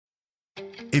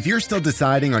If you're still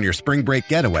deciding on your spring break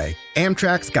getaway,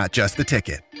 Amtrak's got just the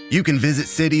ticket. You can visit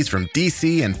cities from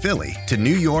D.C. and Philly to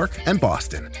New York and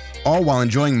Boston, all while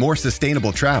enjoying more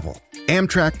sustainable travel.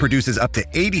 Amtrak produces up to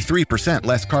 83%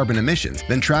 less carbon emissions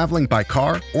than traveling by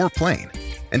car or plane.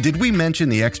 And did we mention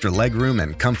the extra legroom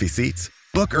and comfy seats?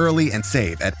 Book early and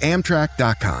save at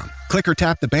Amtrak.com. Click or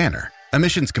tap the banner.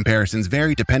 Emissions comparisons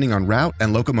vary depending on route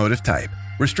and locomotive type.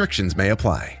 Restrictions may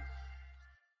apply.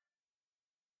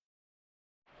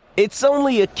 It's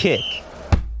only a kick,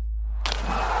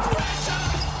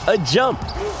 a jump,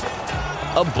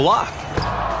 a block.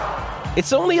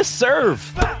 It's only a serve.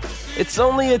 It's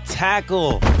only a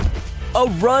tackle, a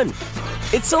run.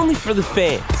 It's only for the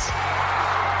fans.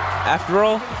 After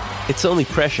all, it's only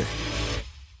pressure.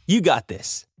 You got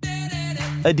this.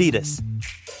 Adidas.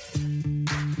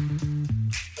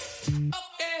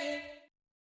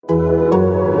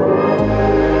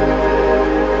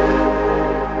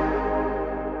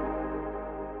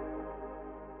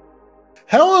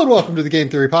 Hello and welcome to the Game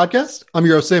Theory Podcast. I'm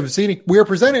your host, Sam Vecini. We are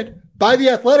presented by The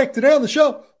Athletic. Today on the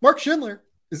show, Mark Schindler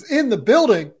is in the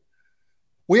building.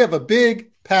 We have a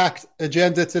big, packed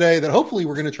agenda today that hopefully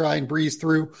we're going to try and breeze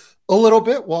through a little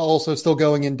bit while also still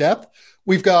going in depth.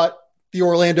 We've got the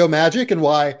Orlando Magic and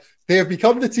why they have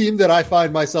become the team that I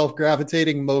find myself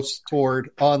gravitating most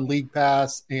toward on League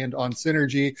Pass and on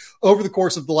Synergy over the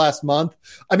course of the last month.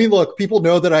 I mean, look, people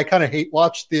know that I kind of hate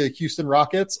watch the Houston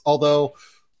Rockets, although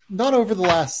not over the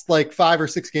last 5 or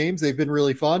 6 games. They've been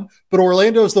really fun. But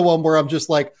Orlando is the one where I'm just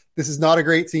like, this is not a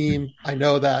great team. I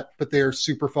know that, but they're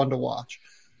super fun to watch.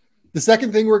 The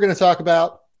second thing we're going to talk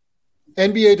about,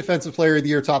 NBA Defensive Player of the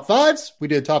Year top fives. We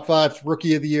did top fives,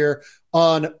 Rookie of the Year.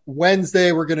 On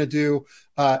Wednesday, we're going to do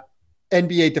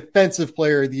NBA Defensive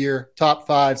Player of the Year top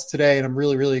fives today. And I'm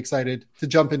really, really excited to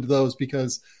jump into those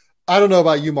because I don't know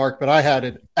about you, Mark, but I had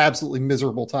an absolutely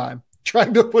miserable time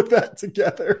trying to put that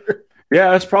together.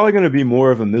 Yeah, it's probably going to be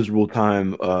more of a miserable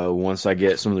time once I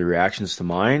get some of the reactions to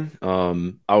mine.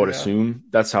 I would assume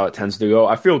that's how it tends to go.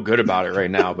 I feel good about it right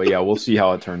now, but yeah, we'll see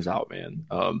how it turns out, man.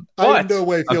 I in no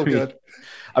way feel good.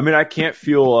 I mean, I can't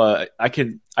feel I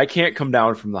can't come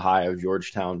down from the high of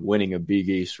Georgetown winning a Big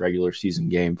East regular season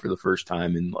game for the first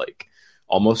time in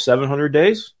almost 700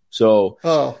 days. So,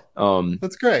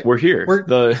 that's great. We're here.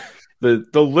 The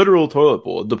literal toilet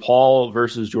bowl, DePaul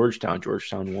versus Georgetown.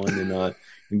 Georgetown won in the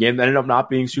game that ended up not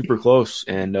being super close,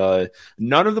 and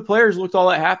none of the players looked all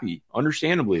that happy,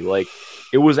 understandably.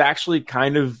 It was actually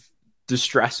kind of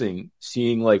distressing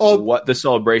seeing what the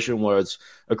celebration was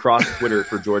across Twitter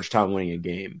for Georgetown winning a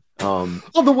game.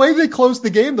 The way they closed the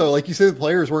game, though, like you said, the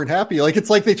players weren't happy. It's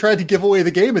like they tried to give away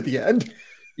the game at the end.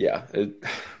 Yeah.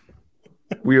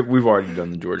 We've already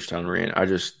done the Georgetown rant.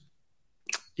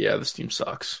 This team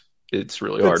sucks. It's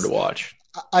really hard to watch.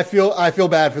 I feel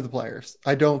bad for the players.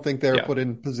 I don't think they're put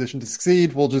in position to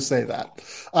succeed. We'll just say that.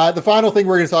 The final thing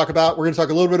we're going to talk about, we're going to talk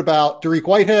a little bit about Dariq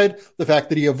Whitehead, the fact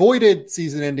that he avoided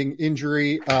season-ending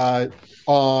injury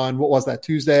on,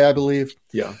 Tuesday, I believe.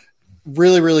 Yeah.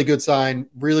 Really, really good sign.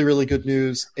 Really, really good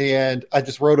news. And I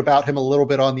just wrote about him a little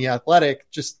bit on The Athletic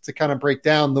just to kind of break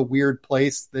down the weird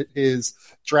place that his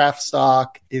draft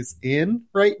stock is in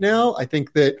right now. I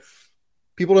think that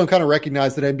people don't kind of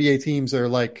recognize that NBA teams are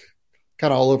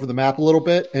kind of all over the map a little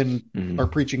bit and are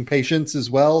preaching patience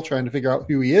as well, trying to figure out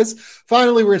who he is.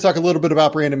 Finally, we're going to talk a little bit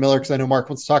about Brandon Miller because I know Mark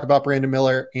wants to talk about Brandon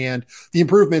Miller and the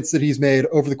improvements that he's made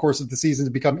over the course of the season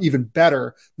to become even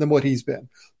better than what he's been.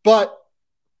 But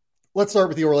let's start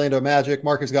with the Orlando Magic.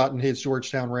 Mark has gotten his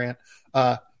Georgetown rant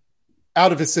out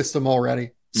of his system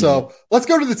already. So let's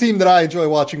go to the team that I enjoy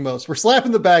watching most. We're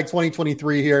slapping the bag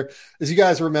 2023 here. As you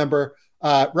guys remember,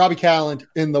 Robbie Calland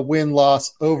in the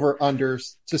win-loss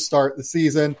over-unders to start the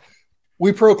season.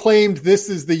 We proclaimed this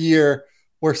is the year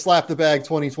where Slap the Bag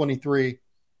 2023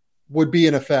 would be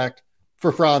in effect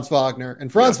for Franz Wagner.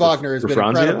 And Franz Wagner has been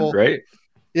incredible. Right?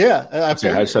 Yeah,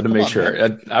 absolutely. I just had to make sure.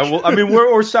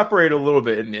 We're separated a little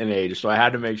bit in age, so I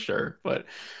had to make sure. But,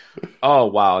 oh,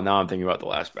 wow, now I'm thinking about the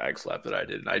last bag slap that I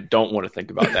did, and I don't want to think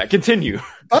about that. Continue.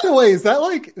 By the way, is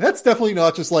that that's definitely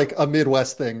not just a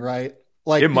Midwest thing, right?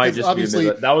 It might just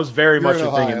be that was very much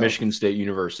a thing at Michigan State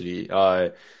University.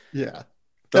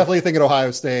 Definitely a thing at Ohio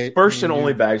State. First and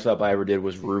only bag slap I ever did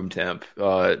was room temp.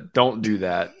 Don't do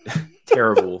that.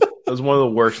 Terrible. That was one of the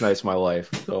worst nights of my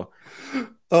life. So,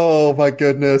 oh my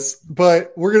goodness!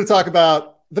 But we're going to talk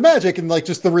about the Magic and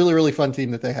just the really, really fun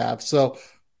team that they have. So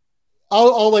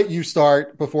I'll let you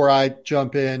start before I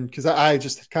jump in because I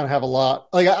just kind of have a lot.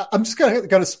 I'm just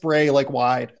gonna spray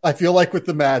wide. I feel with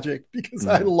the Magic because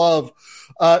I love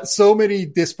so many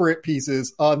disparate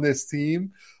pieces on this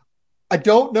team. I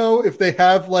don't know if they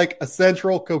have a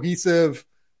central cohesive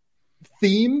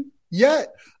theme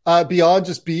yet, beyond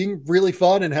just being really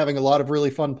fun and having a lot of really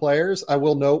fun players. I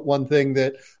will note one thing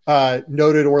that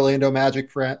noted Orlando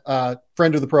Magic friend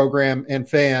of the program and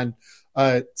fan,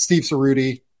 Steve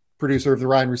Cerruti, producer of the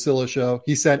Ryan Russillo Show,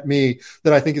 he sent me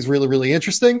that I think is really, really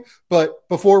interesting. But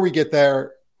before we get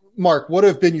there, Mark, what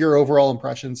have been your overall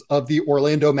impressions of the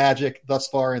Orlando Magic thus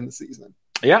far in the season?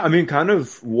 Yeah, I mean, kind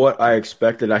of what I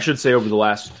expected. I should say over the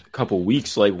last couple of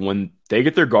weeks, like when they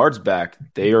get their guards back,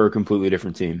 they are a completely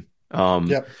different team.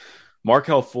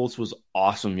 Markelle Fultz was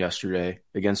awesome yesterday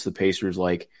against the Pacers.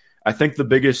 Like, I think the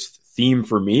biggest theme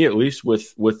for me, at least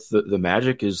with the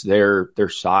Magic, is their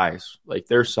size. Like,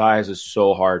 their size is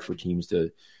so hard for teams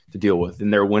to deal with. In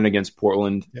their win against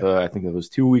Portland, I think it was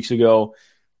 2 weeks ago,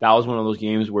 that was one of those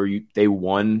games where they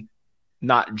won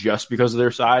not just because of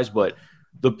their size, but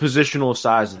the positional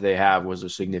size that they have was a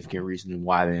significant reason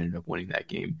why they ended up winning that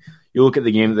game. You look at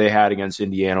the game that they had against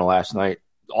Indiana last night,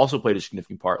 also played a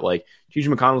significant part. Like, T.J.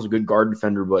 McConnell's a good guard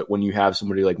defender, but when you have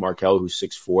somebody like Markelle who's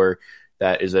 6'4",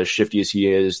 that is as shifty as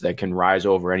he is, that can rise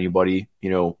over anybody,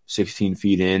 16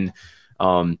 feet in.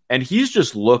 And he's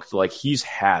just looked like he's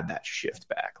had that shift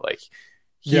back. Like,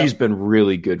 he's been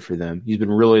really good for them. He's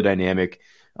been really dynamic.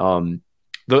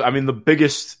 The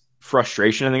biggest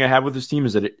frustration I think I have with this team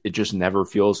is that it just never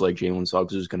feels like Jalen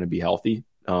Suggs is going to be healthy.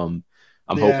 I'm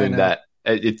hoping that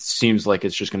it seems like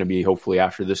it's just going to be hopefully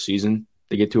after this season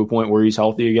to get to a point where he's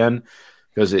healthy again,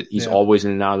 because he's always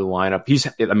in and out of the lineup.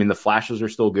 The flashes are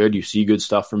still good. You see good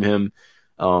stuff from him.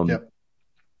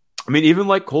 Even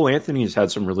like Cole Anthony has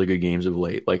had some really good games of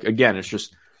late. Like, again, it's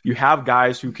just you have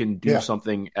guys who can do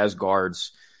something as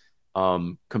guards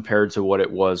compared to what it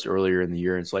was earlier in the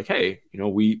year. And it's like, hey,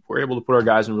 we were able to put our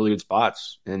guys in really good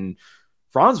spots. And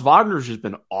Franz Wagner's just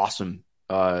been awesome.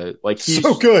 He's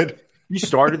so good. He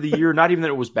started the year, not even that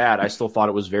it was bad. I still thought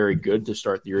it was very good to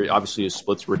start the year. Obviously, his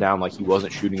splits were down. Like, he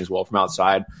wasn't shooting as well from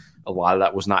outside. A lot of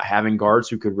that was not having guards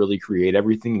who could really create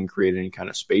everything and create any kind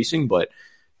of spacing. But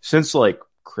since like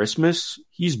Christmas,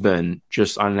 he's been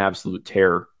just on an absolute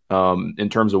tear in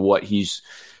terms of what he's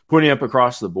putting up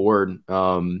across the board.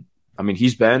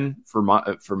 He's been, for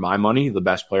my money, the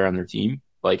best player on their team.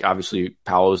 Like, obviously,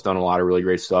 Paolo's done a lot of really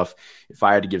great stuff. If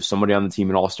I had to give somebody on the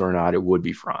team an all-star nod, it would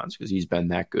be Franz, because he's been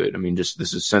that good.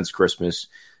 This is since Christmas.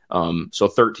 So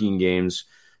 13 games,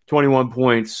 21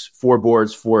 points, 4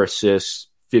 boards, 4 assists,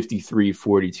 53,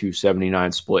 42,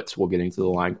 79 splits while getting to the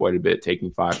line quite a bit, taking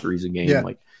 5 threes a game. Yeah.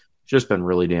 Like, it's just been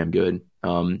really damn good.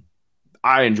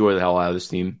 I enjoy the hell out of this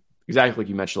team. Exactly like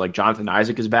you mentioned, like Jonathan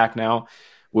Isaac is back now,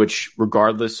 which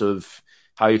regardless of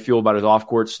how you feel about his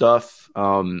off-court stuff,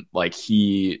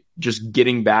 he just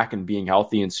getting back and being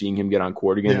healthy and seeing him get on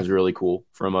court again is really cool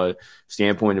from a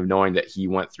standpoint of knowing that he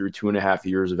went through 2.5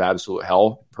 years of absolute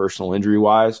hell, personal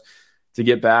injury-wise, to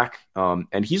get back.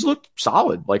 And he's looked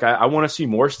solid. Like, I want to see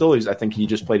more still. I think he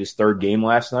just played his 3rd game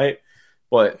last night.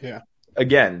 But,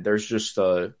 again, there's just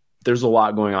there's a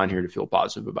lot going on here to feel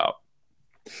positive about.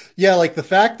 Yeah, like the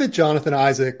fact that Jonathan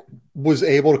Isaac was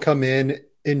able to come in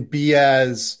and be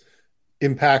as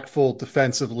impactful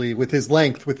defensively with his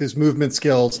length, with his movement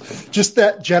skills, just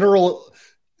that general,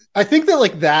 I think that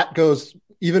like that goes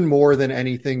even more than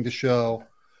anything to show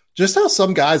just how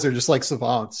some guys are just like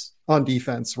savants on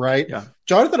defense, right? Yeah.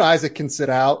 Jonathan Isaac can sit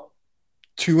out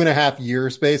 2.5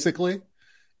 years basically,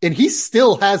 and he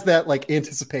still has that like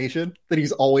anticipation that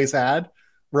he's always had,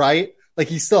 right? Like,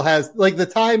 he still has, like, the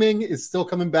timing is still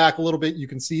coming back a little bit. You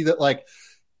can see that, like,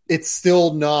 it's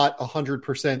still not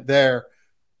 100% there.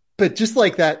 But just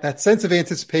like that sense of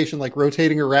anticipation, like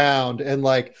rotating around and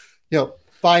like,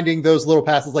 finding those little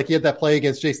passes. Like, he had that play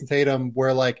against Jason Tatum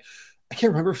where, like, I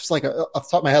can't remember if it's like off the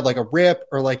top of my head, like a rip,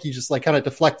 or like he just like kind of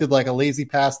deflected like a lazy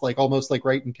pass, like almost like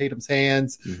right in Tatum's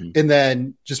hands, and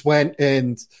then just went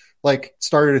and like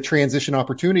started a transition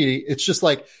opportunity. It's just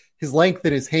like his length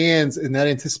and his hands and that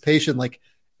anticipation, like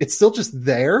it's still just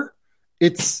there.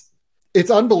 It's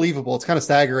unbelievable. It's kind of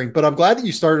staggering, but I'm glad that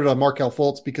you started on Markelle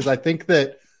Fultz, because I think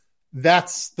that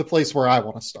that's the place where I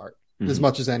want to start as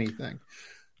much as anything.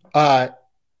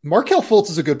 Markelle Fultz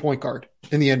is a good point guard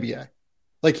in the NBA.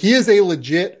 Like, he is a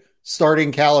legit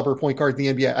starting caliber point guard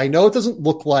in the NBA. I know it doesn't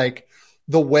look like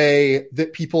the way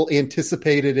that people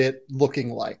anticipated it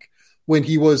looking like. When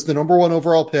he was the number 1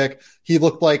 overall pick, he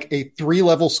looked like a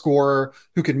 3-level scorer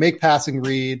who could make passing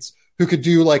reads, who could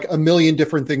do like a million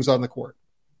different things on the court.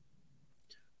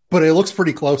 But it looks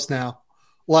pretty close now.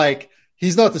 Like,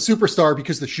 he's not the superstar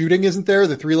because the shooting isn't there.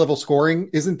 The 3-level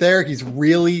scoring isn't there. He's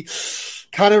really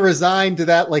kind of resigned to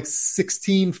that like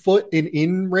 16 foot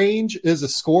in range as a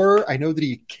scorer. I know that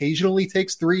he occasionally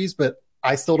takes threes, but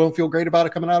I still don't feel great about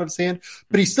it coming out of his hand,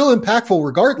 but he's still impactful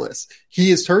regardless. He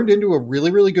has turned into a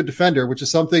really, really good defender, which is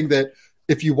something that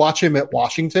if you watch him at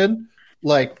Washington,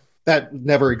 like that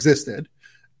never existed.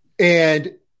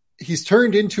 And he's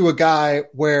turned into a guy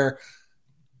where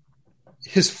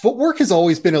his footwork has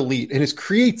always been elite and his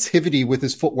creativity with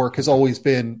his footwork has always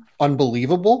been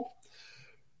unbelievable.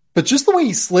 But just the way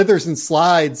he slithers and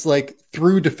slides like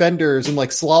through defenders and like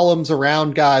slaloms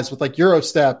around guys with like Euro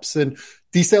steps and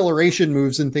deceleration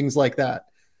moves and things like that.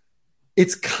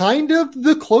 It's kind of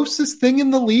the closest thing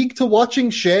in the league to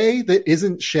watching Shea that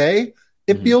isn't Shea.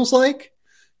 It feels like,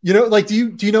 you know, like,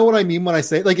 do you know what I mean when I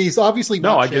say, like, he's obviously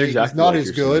not, I get exactly he's not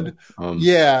as good.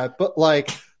 Yeah. But like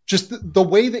just the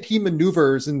way that he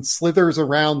maneuvers and slithers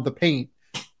around the paint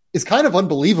is kind of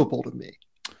unbelievable to me.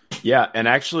 Yeah. And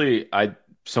actually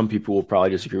some people will probably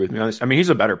disagree with me on this. I mean, he's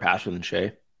a better passer than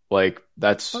Shea. Like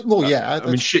that's well, yeah. I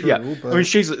mean, true, yeah. but... I mean,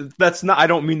 Shea's that's not. I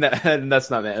don't mean that. And that's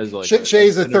not as like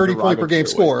Shea's a 30-point per game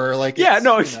scorer. Like, yeah,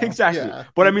 no, exactly. Yeah.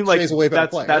 But I mean, like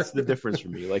that's the difference for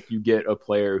me. Like, you get a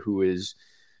player who is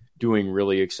doing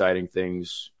really exciting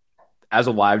things as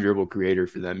a live dribble creator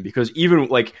for them. Because even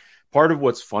like part of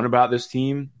what's fun about this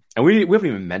team, and we haven't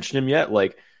even mentioned him yet.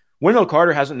 Like, Wendell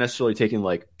Carter hasn't necessarily taken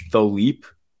like the leap.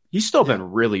 He's still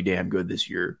been really damn good this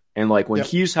year. And like when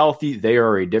he's healthy, they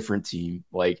are a different team.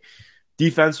 Like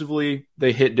defensively,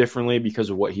 they hit differently because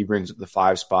of what he brings at the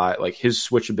 5 spot. Like his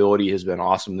switchability has been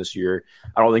awesome this year.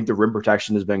 I don't think the rim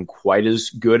protection has been quite as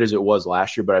good as it was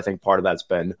last year, but I think part of that's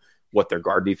been what their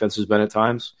guard defense has been at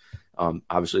times.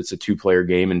 Obviously it's a 2-player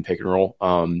game in pick and roll.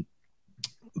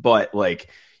 But like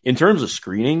in terms of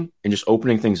screening and just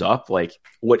opening things up, like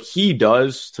what he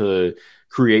does to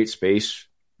create space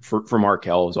for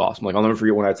Markelle is awesome. Like I'll never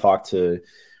forget when I talked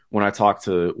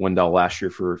to Wendell last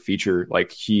year for a feature,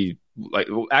 like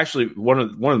actually one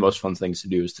of the most fun things to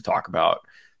do is to talk about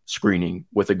screening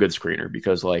with a good screener,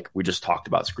 because like we just talked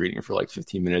about screening for like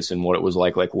 15 minutes and what it was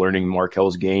like learning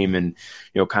Markelle's game and,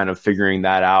 you know, kind of figuring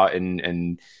that out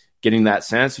and getting that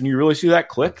sense. And you really see that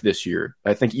click this year.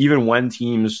 I think even when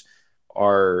teams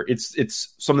are,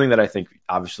 it's something that I think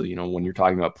obviously, you know, when you're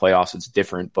talking about playoffs, it's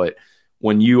different, but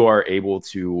when you are able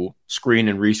to screen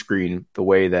and rescreen the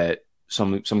way that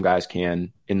some guys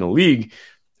can in the league,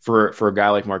 for a guy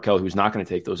like Markelle, who's not going to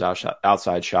take those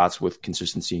outside shots with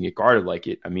consistency and get guarded like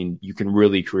it, I mean, you can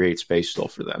really create space still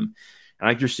for them. And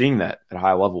I think you're seeing that at a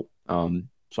high level. So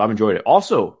I've enjoyed it.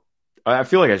 Also, I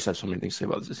feel like I just have so many things to say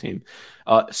about this team.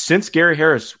 Since Gary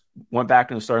Harris went back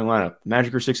in the starting lineup,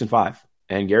 Magic are 6-5,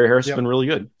 and Gary Harris has been really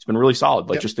good. It's been really solid.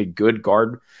 Like just a good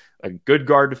guard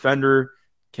defender,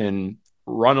 can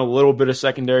run a little bit of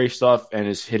secondary stuff and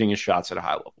is hitting his shots at a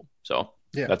high level. So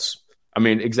that's, I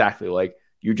mean, exactly. Like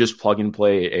you just plug and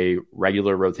play a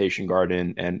regular rotation guard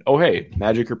in and, oh, hey,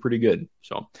 Magic are pretty good.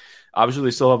 So obviously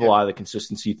they still have a lot of the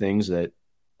consistency things that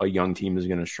a young team is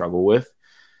going to struggle with,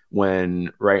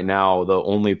 when right now the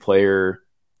only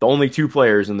 2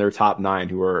 players in their top 9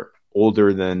 who are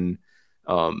older than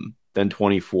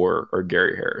 24 are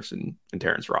Gary Harris and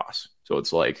Terrence Ross. So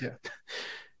it's like,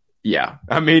 yeah,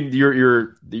 I mean,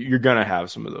 you're gonna have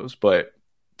some of those, but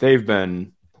they've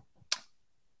been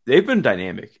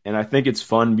dynamic, and I think it's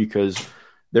fun because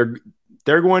they're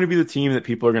going to be the team that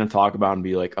people are going to talk about and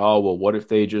be like, oh, well, what if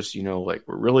they just, you know, like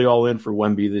we're really all in for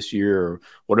Wemby this year, or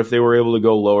what if they were able to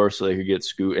go lower so they could get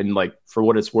Scoot? And like for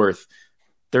what it's worth,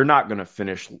 they're not going to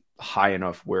finish high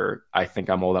enough where I think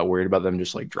I'm all that worried about them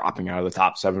just like dropping out of the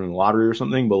top 7 in the lottery or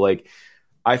something. But like,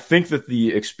 I think that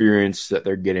the experience that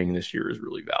they're getting this year is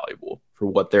really valuable for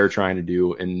what they're trying to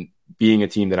do and being a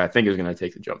team that I think is going to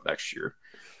take the jump next year.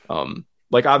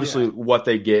 Like obviously what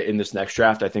they get in this next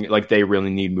draft, I think like they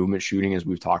really need movement shooting, as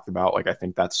we've talked about. Like I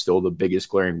think that's still the biggest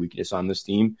glaring weakness on this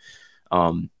team,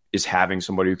 is having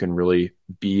somebody who can really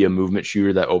be a movement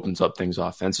shooter that opens up things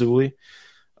offensively.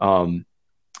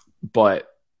 But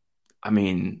I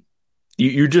mean,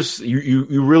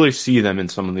 you really see them in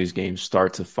some of these games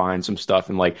start to find some stuff.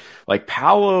 And like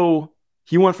Paolo,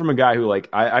 he went from a guy who like,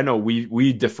 I know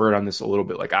we deferred on this a little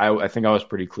bit. Like I think I was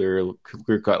pretty clear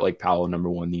cut, like Paolo number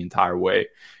 1 the entire way.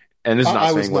 And this is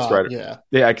not saying what's right.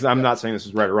 Yeah. Cause I'm not saying this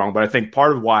is right or wrong, but I think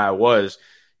part of why I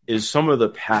is some of the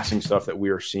passing stuff that we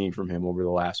are seeing from him over the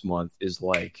last month is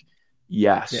like,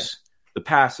 the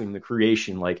passing, the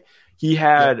creation, like he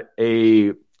had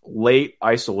a late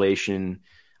isolation.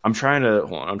 I'm trying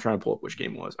to pull up which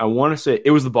game it was. I want to say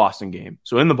it was the Boston game.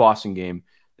 So in the Boston game,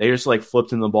 they just like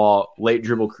flipped in the ball, late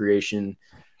dribble creation.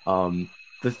 The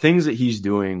things that he's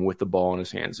doing with the ball in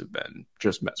his hands have been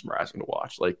just mesmerizing to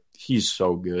watch. Like he's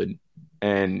so good.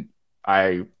 And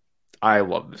I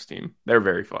love this team. They're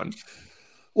very fun.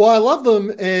 Well, I love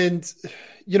them. And,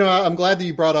 I'm glad that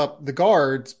you brought up the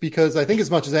guards because I think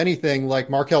as much as anything, like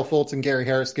Markelle Fultz and Gary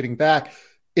Harris getting back,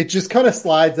 it just kind of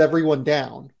slides everyone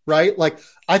down, right? Like,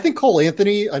 I think Cole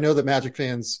Anthony, I know that Magic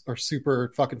fans are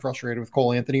super fucking frustrated with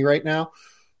Cole Anthony right now.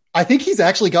 I think he's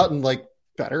actually gotten like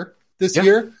better this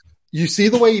year. You see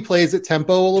the way he plays at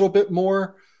tempo a little bit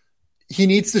more. He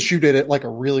needs to shoot it at like a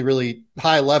really, really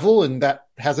high level, and that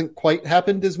hasn't quite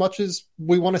happened as much as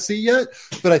we want to see yet.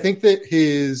 But I think that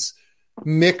his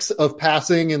mix of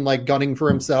passing and like gunning for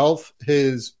himself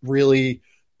has really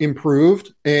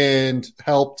improved and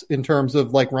helped in terms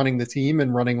of like running the team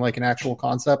and running like an actual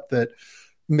concept that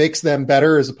makes them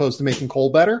better as opposed to making Cole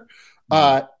better.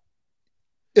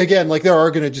 Again, like there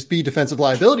are going to just be defensive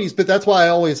liabilities, but that's why I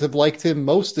always have liked him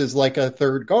most as like a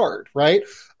third guard, right?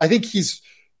 I think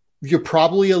you're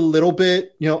probably a little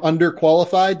bit,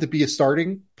 underqualified to be a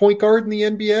starting point guard in the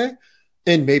NBA.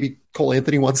 And maybe Cole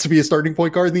Anthony wants to be a starting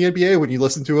point guard in the NBA. When you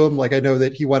listen to him, like I know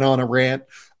that he went on a rant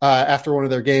after one of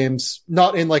their games,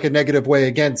 not in like a negative way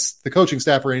against the coaching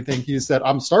staff or anything. He just said,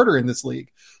 I'm a starter in this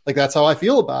league. Like, that's how I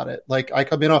feel about it. Like, I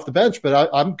come in off the bench, but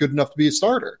I'm good enough to be a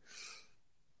starter.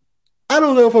 I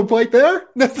don't know if I'm quite there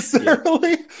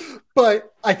necessarily,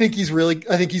 but I think he's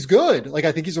good. Like,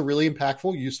 I think he's a really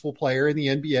impactful, useful player in the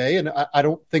NBA. And I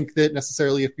don't think that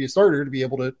necessarily you have to be a starter to be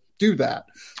able to do that.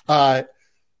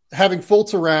 Having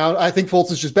Fultz around, I think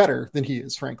Fultz is just better than he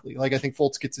is, frankly. Like, I think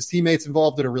Fultz gets his teammates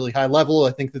involved at a really high level.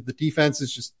 I think that the defense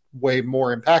is just way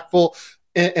more impactful.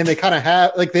 And they kind of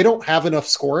have, like, they don't have enough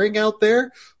scoring out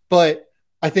there, but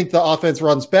I think the offense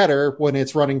runs better when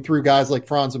it's running through guys like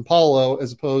Franz and Paolo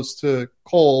as opposed to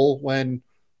Cole when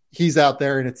he's out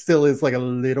there, and it still is like a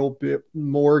little bit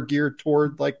more geared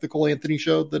toward like the Cole Anthony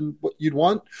show than what you'd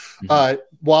want.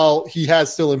 While he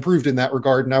has still improved in that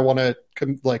regard. And I want to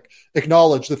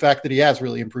acknowledge the fact that he has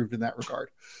really improved in that regard.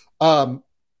 But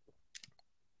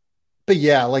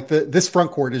yeah, like this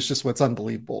front court is just what's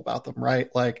unbelievable about them, right?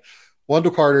 Like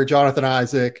Wendell Carter, Jonathan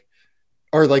Isaac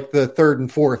are like the third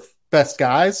and fourth best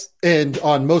guys. And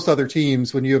on most other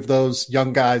teams, when you have those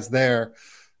young guys there,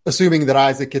 assuming that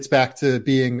Isaac gets back to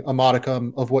being a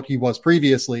modicum of what he was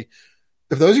previously,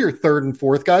 if those are your third and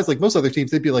fourth guys, like most other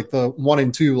teams, they'd be like the 1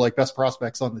 and 2, like best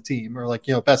prospects on the team, or like,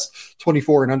 best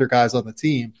 24 and under guys on the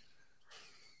team.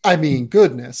 I mean,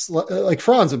 goodness, like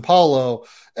Franz and Paolo,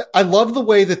 I love the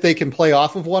way that they can play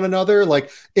off of one another. Like,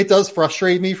 it does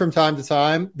frustrate me from time to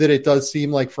time that it does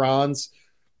seem like Franz,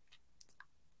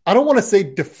 I don't want to say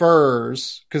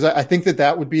defers, because I think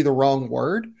that would be the wrong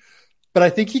word. But I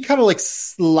think he kind of like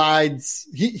slides.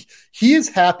 He is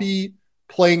happy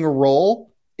playing a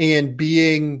role and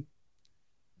being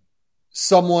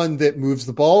someone that moves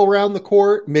the ball around the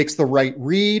court, makes the right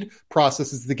read,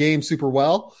 processes the game super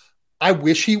well. I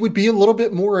wish he would be a little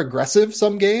bit more aggressive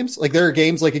some games. Like there are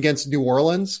games like against New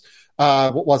Orleans.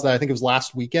 What was that? I think it was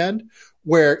last weekend,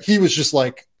 where he was just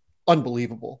like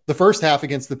unbelievable. The first half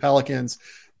against the Pelicans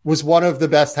was one of the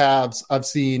best halves I've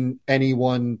seen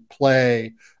anyone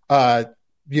play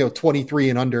 23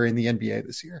 and under in the NBA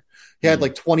this year. He had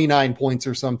like 29 points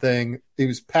or something. He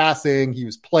was passing, he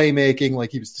was playmaking,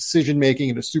 like he was decision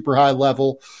making at a super high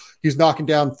level. He was knocking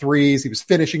down threes. He was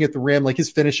finishing at the rim. Like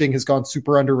his finishing has gone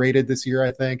super underrated this year,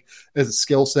 I think, as a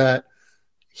skill set.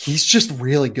 He's just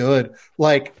really good.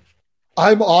 Like,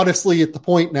 I'm honestly at the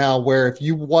point now where if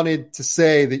you wanted to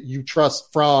say that you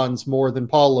trust Franz more than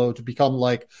Paolo to become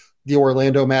like the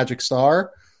Orlando Magic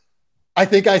star, I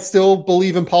think I still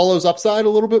believe in Paulo's upside a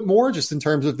little bit more, just in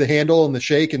terms of the handle and the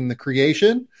shake and the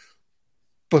creation.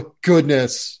 But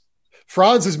goodness,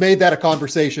 Franz has made that a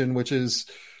conversation, which is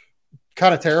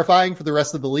kind of terrifying for the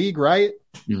rest of the league, right?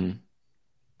 Mm-hmm.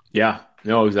 Yeah,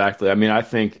 no, exactly. I mean, I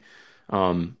think,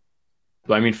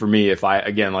 but I mean, for me, if like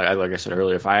I said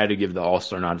earlier, if I had to give the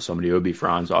All-Star nod to somebody, it would be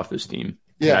Franz off this team.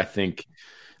 Yeah, and I think,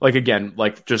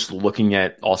 just looking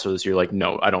at also this year, like,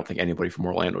 no, I don't think anybody from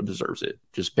Orlando deserves it,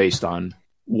 just based on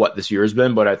what this year has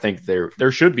been. But I think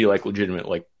there should be like legitimate,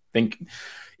 like, think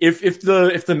if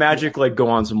the Magic like go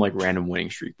on some like random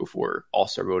winning streak before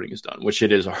All-Star voting is done, which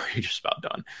it is already just about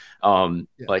done.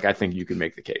 Like, I think you can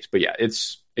make the case. But yeah,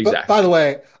 it's exactly. But by the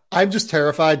way, I'm just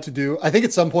terrified to do. I think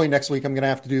at some point next week I'm going to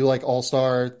have to do like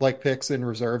All-Star like picks and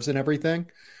reserves and everything,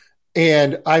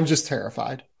 and I'm just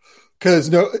terrified.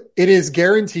 Because it is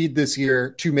guaranteed this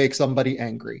year to make somebody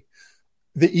angry.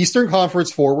 The Eastern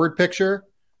Conference forward picture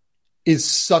is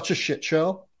such a shit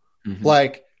show. Mm-hmm.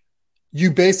 Like,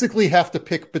 you basically have to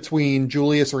pick between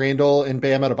Julius Randle and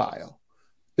Bam Adebayo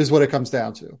is what it comes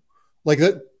down to. Like,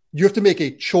 that, you have to make a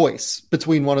choice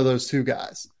between one of those two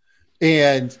guys.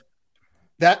 And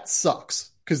that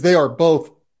sucks because they are both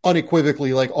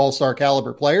unequivocally like all-star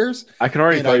caliber players. I can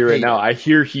already tell you right now, I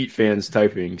hear Heat fans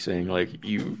typing saying like,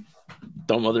 "You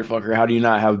dumb motherfucker, how do you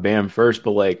not have Bam first?"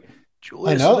 But like,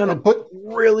 Julius has been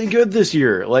really good this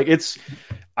year. Like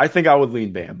I think I would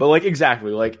lean Bam, but like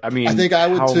exactly, like I mean, I think I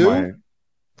would too.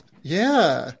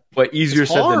 Yeah, but easier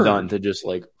said than done to just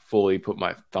like fully put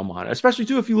my thumb on it, especially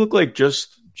too if you look like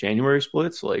just January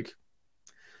splits. Like,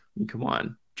 I mean, come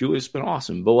on, Julius has been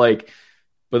awesome, but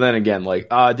then again, like,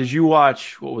 did you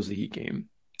watch what was the Heat game?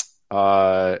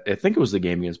 I think it was the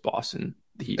game against Boston.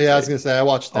 The Heat. Yeah, I was gonna say I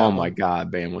watched that. Oh my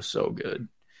God, Bam was so good.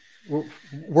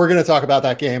 We're going to talk about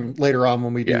that game later on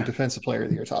when we do Defensive Player of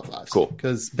the Year top fives. Cool.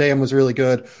 Because Bam was really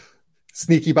good.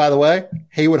 Sneaky, by the way,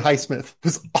 Haywood Highsmith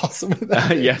was awesome in that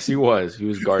game. Yes, he was. He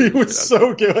was guarding. He was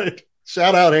so good.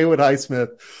 Shout out Haywood Highsmith.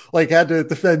 Like, had to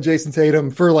defend Jason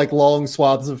Tatum for like long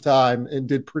swaths of time and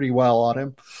did pretty well on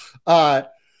him.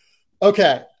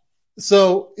 Okay.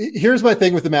 So here's my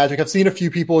thing with the Magic. I've seen a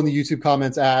few people in the YouTube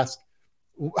comments ask,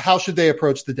 how should they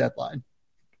approach the deadline?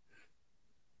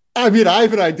 I mean, I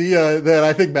have an idea that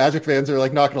I think Magic fans are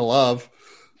like not going to love.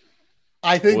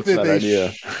 I think that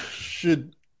they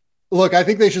should look. I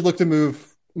think they should look to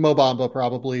move Mo Bamba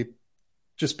probably,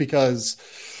 just because.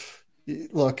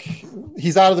 Look,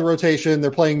 he's out of the rotation. They're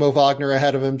playing Mo Wagner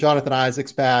ahead of him. Jonathan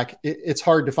Isaac's back. It's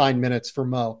hard to find minutes for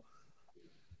Mo.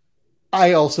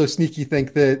 I also sneaky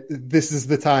think that this is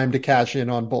the time to cash in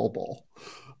on Bol,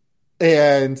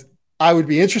 and I would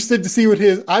be interested to see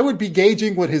I would be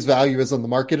gauging what his value is on the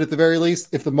market at the very least.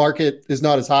 If the market is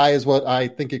not as high as what I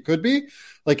think it could be,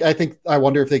 like, I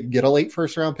wonder if they could get a late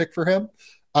first round pick for him.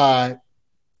 I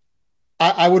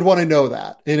would want to know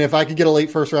that. And if I could get a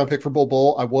late first round pick for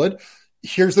Bol, I would.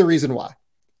 Here's the reason why.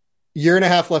 1.5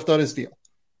 years left on his deal.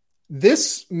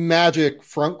 This Magic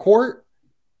front court,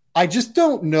 I just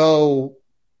don't know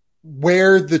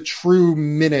where the true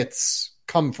minutes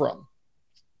come from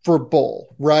for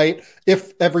Bol, right?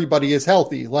 If everybody is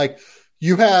healthy. Like,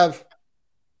 you have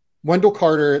Wendell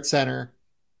Carter at center,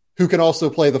 who can also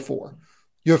play the 4.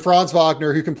 You have Franz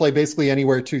Wagner, who can play basically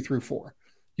anywhere 2 through 4.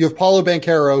 You have Paulo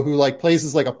Banchero, who like plays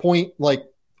as like a point, like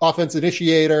offense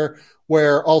initiator,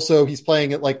 where also he's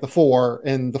playing at like the 4,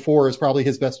 and the 4 is probably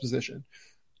his best position.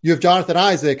 You have Jonathan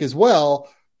Isaac as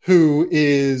well, who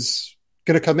is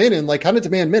going to come in and like kind of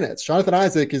demand minutes. Jonathan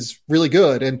Isaac is really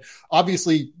good. And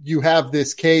obviously you have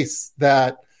this case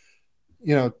that,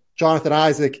 you know, Jonathan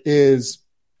Isaac is,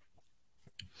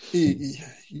 you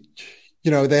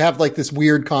know, they have like this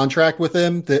weird contract with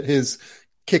him that has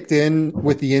kicked in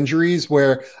with the injuries,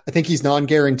 where I think he's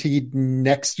non-guaranteed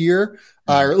next year,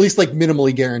 or at least like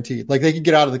minimally guaranteed. Like, they could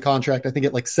get out of the contract, I think,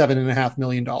 at like $7.5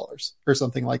 million or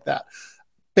something like that.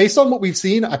 Based on what we've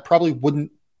seen, I probably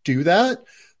wouldn't do that.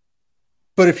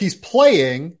 But if he's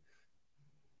playing,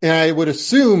 and I would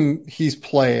assume he's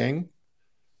playing,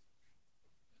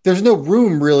 there's no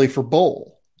room really for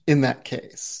Bol in that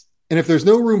case. And if there's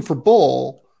no room for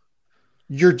Bol,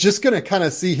 you're just going to kind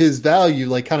of see his value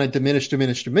like kind of diminish.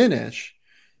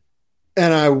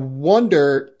 And I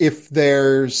wonder if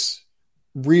there's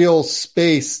real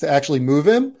space to actually move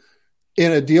him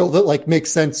in a deal that like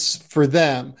makes sense for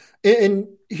them. And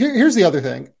here's the other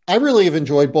thing. I really have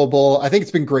enjoyed Bol. I think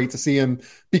it's been great to see him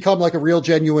become like a real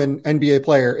genuine NBA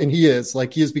player. And he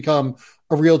has become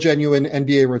a real genuine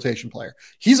NBA rotation player.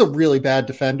 He's a really bad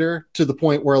defender, to the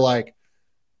point where like,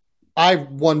 I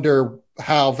wonder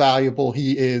how valuable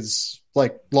he is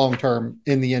like long-term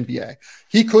in the NBA.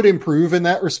 He could improve in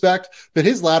that respect, but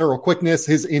his lateral quickness,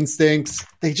 his instincts,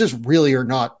 they just really are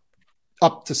not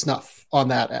up to snuff on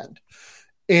that end.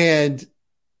 And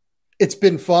it's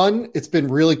been fun. It's been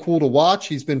really cool to watch.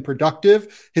 He's been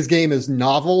productive. His game is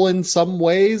novel in some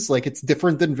ways. Like, it's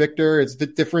different than Victor. It's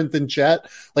different than Chet.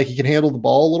 Like, he can handle the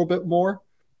ball a little bit more.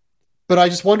 But I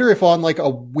just wonder if on like a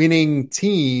winning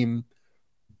team,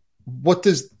 what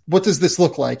does this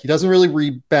look like? He doesn't really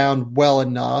rebound well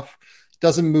enough.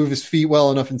 Doesn't move his feet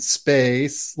well enough in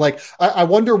space. Like, I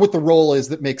wonder what the role is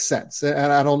that makes sense.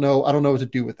 And I don't know what to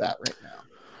do with that right now.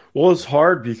 Well, it's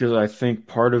hard because I think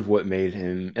part of what made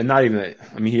him, and not even that,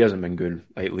 I mean, he hasn't been good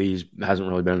lately. He hasn't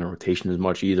really been in the rotation as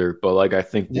much either. But like, I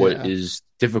think what is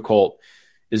difficult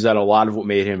is that a lot of what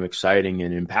made him exciting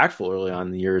and impactful early on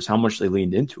in the year is how much they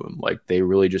leaned into him. Like, they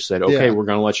really just said, okay, we're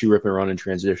going to let you rip and run in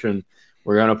transition.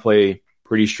 We're going to play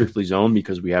pretty strictly zone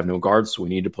because we have no guards. So we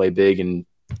need to play big and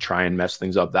try and mess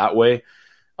things up that way.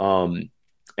 And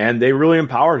they really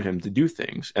empowered him to do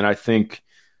things. And I think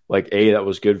like, that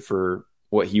was good for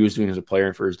what he was doing as a player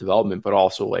and for his development, but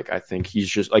also like, I think he's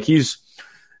just like, he's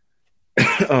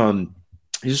just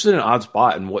in an odd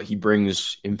spot in what he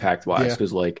brings impact wise.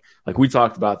 Cause like we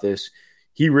talked about this,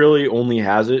 he really only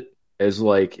has it as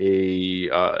like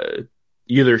a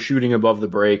either shooting above the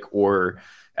break or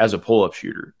as a pull-up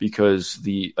shooter, because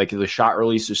the shot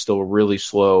release is still really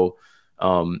slow,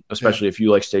 especially if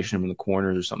you like station him in the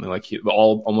corners or something. Like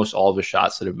almost all of the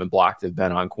shots that have been blocked have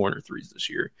been on corner threes this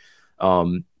year.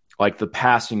 Like the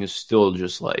passing is still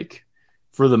just like,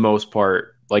 for the most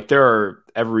part, like there are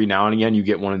every now and again you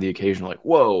get one of the occasional like,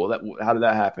 whoa, how did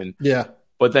that happen? Yeah.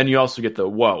 But then you also get the,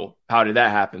 whoa, how did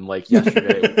that happen? Like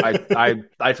yesterday,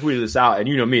 I tweeted this out, and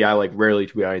you know me, I like rarely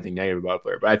tweet out anything negative about a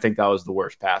player, but I think that was the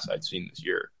worst pass I'd seen this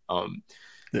year.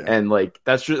 And like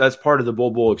that's part of the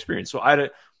Bull experience. So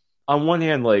on one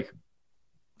hand, like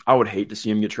I would hate to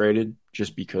see him get traded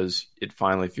just because it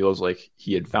finally feels like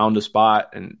he had found a spot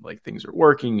and like things are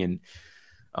working. And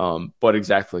but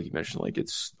exactly like you mentioned, like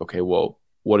it's okay. Well,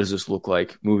 what does this look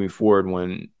like moving forward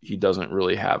when he doesn't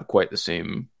really have quite the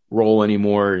same role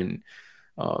anymore? And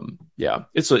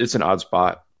it's an odd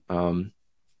spot. I'm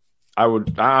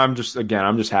just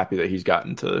happy that he's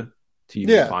gotten to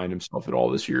even find himself at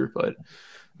all this year. But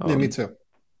me too.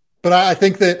 But I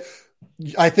think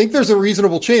there's a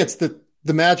reasonable chance that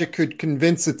the Magic could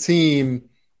convince a team,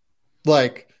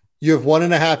 like, you have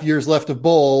 1.5 years left of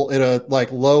Bull at a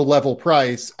like low level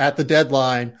price at the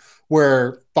deadline,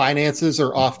 where finances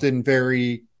are often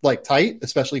very like tight,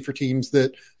 especially for teams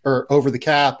that are over the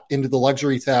cap into the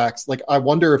luxury tax. Like, I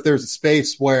wonder if there's a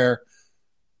space where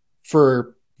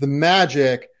for the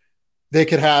Magic, they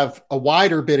could have a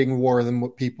wider bidding war than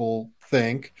what people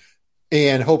think,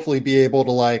 and hopefully be able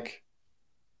to like,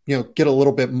 you know, get a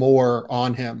little bit more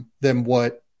on him than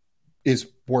what is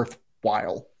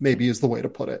worthwhile, maybe is the way to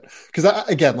put it. Because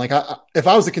if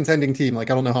I was a contending team,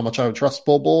 like I don't know how much I would trust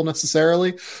Bull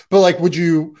necessarily, but like, would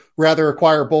you rather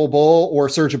acquire Bull or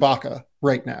Serge Ibaka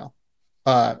right now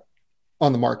on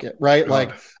the market? Right?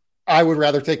 Like, I would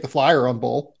rather take the flyer on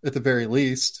Bull at the very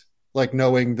least, like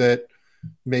knowing that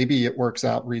maybe it works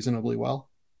out reasonably well.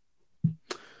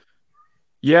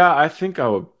 Yeah, I think I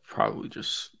would probably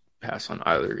just pass on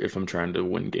either if I'm trying to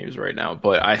win games right now.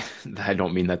 But I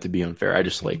don't mean that to be unfair. I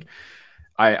just like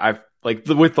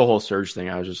with the whole Serge thing,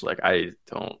 I was just like, I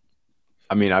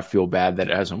feel bad that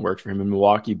it hasn't worked for him in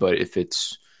Milwaukee, but if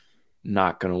it's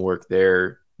not going to work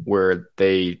there, where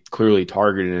they clearly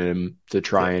targeted him to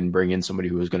try and bring in somebody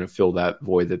who was going to fill that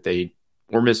void that they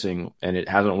were missing, and it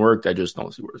hasn't worked, I just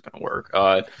don't see where it's going to work.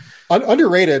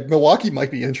 Underrated, Milwaukee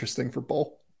might be interesting for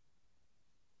Bull.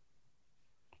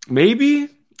 Maybe.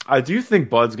 I do think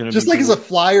Bud's going to just like as a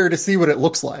flyer to see what it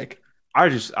looks like.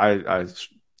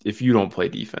 If you don't play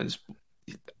defense,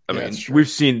 we've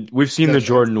seen the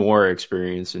Jordan Noir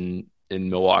experience in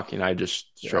Milwaukee, and I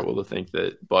just struggle to think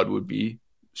that Bud would be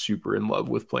super in love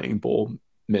with playing Bull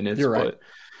minutes. You're right.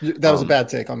 But, that was a bad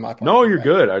take on my part. No, you're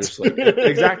good. I just like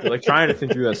exactly like trying to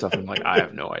think through that stuff. I'm like, I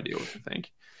have no idea what to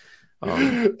think.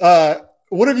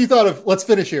 What have you thought of, let's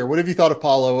finish here. What have you thought of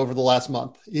Paolo over the last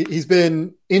month? He's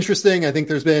been interesting. I think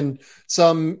there's been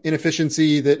some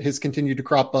inefficiency that has continued to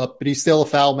crop up, but he's still a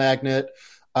foul magnet,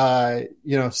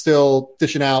 still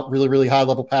dishing out really, really high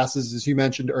level passes, as you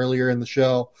mentioned earlier in the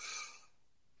show.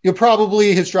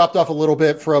 Probably has dropped off a little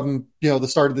bit from, the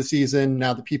start of the season.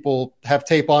 Now that people have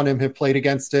tape on him, have played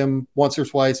against him once or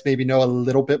twice, maybe know a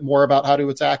little bit more about how to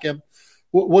attack him.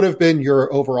 What have been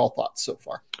your overall thoughts so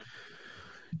far?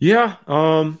 Yeah.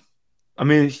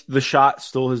 The shot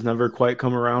still has never quite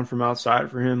come around from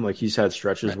outside for him. Like, he's had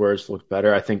stretches where it's looked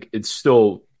better. I think it's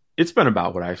been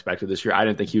about what I expected this year. I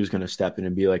didn't think he was going to step in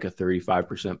and be like a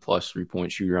 35% plus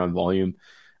 3-point shooter on volume.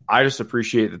 I just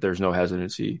appreciate that there's no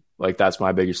hesitancy. Like, that's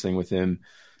my biggest thing with him.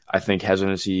 I think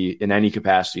hesitancy in any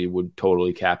capacity would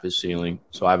totally cap his ceiling.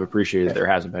 So I've appreciated there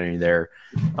hasn't been any there.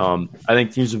 I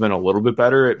think teams have been a little bit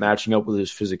better at matching up with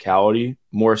his physicality.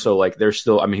 More so, like, he's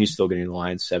still getting the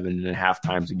line 7.5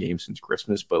 times a game since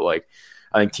Christmas. But, like,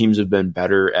 I think teams have been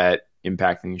better at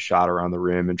impacting his shot around the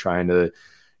rim and trying to,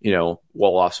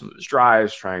 wall off some of his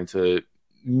drives, trying to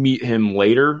meet him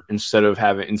later instead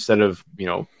of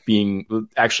being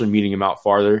actually meeting him out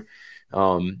farther.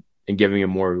 And giving him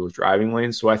more of those driving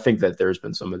lanes. So I think that there's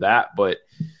been some of that, but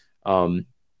to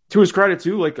his credit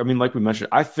too, like we mentioned,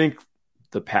 I think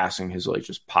the passing has like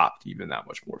just popped even that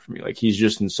much more for me. Like, he's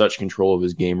just in such control of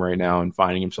his game right now and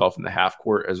finding himself in the half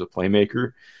court as a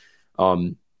playmaker,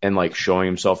 and like showing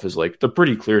himself as like the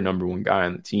pretty clear number one guy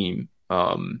on the team.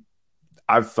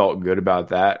 I've felt good about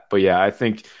that, but yeah, I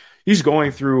think he's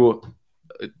going through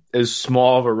as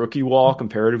small of a rookie wall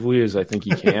comparatively as I think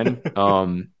he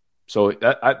can. So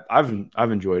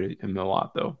I've enjoyed him a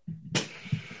lot, though.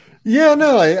 Yeah,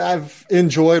 no, I've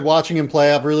enjoyed watching him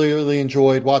play. I've really, really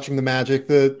enjoyed watching the Magic.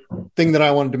 The thing that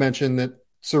I wanted to mention that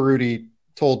Cerruti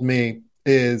told me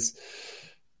is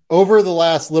over the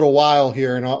last little while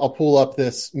here, and I'll pull up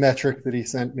this metric that he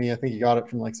sent me. I think he got it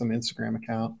from like some Instagram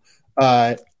account.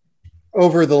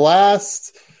 Over the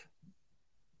last,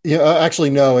 actually,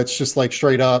 no, it's just like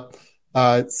straight up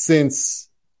since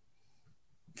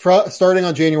starting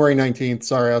on January 19th.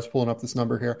 Sorry, I was pulling up this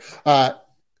number here.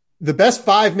 The best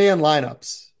 5-man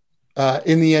lineups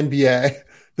in the NBA.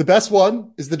 The best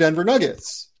one is the Denver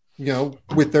Nuggets,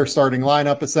 with their starting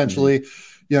lineup, essentially.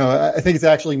 I think it's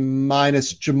actually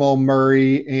minus Jamal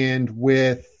Murray and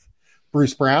with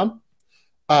Bruce Brown.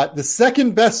 The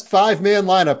second best 5-man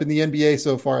lineup in the NBA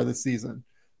so far this season.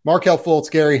 Markelle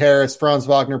Fultz, Gary Harris, Franz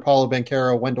Wagner, Paolo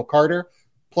Banchero, Wendell Carter,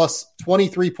 plus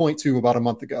 23.2 about a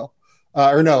month ago.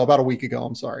 About a week ago,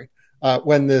 I'm sorry,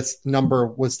 when this number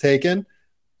was taken.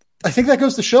 I think that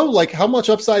goes to show like how much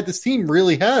upside this team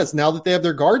really has now that they have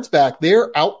their guards back.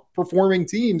 They're outperforming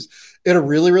teams at a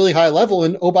really, really high level.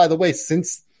 And oh, by the way,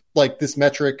 since like this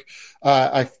metric,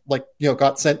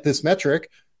 got sent this metric,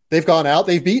 they've gone out,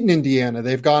 they've beaten Indiana,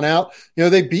 they've gone out,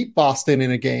 they beat Boston in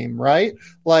a game, right?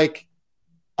 Like,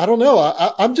 I don't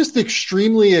know. I'm just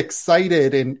extremely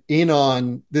excited and in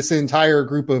on this entire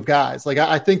group of guys. Like,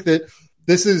 I think that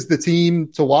this is the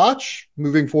team to watch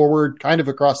moving forward kind of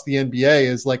across the NBA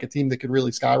is like a team that could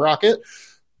really skyrocket.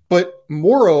 But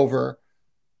moreover,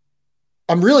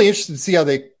 I'm really interested to see how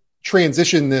they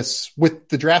transition this with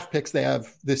the draft picks they have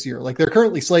this year. Like they're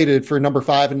currently slated for number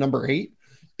 5 and number 8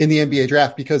 in the NBA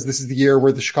draft because this is the year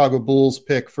where the Chicago Bulls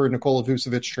pick for Nikola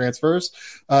Vucevic transfers.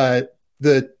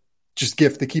 The just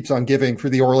gift that keeps on giving for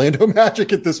the Orlando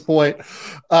Magic at this point.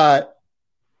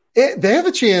 They have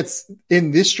a chance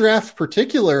in this draft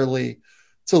particularly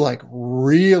to like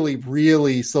really,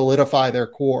 really solidify their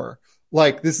core.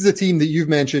 Like this is a team that you've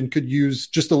mentioned could use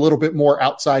just a little bit more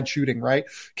outside shooting, right?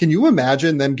 Can you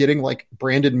imagine them getting like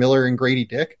Brandon Miller and Grady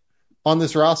Dick on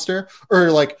this roster?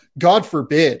 Or like, God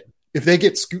forbid, if they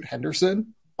get Scoot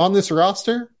Henderson on this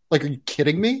roster? Like, are you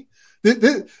kidding me?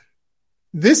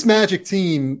 This Magic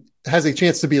team has a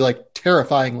chance to be like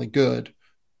terrifyingly good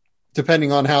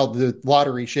depending on how the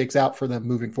lottery shakes out for them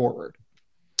moving forward.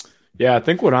 Yeah, I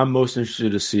think what I'm most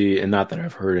interested to see, and not that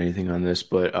I've heard anything on this,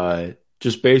 but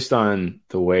just based on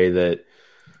the way that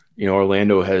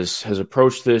Orlando has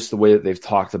approached this, the way that they've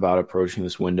talked about approaching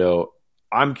this window,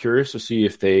 I'm curious to see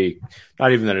if they,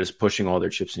 not even that it's pushing all their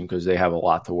chips in because they have a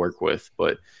lot to work with,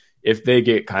 but if they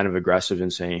get kind of aggressive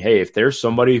in saying, hey, if there's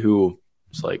somebody who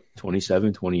is like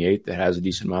 27, 28 that has a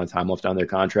decent amount of time left on their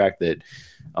contract that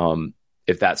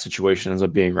if that situation ends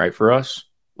up being right for us,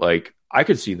 like I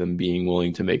could see them being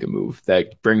willing to make a move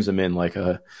that brings them in like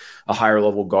a higher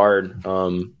level guard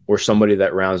or somebody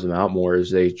that rounds them out more as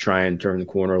they try and turn the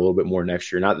corner a little bit more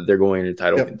next year. Not that they're going into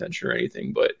title contention or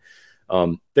anything, but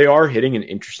they are hitting an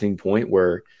interesting point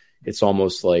where it's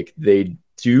almost like they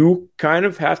do kind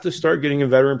of have to start getting a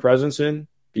veteran presence in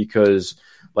because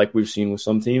like we've seen with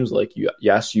some teams, like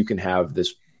yes, you can have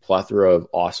this plethora of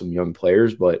awesome young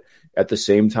players, but at the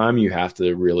same time, you have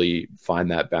to really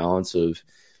find that balance of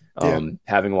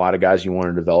having a lot of guys you want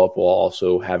to develop while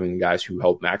also having guys who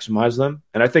help maximize them.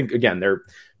 And I think, again, they're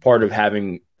part of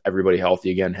having everybody healthy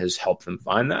again has helped them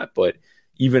find that. But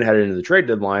even headed into the trade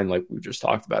deadline, like we just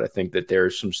talked about, I think that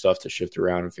there's some stuff to shift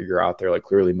around and figure out there. Like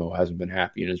clearly Mo hasn't been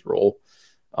happy in his role.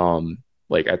 I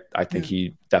think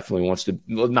he definitely wants to,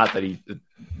 not that he,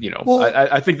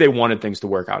 I think they wanted things to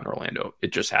work out in Orlando.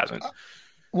 It just hasn't.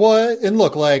 Well, and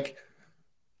look, like,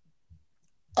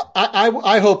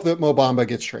 I hope that Mo Bamba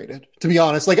gets traded, to be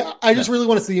honest. Like, I just really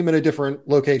want to see him in a different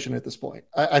location at this point.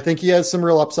 I think he has some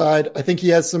real upside. I think he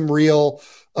has some real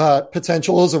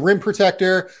potential as a rim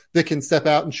protector that can step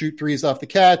out and shoot threes off the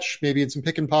catch, maybe in some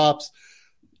pick and pops.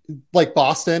 Like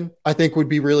Boston, I think would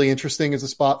be really interesting as a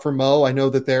spot for Mo. I know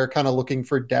that they're kind of looking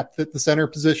for depth at the center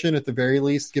position at the very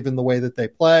least, given the way that they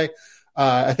play.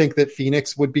 I think that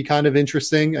Phoenix would be kind of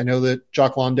interesting. I know that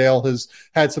Jock Landale has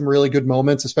had some really good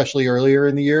moments, especially earlier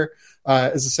in the year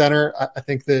as a center. I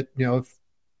think that, if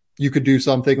you could do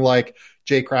something like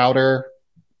Jay Crowder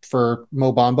for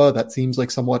Mo Bamba, that seems like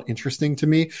somewhat interesting to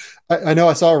me. I know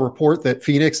I saw a report that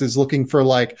Phoenix is looking for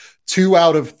like 2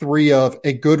 out of 3 of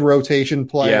a good rotation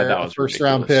player, a first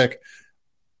round pick,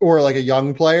 or like a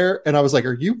young player. And I was like,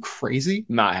 are you crazy?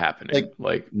 Not happening.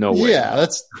 Like no way. Yeah,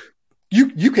 that's,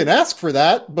 you can ask for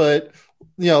that, but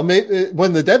when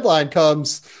the deadline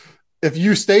comes, if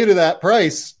you stay to that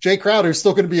price, Jay Crowder is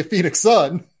still going to be a Phoenix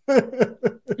Sun.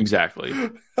 Exactly.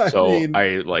 So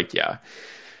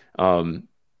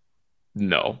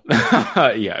no.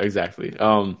 Yeah, exactly.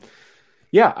 I'm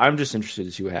just interested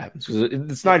to see what happens because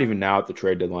it's not even now at the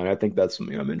trade deadline. I think that's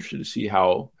something I'm interested to see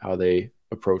how they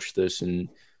approach this and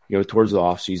towards the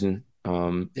off season.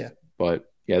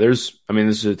 But yeah, this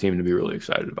is a team to be really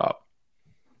excited about.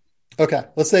 Okay,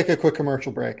 let's take a quick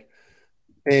commercial break.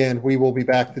 And we will be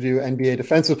back to do NBA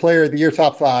Defensive Player of the Year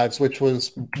top fives, which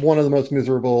was one of the most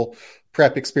miserable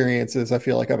prep experiences I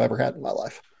feel like I've ever had in my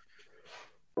life.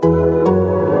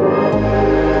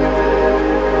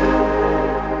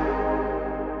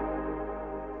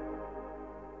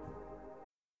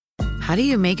 How do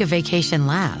you make a vacation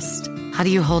last? How do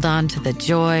you hold on to the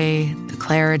joy, the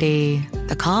clarity,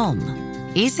 the calm?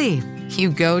 Easy. You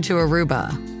go to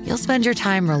Aruba. You'll spend your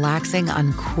time relaxing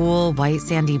on cool, white,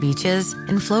 sandy beaches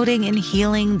and floating in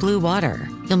healing blue water.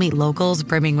 You'll meet locals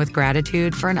brimming with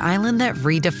gratitude for an island that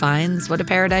redefines what a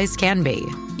paradise can be.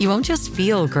 You won't just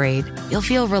feel great. You'll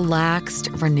feel relaxed,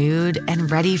 renewed,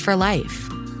 and ready for life.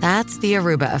 That's the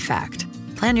Aruba effect.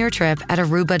 Plan your trip at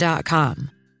Aruba.com.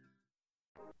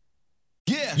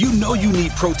 Yeah. You know you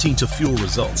need protein to fuel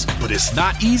results, but it's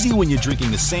not easy when you're drinking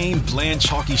the same bland,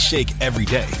 chalky shake every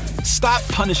day. Stop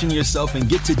punishing yourself and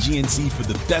get to GNC for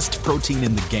the best protein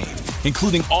in the game,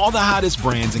 including all the hottest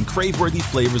brands and crave-worthy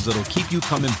flavors that'll keep you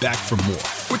coming back for more.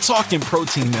 We're talking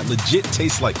protein that legit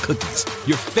tastes like cookies,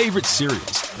 your favorite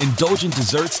cereals, indulgent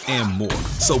desserts, and more.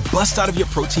 So bust out of your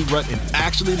protein rut and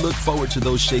actually look forward to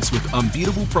those shakes with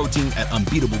unbeatable protein at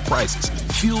unbeatable prices.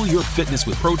 Fuel your fitness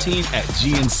with protein at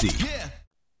GNC. Yeah.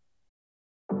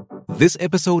 This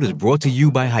episode is brought to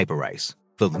you by Hyperice,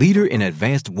 the leader in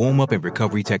advanced warm-up and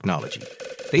recovery technology.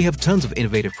 They have tons of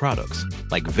innovative products,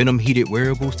 like Venom-heated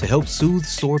wearables to help soothe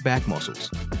sore back muscles,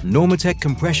 Normatec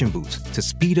compression boots to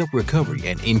speed up recovery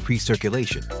and increase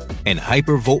circulation, and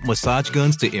Hypervolt massage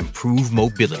guns to improve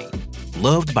mobility.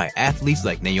 Loved by athletes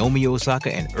like Naomi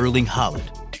Osaka and Erling Haaland.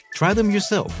 Try them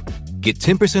yourself. Get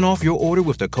 10% off your order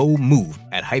with the code MOVE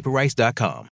at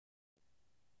Hyperice.com.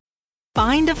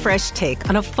 Find a fresh take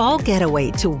on a fall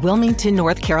getaway to Wilmington,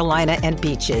 North Carolina and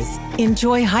beaches.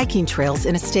 Enjoy hiking trails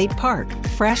in a state park,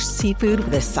 fresh seafood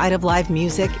with a side of live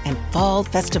music, and fall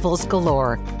festivals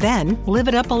galore. Then live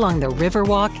it up along the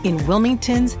Riverwalk in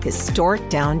Wilmington's historic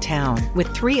downtown.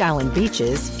 With 3 island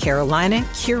beaches, Carolina,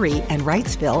 Curie, and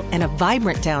Wrightsville, and a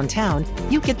vibrant downtown,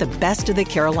 you get the best of the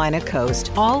Carolina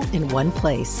coast, all in one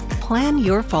place. Plan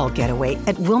your fall getaway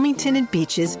at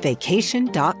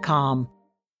WilmingtonandBeachesVacation.com.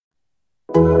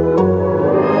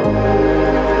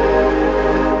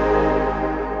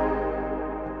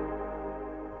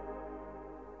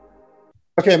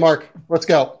 Okay, Mark, let's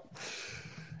go.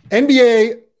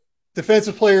 NBA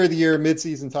Defensive Player of the Year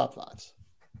midseason top fives.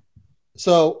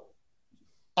 So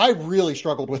I really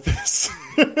struggled with this.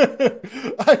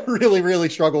 I really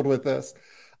struggled with this.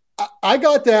 I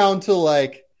got down to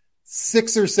like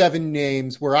 6 or 7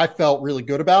 names where I felt really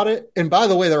good about it. And by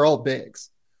the way, they're all bigs.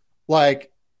 Like,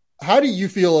 how do you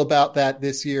feel about that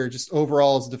this year, just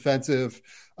overall as a defensive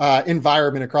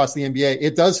environment across the NBA?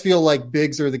 It does feel like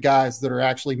bigs are the guys that are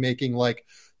actually making like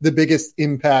the biggest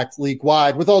impact league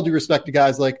wide, with all due respect to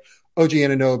guys like OG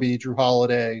Anunoby, Drew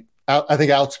Holiday. I think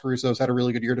Alex Caruso's had a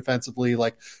really good year defensively,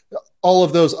 like all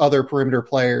of those other perimeter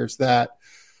players that,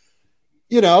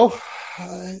 it's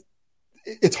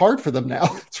hard for them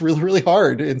now. It's really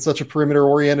hard in such a perimeter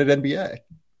oriented NBA.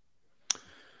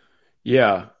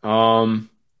 Yeah.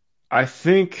 I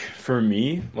think for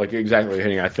me, like exactly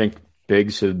hitting, I think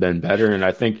bigs have been better. And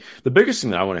I think the biggest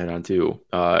thing that I want to hit on too,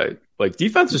 like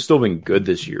defense has still been good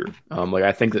this year. Like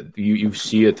I think that you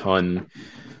see a ton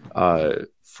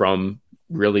from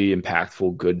really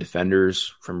impactful good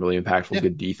defenders, from really impactful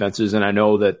good defenses. And I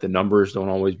know that the numbers don't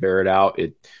always bear it out.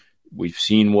 We've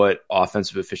seen what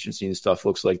offensive efficiency and stuff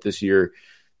looks like this year.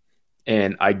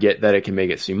 And I get that it can make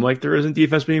it seem like there isn't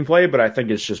defense being played, but I think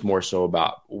it's just more so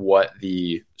about what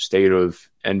the state of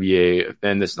NBA,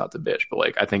 and this is not the bitch, but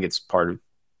like I think it's part of,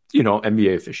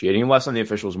 NBA officiating, and less on the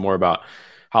officials, more about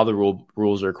how the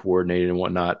rules are coordinated and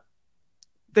whatnot.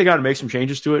 They got to make some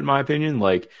changes to it, in my opinion.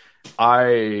 Like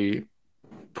I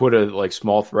put a like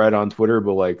small thread on Twitter,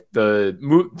 but like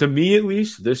to me at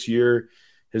least, this year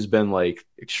has been like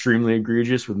extremely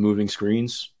egregious with moving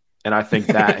screens, and I think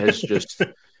that has just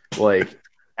like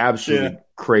absolutely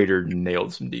cratered and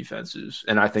nailed some defenses.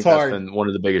 And I think that's been one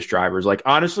of the biggest drivers. Like,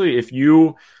 honestly, if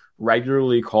you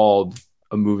regularly called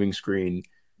a moving screen,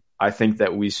 I think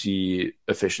that we see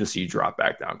efficiency drop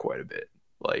back down quite a bit.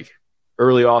 Like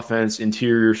early offense,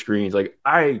 interior screens, like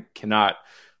I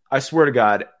swear to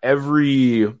God,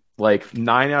 every like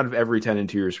 9 out of every 10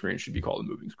 interior screens should be called a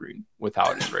moving screen with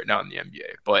how it is right now in the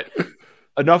NBA. But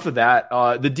enough of that.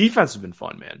 The defense has been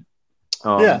fun, man.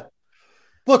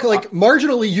 Look, like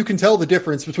marginally, you can tell the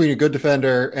difference between a good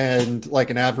defender and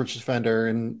like an average defender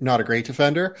and not a great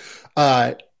defender.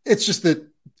 It's just that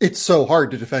it's so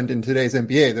hard to defend in today's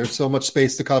NBA. There's so much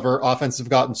space to cover. Offenses have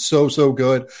gotten so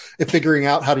good at figuring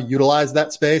out how to utilize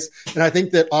that space. And I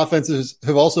think that offenses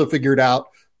have also figured out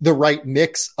the right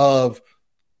mix of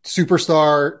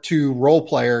superstar to role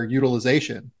player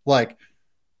utilization. Like,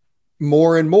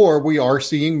 more and more, we are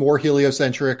seeing more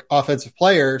heliocentric offensive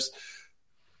players.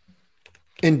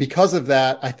 And because of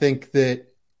that, I think that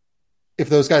if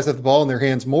those guys have the ball in their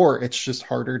hands more, it's just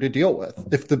harder to deal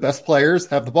with. If the best players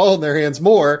have the ball in their hands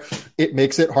more, it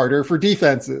makes it harder for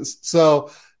defenses. So,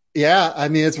 yeah, I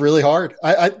mean, it's really hard.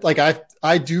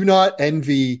 I do not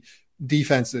envy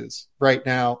defenses right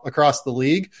now across the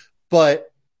league,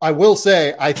 but I will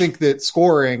say I think that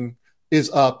scoring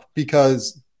is up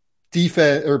because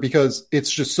because it's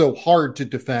just so hard to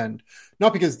defend.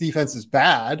 Not because defense is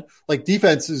bad. Like,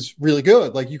 defense is really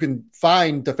good. Like, you can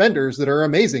find defenders that are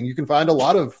amazing. You can find a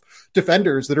lot of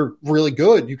defenders that are really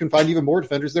good. You can find even more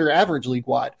defenders that are average league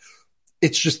wide.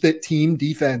 It's just that team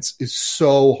defense is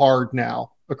so hard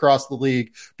now across the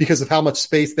league because of how much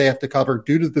space they have to cover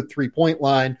due to the 3-point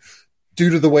line,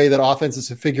 due to the way that offenses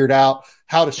have figured out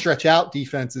how to stretch out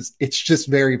defenses. It's just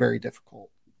very, very difficult.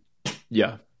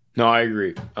 Yeah, no, I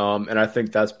agree. And I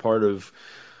think that's part of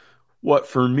what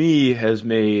for me has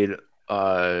made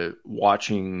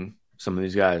watching some of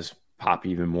these guys pop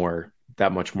even more,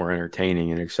 that much more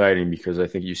entertaining and exciting, because I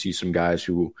think you see some guys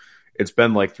who it's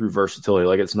been like through versatility.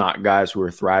 Like, it's not guys who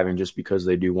are thriving just because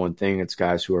they do one thing. It's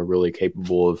guys who are really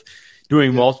capable of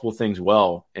doing multiple things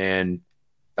well. And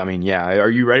I mean, yeah, are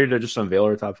you ready to just unveil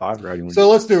our top five? So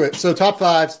let's do it. So top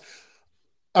fives,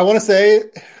 I want to say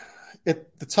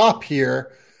at the top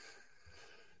here,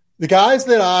 the guys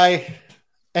that I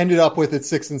ended up with at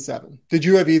 6 and 7. Did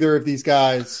you have either of these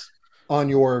guys on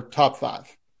your top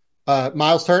five?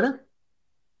 Miles Turner?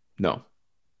 No.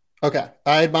 Okay.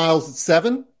 I had Miles at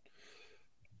 7.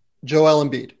 Joel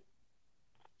Embiid.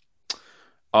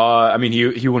 I mean,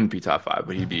 he wouldn't be top 5,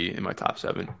 but he'd be in my top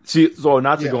 7. See, so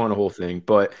not to go on the whole thing,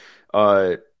 but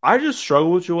I just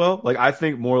struggle with Joel. Like, I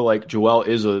think more like Joel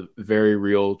is a very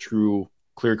real, true,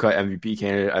 clear-cut MVP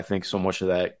candidate. I think so much of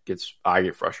that I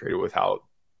get frustrated with how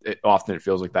often it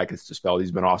feels like that gets dispelled.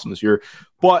 He's been awesome this year.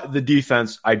 But the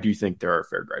defense, I do think there are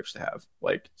fair gripes to have.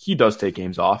 Like, he does take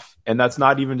games off. And that's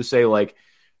not even to say like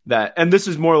that. And this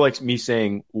is more like me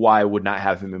saying why I would not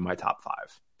have him in my top 5.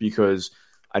 Because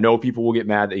I know people will get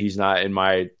mad that he's not in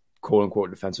my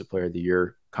quote-unquote defensive player of the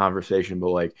year conversation.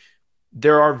 But like,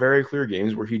 there are very clear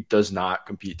games where he does not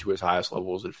compete to his highest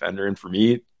level as a defender. And for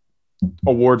me,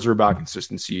 awards are about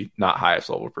consistency, not highest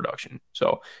level of production.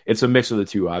 So it's a mix of the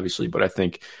two, obviously, but I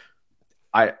think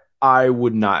I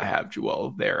would not have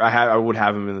Joel there. I would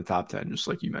have him in the top 10, just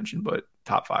like you mentioned, but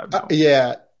top 5. No.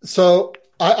 Yeah. So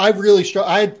I really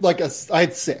I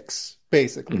had 6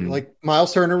 basically. Mm-hmm. Like,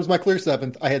 Miles Turner was my clear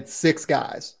 7th. I had 6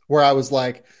 guys where I was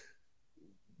like,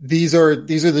 these are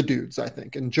the dudes, I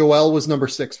think. And Joel was number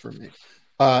 6 for me.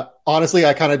 Honestly,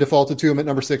 I kind of defaulted to him at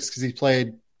number 6 because he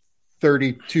played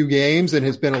 32 games and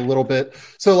has been a little bit.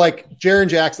 So like, Jaren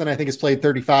Jackson, I think, has played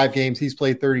 35 games. He's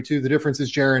played 32. The difference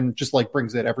is Jaren just like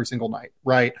brings it every single night.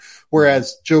 Right.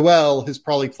 Whereas Joel has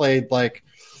probably played like,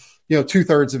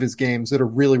 2/3 of his games at a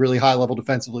really, really high level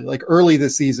defensively. Like, early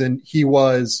this season, he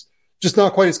was just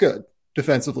not quite as good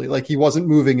defensively. Like, he wasn't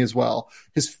moving as well.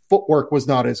 His footwork was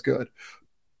not as good.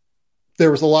 There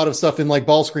was a lot of stuff in like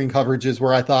ball screen coverages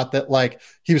where I thought that like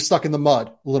he was stuck in the mud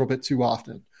a little bit too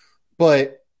often.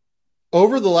 But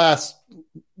over the last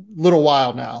little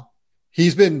while now,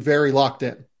 he's been very locked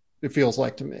in, it feels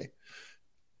like to me.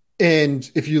 And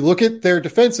if you look at their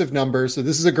defensive numbers, so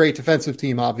this is a great defensive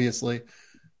team, obviously.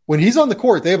 When he's on the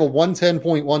court, they have a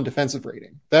 110.1 defensive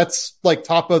rating. That's like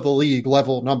top of the league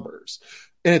level numbers.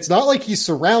 And it's not like he's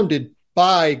surrounded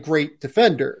by great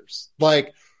defenders.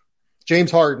 Like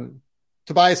James Harden,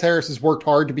 Tobias Harris has worked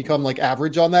hard to become like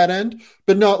average on that end,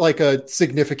 but not like a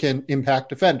significant impact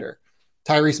defender.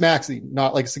 Tyrese Maxey,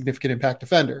 not like a significant impact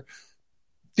defender.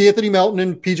 D'Anthony Melton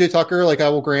and PJ Tucker, like I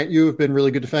will grant you, have been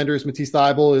really good defenders. Matisse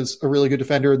Thybulle is a really good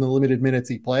defender in the limited minutes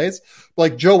he plays. But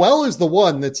like, Joel is the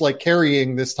one that's like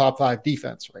carrying this top 5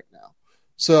 defense right now.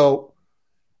 So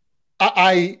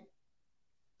I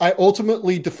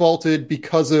ultimately defaulted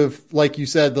because of, like you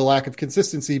said, the lack of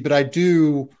consistency, but I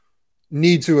do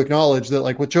need to acknowledge that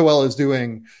like what Joel is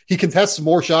doing, he contests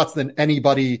more shots than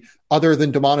anybody other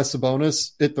than Domantas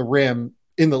Sabonis at the rim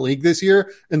in the league this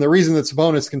year. And the reason that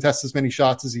Sabonis contests as many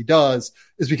shots as he does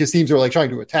is because teams are like trying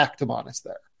to attack Domantas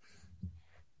there.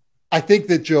 I think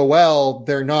that Joel,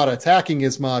 they're not attacking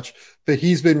as much, but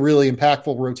he's been really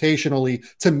impactful rotationally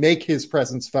to make his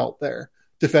presence felt there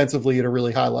defensively at a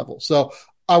really high level. So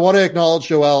I want to acknowledge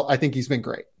Joel. I think he's been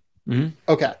great. Mm-hmm.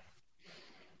 Okay.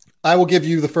 I will give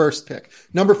you the first pick.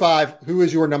 Number 5, who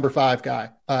is your number 5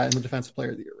 guy in the Defensive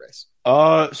Player of the Year race?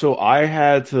 So I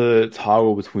had to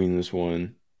toggle between this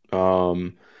one.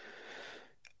 I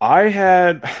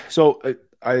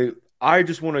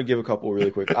just want to give a couple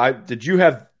really quick. Did you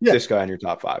have this guy in your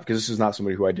top 5? Because this is not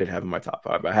somebody who I did have in my top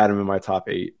 5. I had him in my top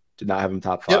 8. Did not have him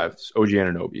top 5. Yep. It's OG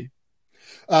Anunoby.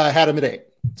 I had him at 8.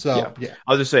 So yeah.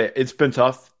 I'll just say it's been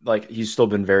tough. Like, he's still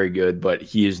been very good, but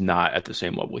he is not at the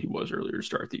same level he was earlier to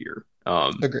start the year.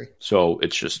 Agree. So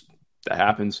it's just that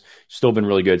happens. Still been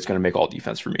really good. It's going to make all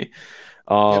defense for me.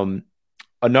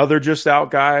 Another just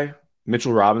out guy,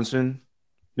 Mitchell Robinson.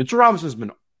 Mitchell Robinson's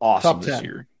been awesome this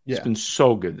year. Yeah. It's been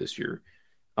so good this year.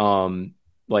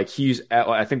 Like,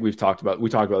 I think we talked about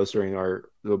this during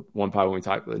the one pod when we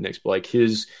talked about the Knicks, but like,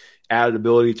 his added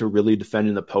ability to really defend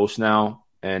in the post now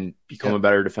and become a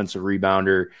better defensive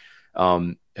rebounder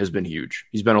has been huge.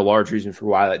 He's been a large reason for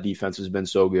why that defense has been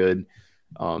so good.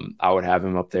 I would have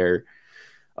him up there.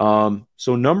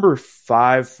 So number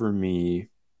 5 for me,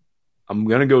 I'm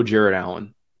going to go Jarrett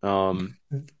Allen.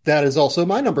 That is also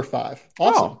my number 5.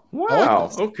 Awesome. Oh, wow.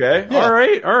 Like okay. Yeah. All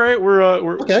right.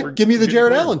 We're okay. Give me the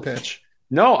Jarrett Allen pitch.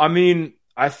 No, I mean,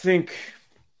 I think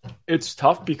it's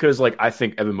tough because, like, I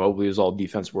think Evan Mobley is all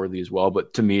defense worthy as well.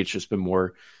 But to me, it's just been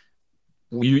more.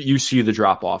 You see the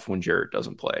drop off when Jarrett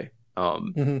doesn't play.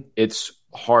 It's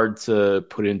hard to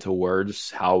put into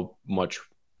words how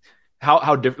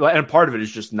different. And part of it is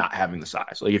just not having the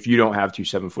size. Like, if you don't have 2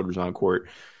 7-footers on court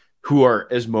who are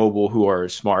as mobile, who are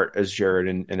as smart as Jarrett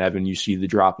and Evan, you see the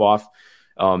drop off.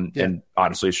 And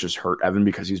honestly, it's just hurt Evan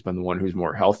because he's been the one who's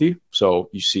more healthy. So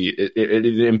you see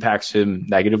it impacts him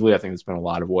negatively. I think it's been a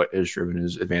lot of what has driven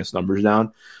his advanced numbers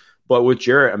down. But with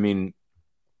Jarrett, I mean,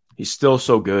 he's still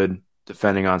so good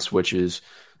defending on switches.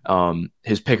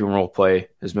 His pick and roll play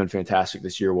has been fantastic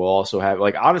this year. We'll also have,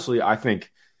 like, honestly, I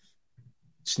think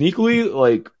sneakily,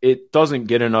 like, it doesn't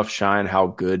get enough shine how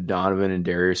good Donovan and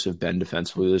Darius have been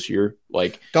defensively this year.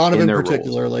 Like, Donovan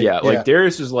particularly. Like,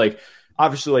 Darius is, like,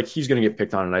 obviously, like, he's going to get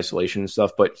picked on in isolation and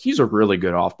stuff, but he's a really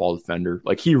good off-ball defender.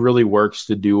 Like, he really works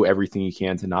to do everything he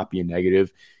can to not be a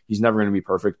negative. He's never going to be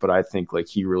perfect, but I think, like,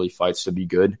 he really fights to be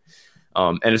good.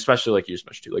 And especially, like you just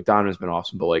mentioned too, like, Donovan's been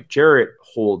awesome, but like, Jarrett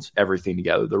holds everything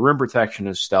together. The rim protection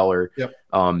is stellar.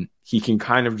 He can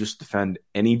kind of just defend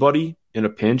anybody in a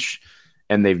pinch,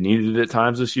 and they've needed it at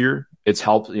times this year. It's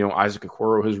helped. Isaac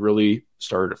Okoro has really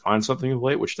started to find something of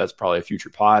late, which that's probably a future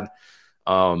pod.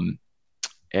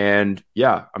 And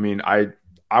yeah, I mean, I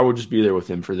would just be there with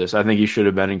him for this. I think he should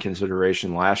have been in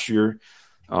consideration last year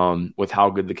with how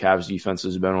good the Cavs defense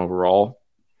has been overall.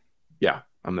 Yeah,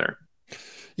 I'm there.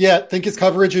 Yeah, I think his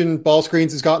coverage and ball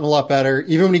screens has gotten a lot better.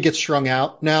 Even when he gets strung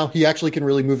out now, he actually can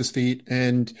really move his feet.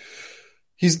 And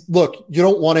you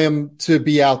don't want him to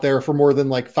be out there for more than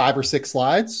like 5 or 6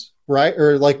 slides, right?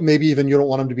 Or like maybe even you don't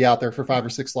want him to be out there for 5 or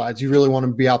 6 slides. You really want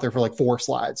him to be out there for like 4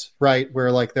 slides, right?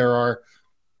 Where like there are,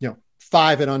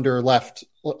 5 and under left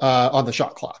on the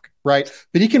shot clock, right?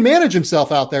 But he can manage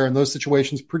himself out there in those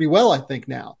situations pretty well, I think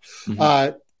now.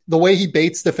 The way he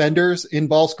baits defenders in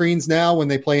ball screens now when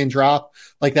they play and drop,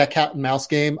 like that cat and mouse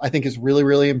game, I think is really,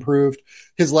 really improved.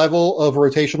 His level of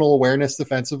rotational awareness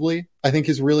defensively, I think,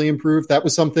 has really improved. That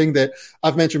was something that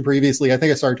I've mentioned previously. I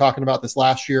think I started talking about this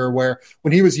last year, where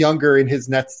when he was younger in his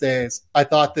Nets days, I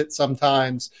thought that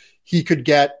sometimes he could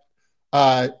get,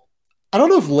 I don't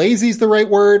know if lazy is the right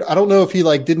word. I don't know if he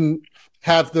like didn't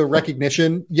have the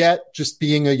recognition yet, just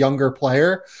being a younger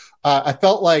player. I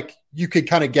felt like you could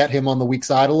kind of get him on the weak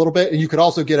side a little bit, and you could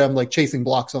also get him like chasing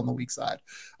blocks on the weak side.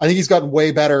 I think he's gotten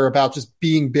way better about just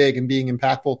being big and being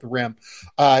impactful at the rim.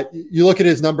 You look at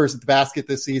his numbers at the basket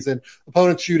this season,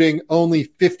 opponents shooting only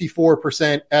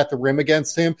 54% at the rim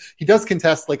against him. He does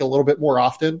contest like a little bit more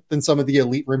often than some of the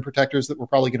elite rim protectors that we're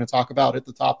probably going to talk about at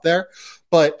the top there.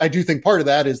 But I do think part of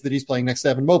that is that he's playing next to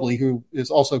Evan Mobley, who is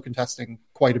also contesting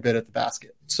quite a bit at the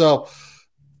basket. So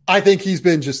I think he's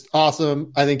been just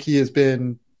awesome. I think he has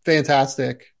been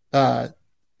fantastic at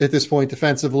this point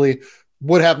defensively.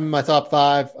 Would have him in my top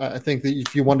 5. I think that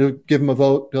if you want to give him a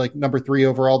vote, like number 3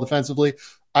 overall defensively,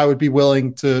 I would be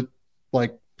willing to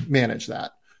like manage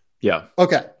that. Yeah.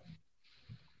 Okay.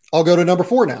 I'll go to number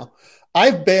 4 now. I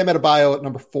have Bam Adebayo at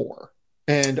number 4,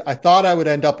 and I thought I would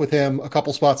end up with him a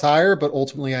couple spots higher, but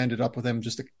ultimately I ended up with him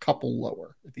just a couple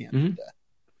lower at the end of the day.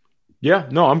 Yeah,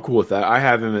 no, I'm cool with that. I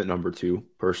have him at number 2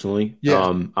 personally. Yeah.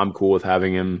 I'm cool with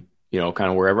having him, kind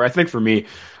of wherever. I think for me,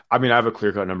 I mean, I have a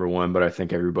clear-cut number 1, but I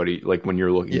think everybody, like when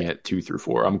you're looking at 2 through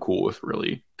 4, I'm cool with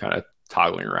really kind of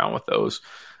toggling around with those.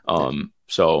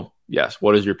 So yes,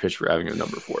 what is your pitch for having a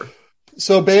number 4?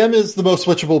 So Bam is the most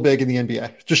switchable big in the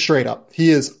NBA, just straight up.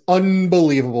 He is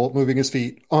unbelievable at moving his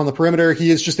feet on the perimeter. He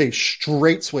is just a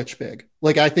straight switch big.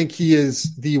 Like, I think he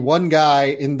is the one guy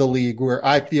in the league where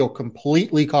I feel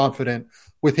completely confident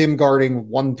with him guarding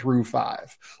 1 through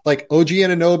 5. Like OG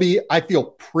Anunoby, I feel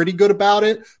pretty good about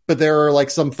it, but there are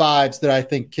like some 5s that I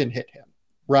think can hit him,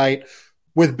 right?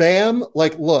 With Bam,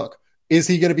 like, look, is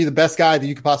he going to be the best guy that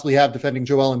you could possibly have defending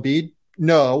Joel Embiid?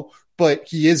 No, but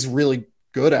he is really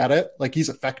good at it. Like, he's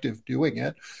effective doing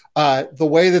it. The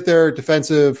way that their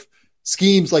defensive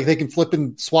schemes, like they can flip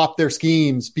and swap their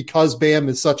schemes because Bam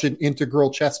is such an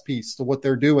integral chess piece to what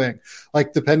they're doing.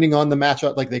 Like, depending on the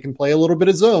matchup, like they can play a little bit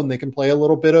of zone. They can play a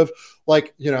little bit of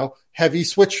like, heavy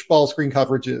switch ball screen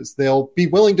coverages. They'll be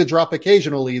willing to drop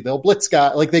occasionally. They'll blitz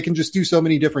guy. Like, they can just do so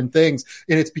many different things.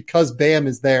 And it's because Bam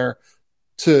is there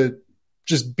to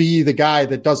just be the guy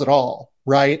that does it all.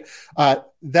 Right.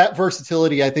 That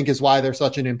versatility, I think, is why they're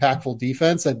such an impactful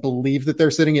defense. I believe that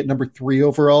they're sitting at number 3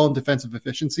 overall in defensive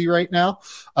efficiency right now,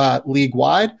 league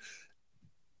wide.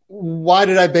 Why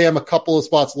did I Bam a couple of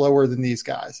spots lower than these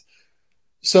guys?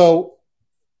 So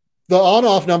the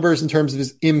on-off numbers in terms of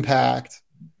his impact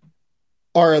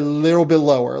are a little bit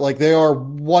lower. Like, they are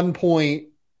 1 point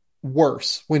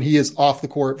worse when he is off the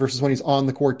court versus when he's on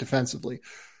the court defensively.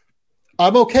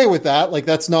 I'm okay with that. Like,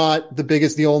 that's not the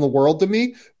biggest deal in the world to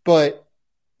me. But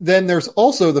then there's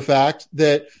also the fact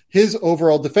that his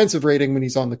overall defensive rating when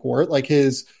he's on the court, like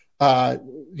his,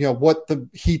 what the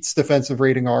Heat's defensive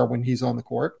rating are when he's on the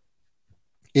court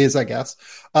is, I guess,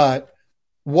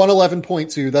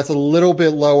 111.2. That's a little bit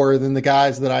lower than the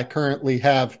guys that I currently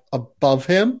have above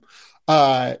him,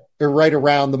 or right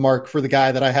around the mark for the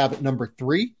guy that I have at number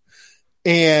 3.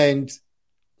 And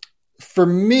for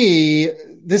me,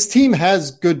 this team has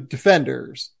good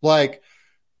defenders. Like,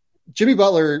 Jimmy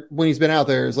Butler, when he's been out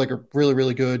there, is like a really,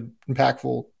 really good,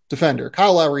 impactful defender.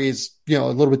 Kyle Lowry is, a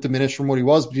little bit diminished from what he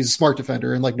was, but he's a smart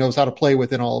defender and like knows how to play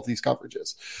within all of these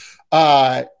coverages.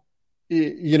 Like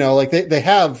they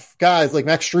have guys like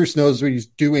Max Strus knows what he's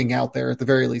doing out there at the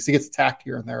very least. He gets attacked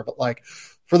here and there, but like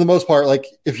for the most part, like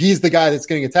if he's the guy that's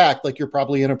getting attacked, like you're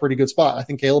probably in a pretty good spot. I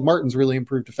think Caleb Martin's really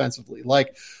improved defensively.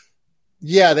 Like,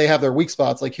 yeah, they have their weak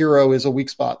spots. Like Hero is a weak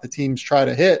spot the teams try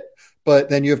to hit, but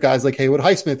then you have guys like Haywood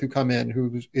Highsmith who come in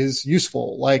who is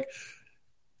useful. Like,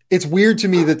 it's weird to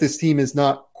me that this team is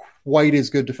not quite as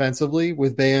good defensively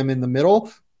with Bam in the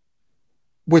middle,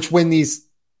 which when these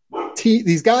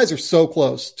guys are so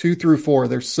close, 2 through 4,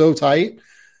 they're so tight.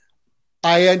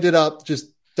 I ended up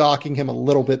just docking him a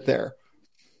little bit there.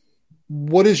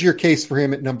 What is your case for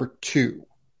him at number 2,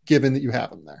 given that you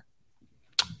have him there?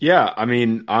 Yeah, I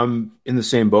mean, I'm in the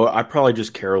same boat. I probably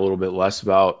just care a little bit less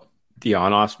about the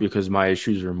on-offs because my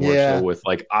issues are more so with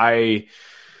like I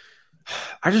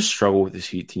just struggle with this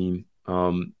Heat team.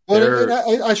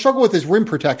 I struggle with his rim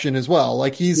protection as well.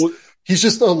 Like he's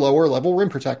just a lower level rim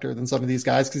protector than some of these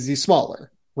guys because he's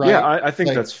smaller, right? Yeah, I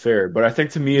think that's fair. But I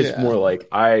think to me it's more like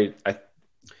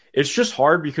it's just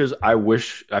hard because I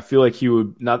feel like he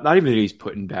would not even that he's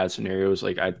put in bad scenarios.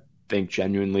 Like I think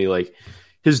genuinely like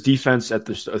his defense at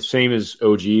the same as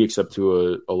OG, except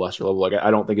to a lesser level. Like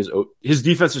I don't think his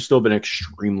defense has still been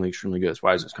extremely, extremely good. That's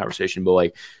why it's this conversation. But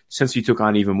like since he took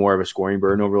on even more of a scoring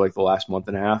burden over like the last month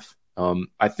and a half,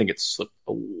 I think it's slipped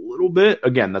a little bit.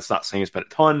 Again, that's not saying it's been a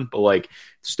ton, but like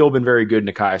it's still been very good.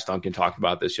 Nekias Duncan talked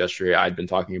about this yesterday. I'd been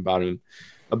talking about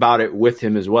it with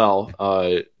him as well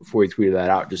before he tweeted that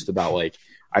out. Just about like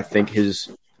I think it's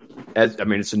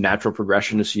a natural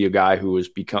progression to see a guy who has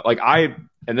become like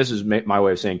and this is my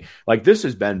way of saying like this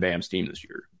has been Bam's team this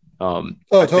year. I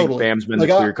totally. think Bam's been the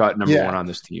clear cut number 1 on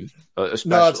this team.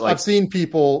 I've seen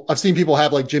people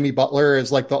have like Jimmy Butler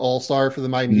as like the all-star for the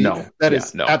Miami Heat. That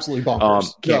is absolutely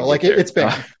bonkers. It's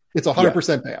Bam. It's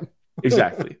 100% Bam.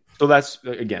 Exactly. So that's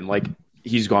again like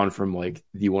he's gone from like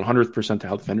the 100th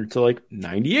percentile defender to like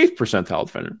 98th percentile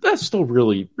defender. That's still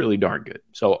really, really darn good.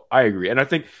 So I agree. And I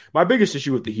think my biggest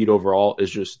issue with the Heat overall is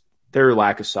just their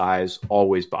lack of size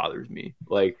always bothers me.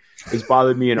 Like it's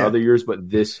bothered me in other years, but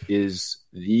this is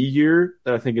the year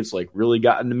that I think it's like really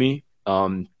gotten to me.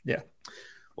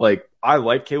 Like I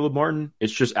like Caleb Martin.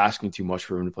 It's just asking too much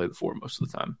for him to play the 4 most of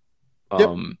the time.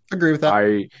 Agree with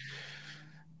that.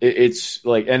 It's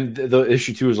like, and the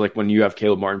issue too is like when you have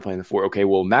Caleb Martin playing the 4, okay,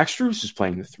 well, Max Strus is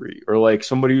playing the 3, or like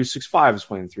somebody who's 6'5" is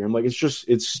playing the 3. I'm like,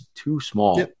 it's too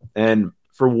small. Yep. And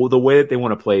for the way that they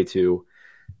want to play too,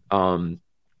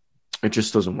 it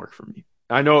just doesn't work for me.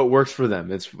 I know it works for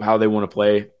them. It's how they want to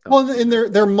play. Well, and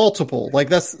they're multiple. Like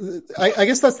I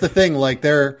guess that's the thing. Like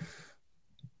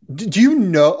do you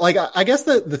know, like, I guess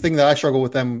the thing that I struggle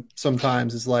with them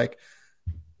sometimes is like,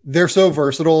 they're so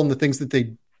versatile in the things that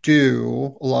they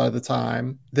do a lot of the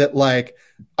time that like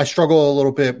I struggle a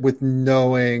little bit with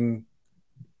knowing.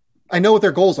 I know what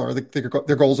their goals are.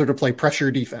 Their goals are to play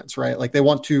pressure defense, right? Like they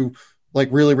want to like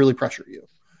really, really pressure you.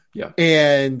 Yeah.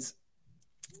 And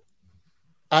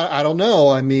I don't know.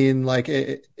 I mean, like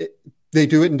they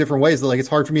do it in different ways. Like it's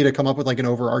hard for me to come up with like an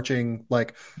overarching,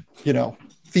 like, you know,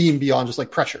 theme beyond just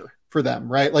like pressure for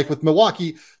them, right? Like with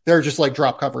Milwaukee, they're just like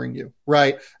drop covering you,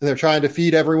 right? And they're trying to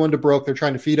feed everyone to Brook. They're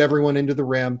trying to feed everyone into the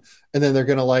rim. And then they're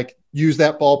going to like use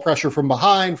that ball pressure from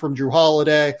behind from Drew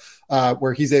Holiday,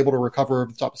 where he's able to recover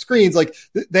over the top of screens. Like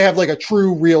they have like a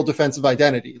true, real defensive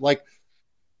identity. Like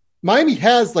Miami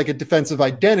has like a defensive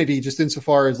identity just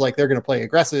insofar as like they're going to play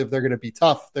aggressive. They're going to be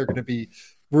tough. They're going to be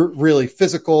really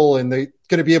physical, and they're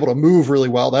going to be able to move really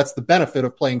well. That's the benefit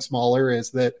of playing smaller,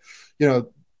 is that, you know,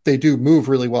 they do move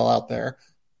really well out there.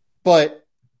 But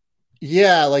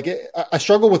yeah, like I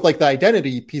struggle with like the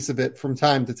identity piece of it from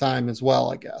time to time as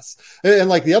well, I guess. And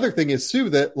like the other thing is too,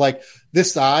 that like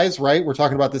this size, right? We're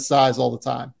talking about this size all the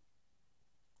time.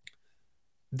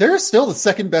 They're still the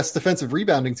second best defensive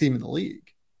rebounding team in the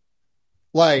league.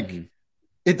 Like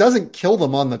it doesn't kill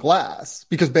them on the glass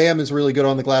because Bam is really good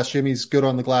on the glass. Jimmy's good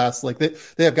on the glass. Like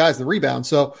they have guys that rebound.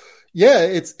 So yeah,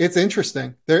 it's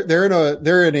interesting.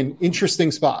 They're in an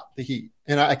interesting spot, the Heat.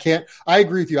 And I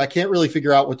agree with you. I can't really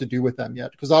figure out what to do with them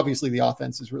yet because obviously the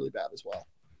offense is really bad as well.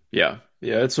 Yeah.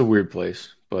 Yeah. It's a weird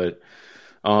place, but,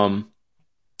 well,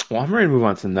 I'm ready to move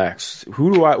on to the next.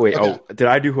 Who do I wait? Okay. Oh, did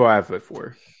I do who I have it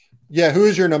for? Yeah. Who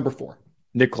is your number 4?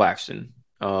 Nick Claxton.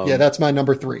 Yeah, that's my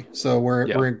number 3. So we're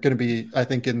going to be, I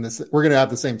think, we're going to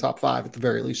have the same top 5 at the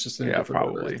very least, just in a different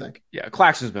order, I think. Yeah,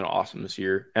 Claxton's been awesome this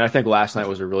year, and I think last night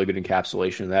was a really good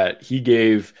encapsulation of that. He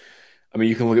gave, I mean,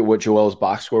 you can look at what Joel's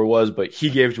box score was, but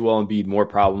he gave Joel Embiid more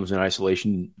problems in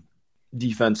isolation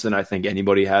defense than I think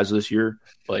anybody has this year.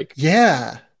 Like,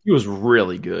 yeah, he was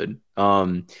really good.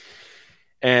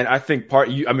 And I think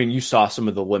you saw some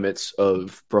of the limits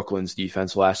of Brooklyn's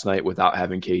defense last night without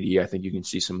having KD. I think you can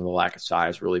see some of the lack of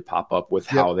size really pop up with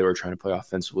how they were trying to play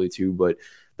offensively too. But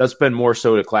that's been more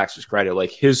so to Claxton's credit.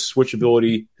 Like his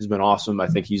switchability has been awesome. I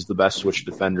think he's the best switch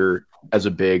defender as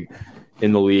a big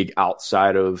in the league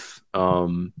outside of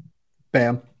Bam.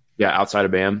 Yeah, outside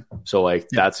of Bam. So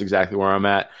that's exactly where I'm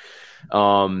at.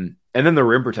 And then the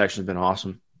rim protection has been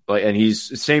awesome. Like, and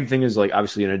he's same thing as like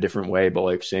obviously in a different way, but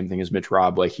like same thing as Mitch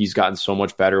Robb. Like he's gotten so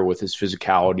much better with his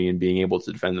physicality and being able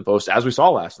to defend the post, as we saw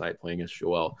last night playing against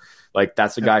Joel. Like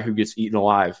that's a guy who gets eaten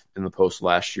alive in the post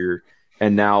last year,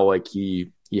 and now like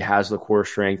he has the core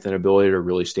strength and ability to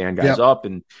really stand guys up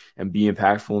and be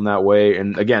impactful in that way.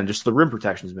 And again, just the rim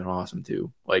protection has been awesome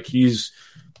too. Like he's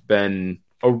been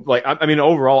like, I mean,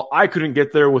 overall, I couldn't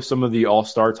get there with some of the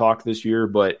all-star talk this year,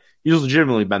 but he's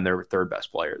legitimately been their third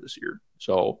best player this year.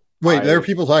 So wait, there are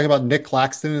people talking about Nick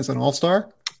Claxton as an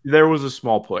all-star? There was a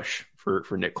small push for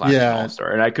Nick Claxton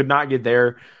all-star, and I could not get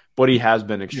there, but he has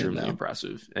been extremely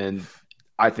impressive, and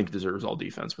I think deserves all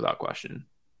defense without question.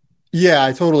 Yeah,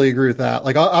 I totally agree with that.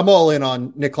 Like I'm all in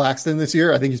on Nick Claxton this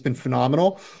year. I think he's been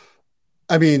phenomenal.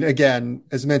 I mean, again,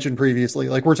 as mentioned previously,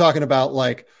 like we're talking about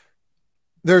like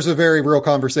there's a very real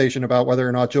conversation about whether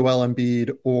or not Joel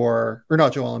Embiid or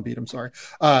not Joel Embiid, I'm sorry,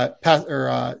 Bam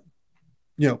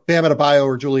Adebayo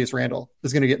or Julius Randle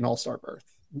is going to get an all-star berth.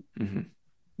 Mm-hmm.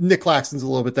 Nick Claxton's a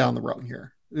little bit down the rung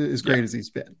here, as great as he's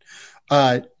been.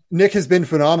 Nick has been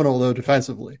phenomenal though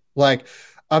defensively. Like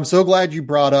I'm so glad you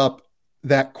brought up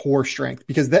that core strength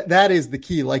because that is the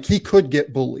key. Like he could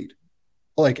get bullied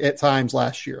like at times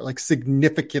last year, like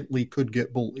significantly could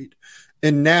get bullied.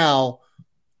 And now,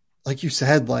 like you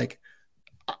said, like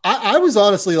I was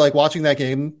honestly like watching that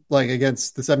game, like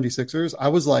against the 76ers. I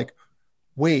was like,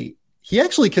 wait, he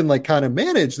actually can like kind of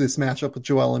manage this matchup with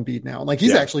Joel Embiid now. Like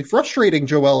he's actually frustrating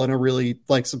Joel in a really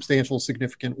like substantial,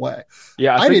 signiant way.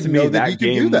 Yeah. I didn't know that he could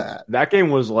do that. That game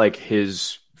was like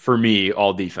his, for me,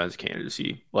 all defense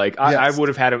candidacy. Like I would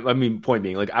have had him. I mean, point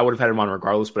being, like I would have had him on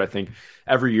regardless. But I think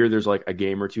every year there's like a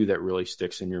game or two that really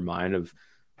sticks in your mind of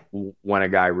when a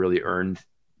guy really earned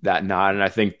that nod. And I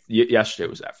think yesterday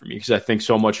was that for me because I think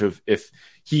so much of if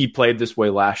he played this way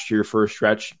last year for a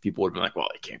stretch, people would have been like, well,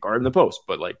 he can't guard in the post.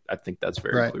 But like, I think that's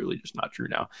very clearly just not true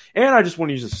now. And I just want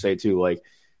to use this to say too, like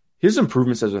his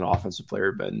improvements as an offensive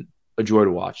player have been a joy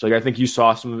to watch. Like I think you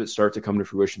saw some of it start to come to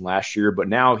fruition last year, but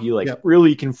now he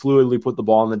really can fluidly put the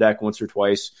ball on the deck once or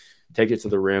twice, take it to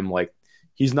the rim. Like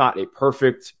he's not a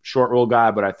perfect short roll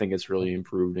guy, but I think it's really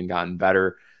improved and gotten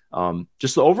better.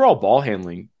 Just the overall ball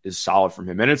handling is solid from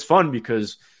him. And it's fun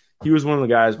because he was one of the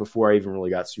guys before I even really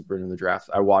got super into the draft.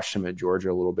 I watched him at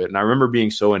Georgia a little bit, and I remember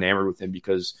being so enamored with him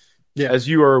because, as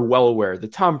you are well aware, the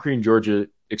Tom Crean Georgia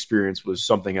experience was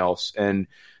something else. And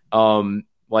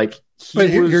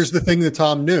Here's the thing that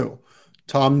Tom knew.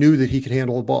 Tom knew that he could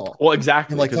handle the ball. Well,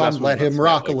 exactly. And Tom let him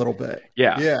rock a little bit.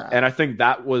 Yeah. And I think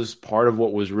that was part of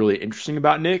what was really interesting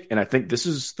about Nick. And I think this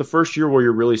is the first year where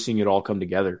you're really seeing it all come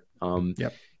together.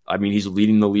 I mean, he's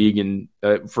leading the league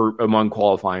among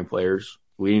qualifying players,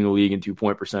 leading the league in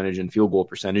 2-point percentage and field goal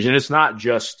percentage. And it's not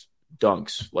just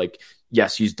dunks. Like,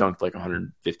 yes, he's dunked like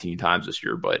 115 times this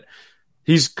year, but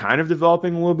he's kind of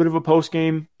developing a little bit of a post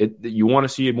game. You want to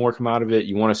see more come out of it.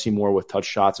 You want to see more with touch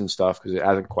shots and stuff because it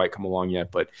hasn't quite come along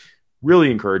yet, but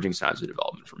really encouraging signs of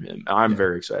development from him. I'm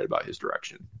very excited about his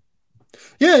direction.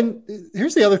 Yeah. And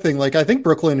here's the other thing. Like, I think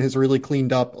Brooklyn has really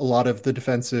cleaned up a lot of the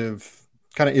defensive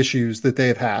kind of issues that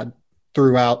they've had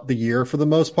throughout the year for the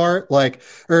most part, like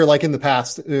in the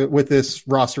past with this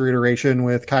roster iteration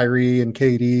with Kyrie and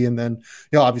KD. And then,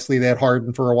 obviously they had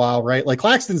Harden for a while, right? Like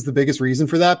Claxton's the biggest reason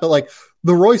for that, but like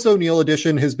the Royce O'Neal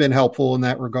addition has been helpful in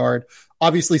that regard.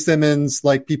 Obviously Simmons,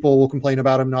 like people will complain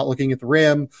about him not looking at the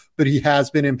rim, but he has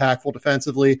been impactful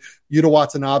defensively. Yuta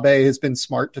Watanabe has been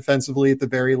smart defensively at the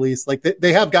very least. Like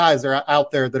they have guys that are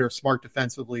out there that are smart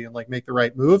defensively and like make the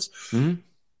right moves. Mm-hmm.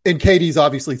 And KD's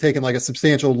obviously taken like a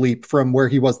substantial leap from where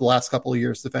he was the last couple of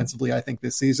years defensively. I think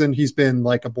this season he's been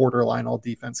like a borderline all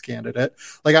defense candidate.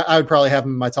 Like I would probably have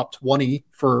him in my top 20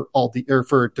 for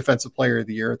for defensive player of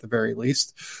the year at the very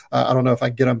least. I don't know if I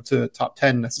get him to top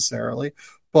 10 necessarily,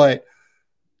 but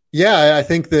yeah, I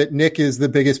think that Nick is the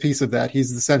biggest piece of that.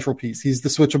 He's the central piece. He's the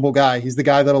switchable guy. He's the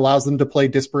guy that allows them to play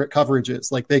disparate coverages.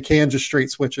 Like they can just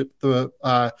straight switch at the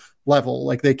level.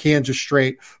 Like they can just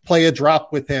straight play a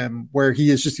drop with him where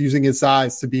he is just using his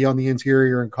size to be on the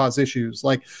interior and cause issues.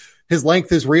 Like his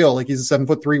length is real. Like he's a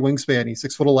 7'3" wingspan. He's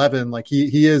 6'11". Like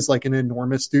he is like an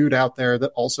enormous dude out there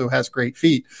that also has great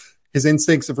feet. His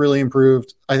instincts have really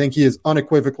improved. I think he is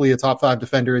unequivocally a top 5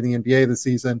 defender in the NBA this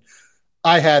season.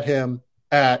 I had him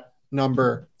at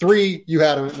number 3. You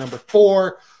had him at number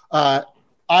 4.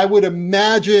 I would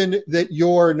imagine that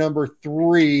your number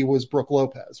 3 was Brook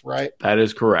Lopez, right? That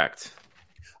is correct.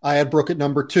 I had Brook at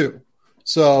number 2.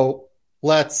 So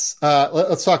let's talk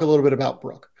a little bit about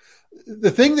Brook.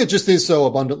 The thing that just is so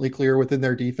abundantly clear within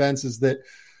their defense is that,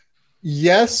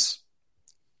 yes,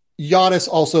 Giannis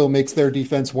also makes their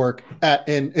defense work at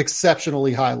an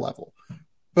exceptionally high level.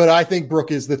 But I think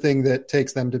Brook is the thing that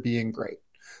takes them to being great.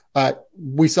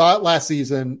 We saw it last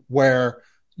season where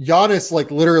Giannis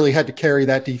like literally had to carry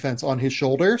that defense on his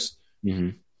shoulders.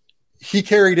 Mm-hmm. He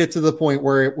carried it to the point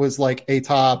where it was like a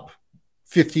top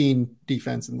 15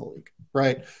 defense in the league,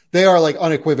 right? They are like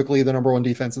unequivocally the number 1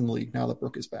 defense in the league now that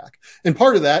Brook is back. And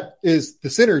part of that is the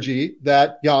synergy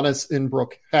that Giannis and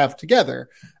Brook have together.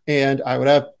 And I would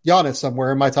have Giannis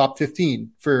somewhere in my top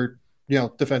 15 for,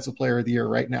 defensive player of the year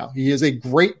right now. He is a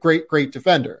great, great, great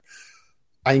defender.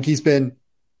 I think he's been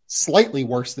slightly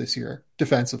worse this year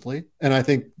defensively. And I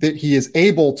think that he is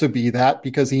able to be that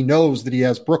because he knows that he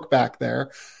has Brook back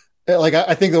there. Like,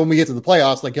 I think that when we get to the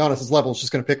playoffs, like Giannis's level is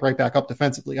just going to pick right back up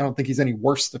defensively. I don't think he's any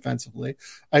worse defensively.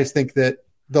 I just think that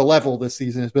the level this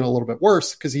season has been a little bit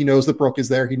worse because he knows that Brook is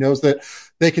there. He knows that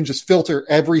they can just filter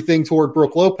everything toward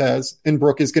Brook Lopez, and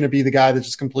Brook is going to be the guy that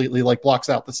just completely like blocks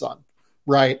out the sun.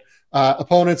 Right.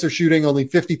 Opponents are shooting only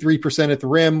 53% at the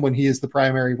rim when he is the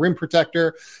primary rim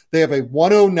protector. They have a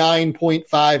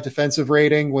 109.5 defensive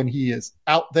rating when he is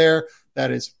out there.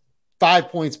 That is 5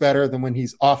 points better than when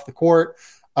he's off the court.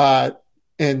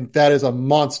 And that is a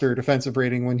monster defensive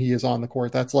rating when he is on the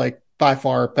court. That's like by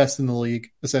far best in the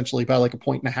league, essentially by like 1.5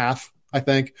 points, I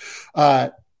think.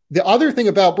 The other thing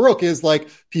about Brook is like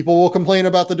people will complain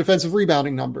about the defensive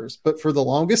rebounding numbers, but for the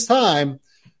longest time,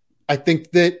 I think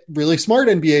that really smart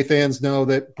NBA fans know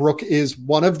that Brook is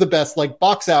one of the best like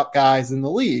box out guys in the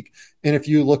league. And if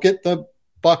you look at the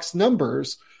Bucks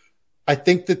numbers, I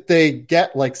think that they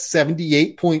get like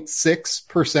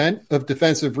 78.6% of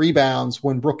defensive rebounds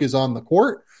when Brook is on the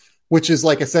court, which is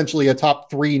like essentially a top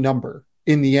 3 number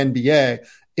in the NBA.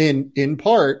 In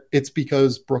part, it's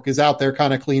because Brook is out there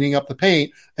kind of cleaning up the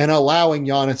paint and allowing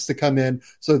Giannis to come in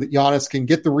so that Giannis can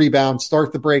get the rebound,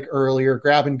 start the break earlier,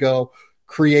 grab and go,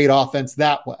 create offense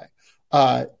that way.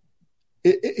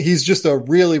 He's just a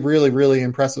really, really, really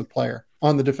impressive player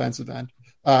on the defensive end.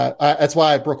 That's why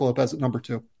I have Brook Lopez at number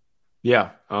 2. Yeah.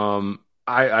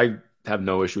 I have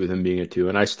no issue with him being a 2,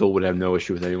 and I still would have no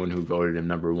issue with anyone who voted him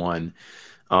number 1.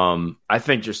 I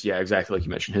think just, exactly like you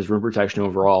mentioned, his rim protection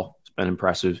overall has been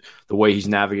impressive. The way he's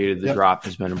navigated the drop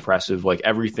has been impressive. Like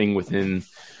everything within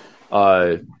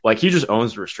like he just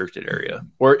owns the restricted area,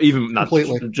 or even not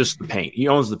completely, just the paint. He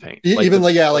owns the paint. Even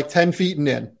like 10 feet and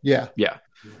in. Yeah. Yeah.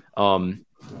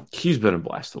 He's been a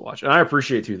blast to watch. And I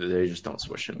appreciate too that they just don't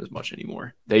switch him as much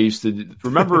anymore. They used to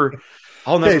remember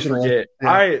I'll never forget.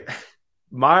 Yeah.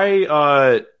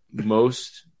 My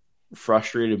most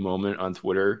frustrated moment on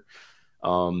Twitter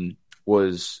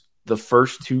was the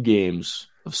first 2 games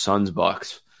of Suns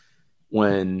Bucks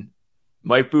when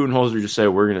Mike Budenholzer just said,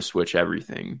 we're going to switch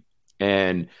everything.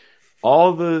 And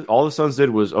all the Suns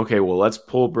did was, okay, well, let's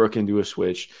pull Brook into a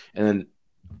switch. And then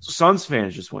Suns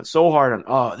fans just went so hard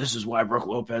on, this is why Brook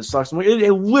Lopez sucks. I'm like,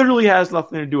 it literally has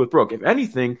nothing to do with Brook. If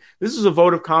anything, this is a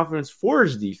vote of confidence for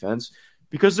his defense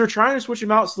because they're trying to switch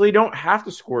him out so they don't have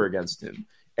to score against him.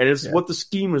 And it's what the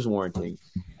scheme is warranting.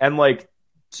 And like,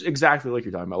 exactly like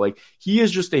you're talking about, like he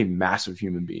is just a massive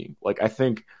human being. Like I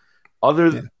think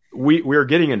we're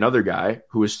getting another guy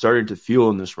who is starting to feel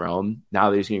in this realm now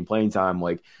that he's getting playing time.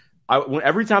 Like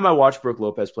every time I watch Brook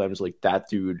Lopez play, I'm just like, that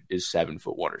dude is 7'1"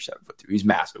 or 7'2". He's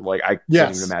massive. Like I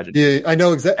can't even imagine. Yeah, I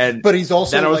know exactly. But he's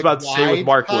also then I was like about to say with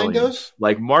Mark Williams. Of.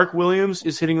 Like Mark Williams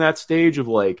is hitting that stage of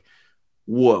like,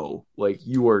 whoa, like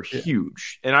you are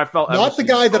huge. And I felt not the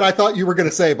guy that I thought you were going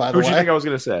to say, by the way. Who do you think I was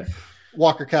going to say?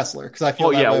 Walker Kessler. Because I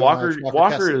feel Walker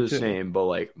is the same, but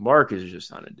like Mark is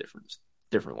just on a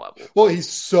different level. Well, he's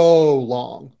so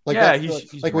long. Like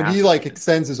he's like when he like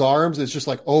extends his arms, it's just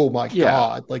like, oh my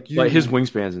god. Like his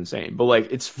wingspan's insane. But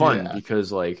like it's fun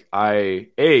because like I'm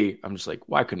just like,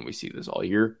 why couldn't we see this all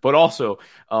year? But also,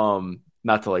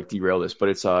 not to like derail this, but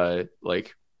it's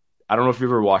like I don't know if you've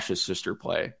ever watched his sister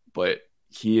play, but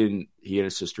he and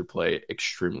his sister play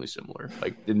extremely similar.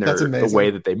 Like in the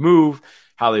way that they move,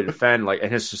 how they defend. Like,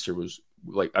 and his sister was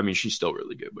like, I mean, she's still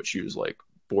really good, but she was like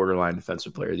borderline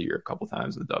defensive player of the year a couple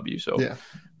times in the W. So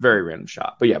very random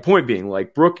shot. But yeah, point being,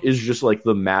 like Brook is just like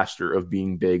the master of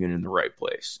being big and in the right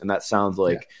place. And that sounds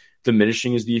like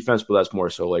diminishing his defense, but that's more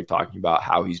so like talking about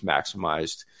how he's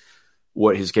maximized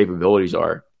what his capabilities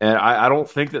are. And I don't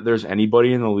think that there's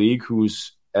anybody in the league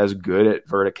who's as good at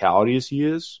verticality as he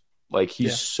is. Like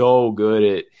he's so good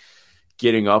at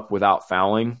getting up without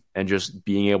fouling and just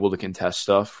being able to contest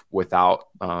stuff without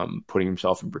putting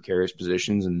himself in precarious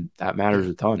positions. And that matters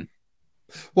a ton.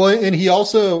 Well, and he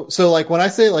also, so like when I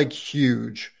say like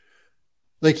huge,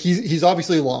 like he's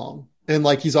obviously long and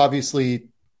like he's obviously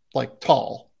like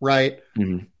tall, right?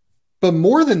 Mm-hmm. But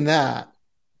more than that,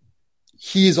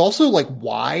 he is also like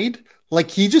wide.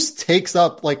 Like he just takes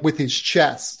up like with his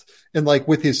chest and like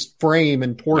with his frame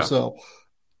and torso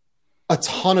a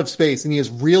ton of space, and he has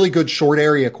really good short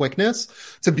area quickness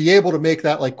to be able to make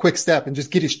that like quick step and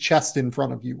just get his chest in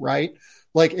front of you, right?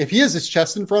 Like if he has his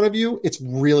chest in front of you, it's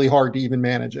really hard to even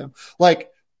manage him.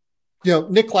 Like, you know,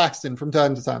 Nick Claxton from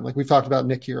time to time, like we've talked about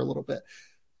Nick here a little bit.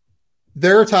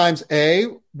 There are times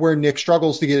where Nick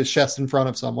struggles to get his chest in front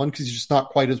of someone because he's just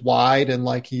not quite as wide, and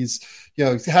like he's, you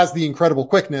know, he has the incredible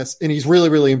quickness and he's really,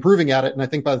 really improving at it. And I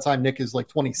think by the time Nick is like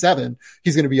 27,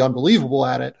 he's going to be unbelievable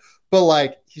at it. But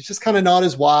like, he's just kind of not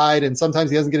as wide, and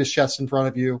sometimes he doesn't get his chest in front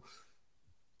of you.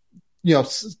 You know,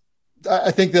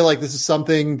 I think that like this is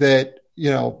something that, you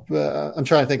know, I'm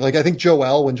trying to think. Like I think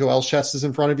when Joel's chest is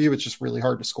in front of you, it's just really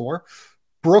hard to score.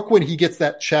 Brook, when he gets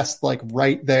that chest like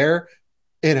right there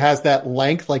and has that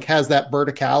length, like has that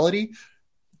verticality,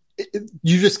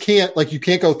 you just can't, like you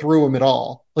can't go through him at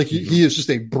all. Like he is just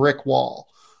a brick wall.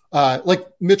 Like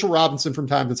Mitchell Robinson from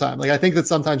time to time. Like I think that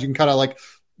sometimes you can kind of like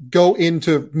go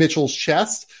into Mitchell's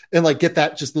chest and like get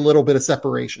that just a little bit of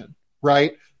separation,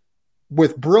 right?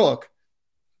 With Brook,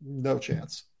 no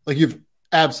chance. Like you've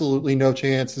absolutely no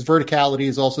chance. His verticality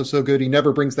is also so good. He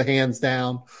never brings the hands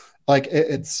down. Like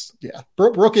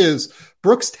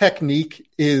Brook's technique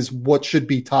is what should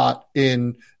be taught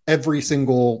in every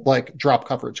single like drop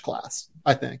coverage class.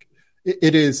 I think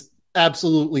it is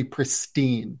absolutely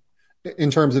pristine in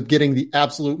terms of getting the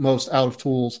absolute most out of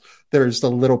tools that are just a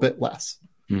little bit less.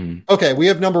 Okay, we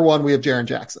have number one. We have Jaren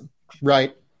Jackson,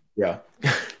 right? Yeah.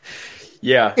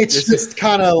 Yeah. It's just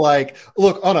kind of like,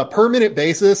 look, on a per minute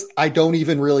basis, I don't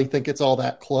even really think it's all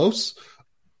that close.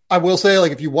 I will say,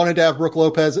 like, if you wanted to have Brook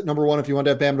Lopez at number one, if you wanted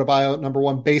to have Bam Adebayo at number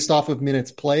one based off of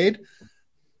minutes played,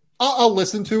 I'll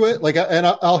listen to it, like, and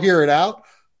I'll hear it out.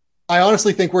 I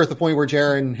honestly think we're at the point where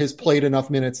Jaren has played enough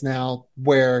minutes now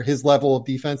where his level of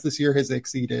defense this year has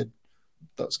exceeded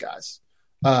those guys.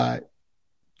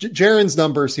 Jaren's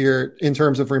numbers here in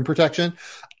terms of rim protection,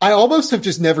 I almost have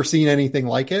just never seen anything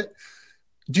like it.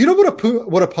 Do you know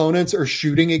what opponents are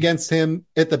shooting against him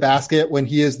at the basket when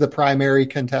he is the primary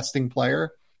contesting player?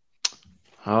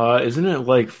 Isn't it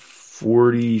like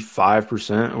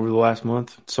 45% over the last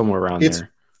month? Somewhere around there.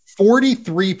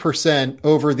 43%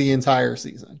 over the entire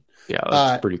season. Yeah,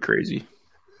 that's pretty crazy.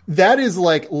 That is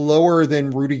like lower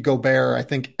than Rudy Gobert, I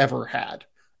think, ever had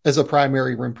as a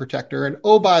primary rim protector. And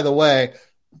oh, by the way,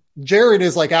 Jaren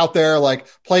is like out there, like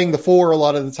playing the 4 a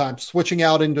lot of the time, switching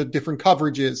out into different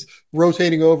coverages,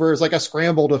 rotating over as like a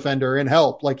scramble defender and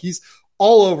help. Like he's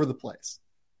all over the place.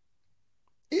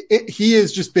 He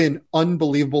has just been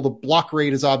unbelievable. The block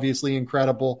rate is obviously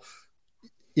incredible.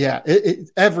 Yeah.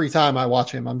 Every time I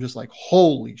watch him, I'm just like,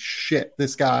 holy shit,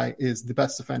 this guy is the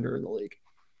best defender in the league.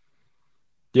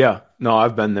 Yeah, no,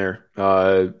 I've been there.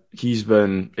 He's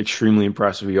been extremely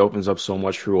impressive. He opens up so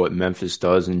much for what Memphis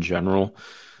does in general.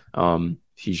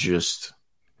 He's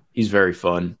very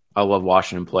fun. I love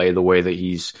watching him play. The way that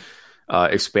he's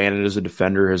expanded as a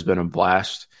defender has been a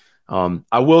blast.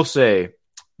 I will say,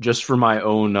 just for my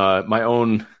own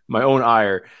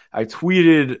ire, I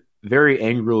tweeted very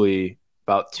angrily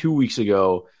about 2 weeks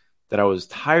ago that I was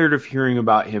tired of hearing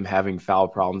about him having foul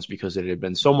problems because it had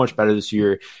been so much better this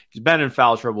year. He's been in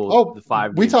foul trouble the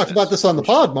 5 we talked about this on the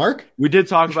pod, Mark. We did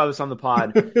talk about this on the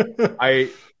pod.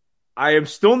 I am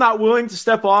still not willing to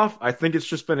step off. I think it's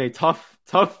just been a tough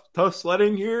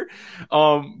sledding here.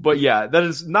 But yeah, that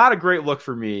is not a great look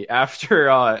for me after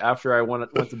I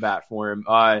went to bat for him.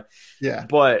 Yeah.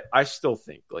 But I still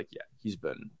think he's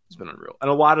been unreal. And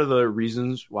a lot of the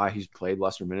reasons why he's played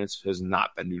lesser minutes has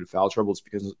not been due to foul trouble. It's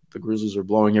because the Grizzlies are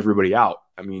blowing everybody out.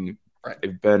 I mean, right.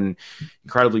 They've been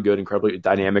incredibly good, incredibly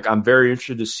dynamic. I'm very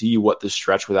interested to see what this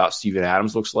stretch without Steven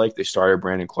Adams looks like. They started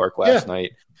Brandon Clark last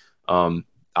night.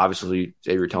 Obviously,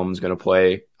 Xavier Tillman's going to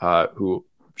play, shout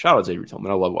out Xavier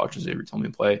Tillman. I love watching Xavier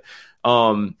Tillman play.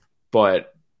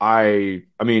 But I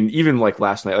mean, even like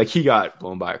last night, like he got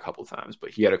blown by a couple times, but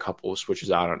he had a couple of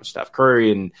switches out on Steph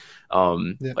Curry. And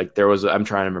like there was, I'm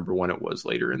trying to remember when it was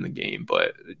later in the game,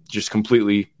 but it just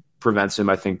completely prevents him.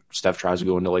 I think Steph tries to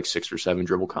go into like 6 or 7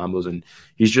 dribble combos. And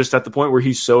he's just at the point where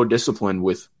he's so disciplined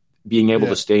with being able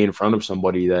to stay in front of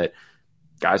somebody that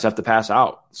guys have to pass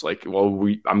out. It's like, well,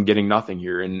 I'm getting nothing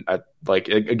here. And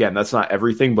again, that's not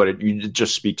everything, but it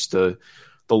just speaks to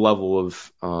the level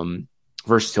of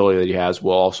versatility that he has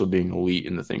while also being elite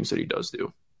in the things that he does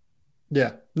do.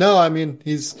 Yeah. No, I mean,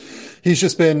 he's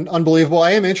just been unbelievable.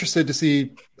 I am interested to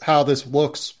see how this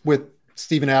looks with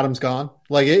Steven Adams gone.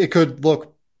 Like it could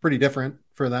look pretty different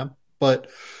for them, but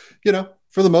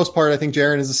for the most part, I think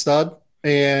Jaren is a stud,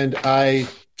 and I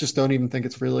just don't even think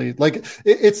it's really like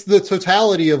it's the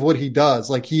totality of what he does.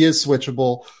 Like he is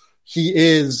switchable. He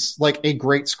is like a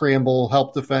great scramble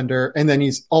help defender. And then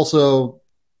he's also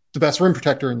the best rim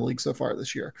protector in the league so far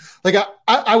this year. Like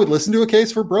I would listen to a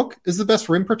case for Brook is the best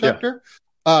rim protector.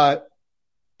 Yeah.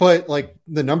 But like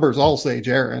the numbers all say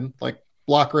Jaren, like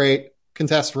block rate,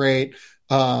 contest rate,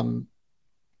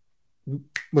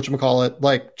 whatchamacallit,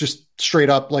 like just straight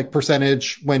up like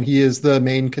percentage when he is the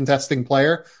main contesting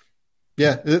player.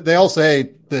 Yeah. They all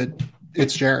say that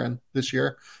it's Jaren this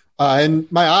year.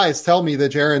 And my eyes tell me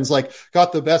that Jaren's like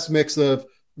got the best mix of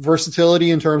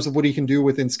versatility in terms of what he can do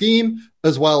within scheme,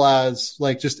 as well as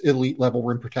like just elite level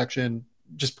rim protection,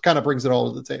 just kind of brings it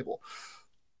all to the table.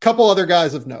 Couple other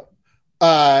guys of note.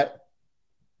 I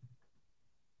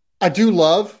do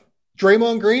love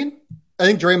Draymond Green. I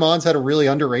think Draymond's had a really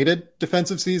underrated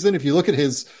defensive season. If you look at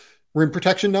his rim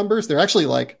protection numbers, they're actually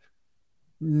like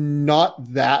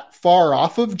not that far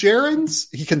off of Jaren's.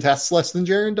 He contests less than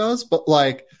Jaren does, but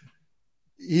like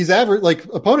he's average, like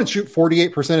opponents shoot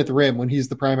 48% at the rim when he's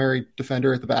the primary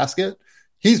defender at the basket.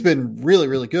 He's been really,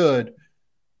 really good.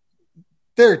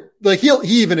 They're like,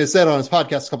 he even has said on his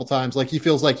podcast a couple times, like he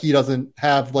feels like he doesn't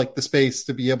have like the space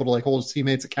to be able to like hold his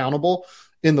teammates accountable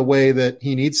in the way that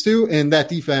he needs to. And that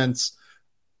defense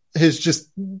has just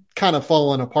kind of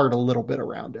fallen apart a little bit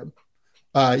around him.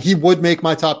 He would make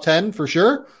my top 10 for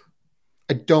sure.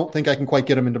 I don't think I can quite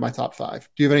get him into my top 5.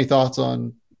 Do you have any thoughts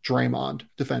on Draymond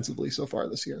defensively so far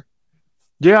this year?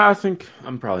 Yeah, I think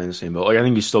I'm probably in the same boat. Like I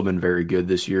think he's still been very good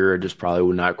this year. I just probably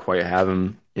would not quite have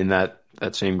him in that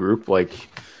same group. Like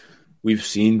we've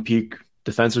seen peak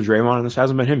defensive Draymond, and this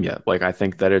hasn't been him yet. Like I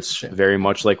think that it's very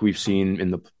much like we've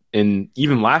seen in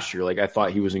even last year. Like I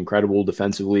thought he was incredible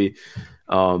defensively.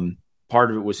 Part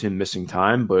of it was him missing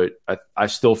time, but I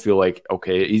still feel like,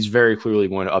 okay, he's very clearly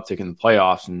going to uptick in the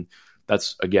playoffs. And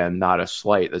that's, again, not a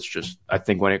slight. That's just, I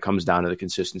think when it comes down to the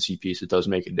consistency piece, it does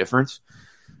make a difference.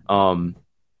 So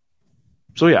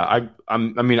yeah, I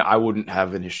mean, I wouldn't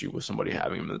have an issue with somebody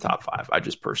having him in the top 5. I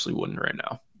just personally wouldn't right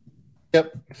now.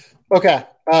 Yep. Okay.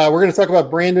 We're going to talk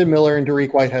about Brandon Miller and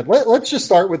Dariq Whitehead. Let's just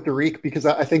start with Dariq, because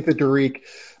I think that Dariq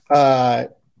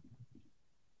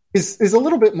is a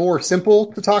little bit more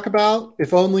simple to talk about,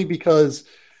 if only because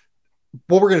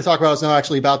what we're going to talk about is not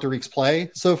actually about Dariq's play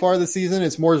so far this season.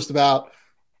 It's more just about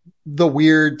the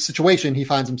weird situation he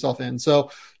finds himself in.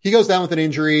 So he goes down with an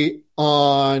injury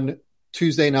on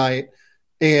Tuesday night,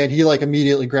 and he like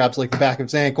immediately grabs like the back of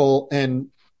his ankle, and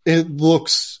it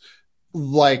looks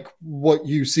like what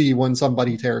you see when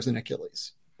somebody tears an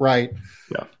Achilles, right?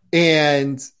 Yeah.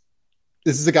 And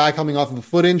this is a guy coming off of a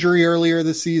foot injury earlier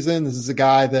this season. This is a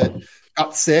guy that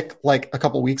got sick like a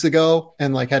couple weeks ago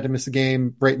and like had to miss a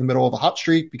game right in the middle of a hot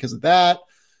streak because of that.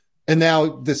 And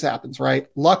now this happens, right?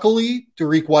 Luckily,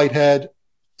 Dariq Whitehead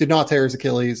did not tear his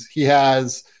Achilles. He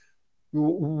has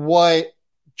what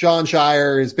John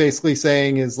Shire is basically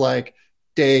saying is like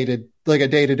a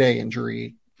day-to-day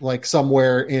injury, like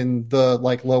somewhere in the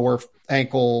like lower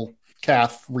ankle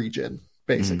calf region,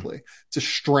 basically. It's a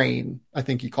strain, I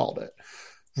think he called it.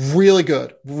 Really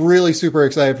good. Really super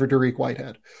excited for Dariq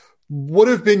Whitehead. What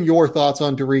have been your thoughts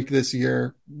on Dariq this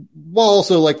year? Well,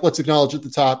 also, like, let's acknowledge at the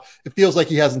top, it feels like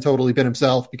he hasn't totally been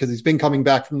himself because he's been coming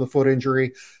back from the foot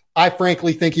injury. I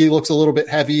frankly think he looks a little bit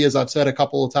heavy, as I've said a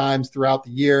couple of times throughout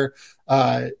the year.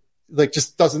 Like,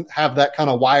 just doesn't have that kind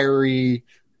of wiry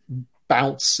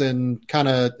bounce and kind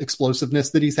of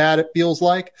explosiveness that he's had, it feels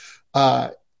like.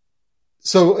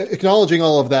 So acknowledging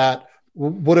all of that,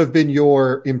 what have been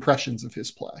your impressions of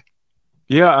his play?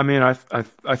 Yeah, I mean,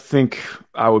 I think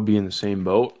I would be in the same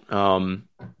boat.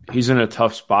 He's in a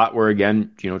tough spot where,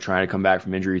 again, trying to come back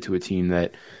from injury to a team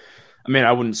that, I mean,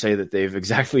 I wouldn't say that they've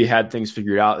exactly had things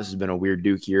figured out. This has been a weird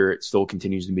Duke year. It still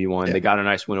continues to be one. Yeah. They got a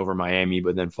nice win over Miami,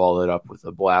 but then followed it up with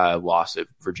a loss at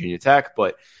Virginia Tech.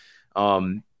 But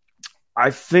I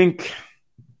think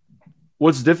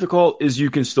what's difficult is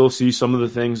you can still see some of the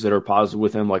things that are positive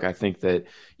with him. Like, I think that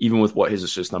even with what his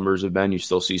assist numbers have been, you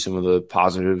still see some of the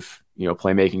positive,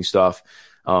 playmaking stuff.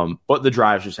 But the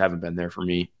drives just haven't been there for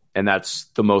me. And that's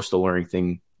the most alluring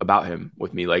thing about him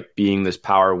with me, like being this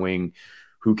power wing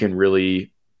who can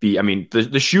really be, I mean,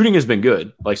 the shooting has been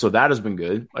good. Like, so that has been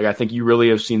good. Like, I think you really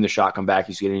have seen the shot come back.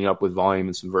 He's getting up with volume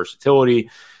and some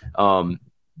versatility.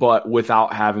 But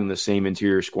without having the same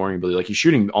interior scoring ability, like he's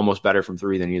shooting almost better from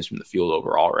three than he is from the field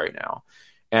overall right now.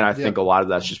 And I think a lot of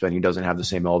that's just been he doesn't have the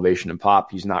same elevation and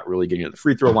pop. He's not really getting to the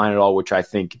free throw line at all, which I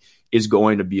think is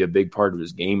going to be a big part of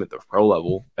his game at the pro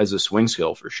level as a swing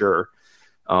skill for sure.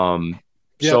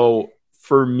 So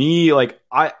for me, like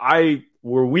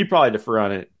where we probably differ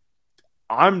on it,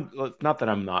 I'm not that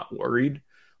I'm not worried.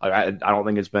 Like I don't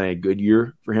think it's been a good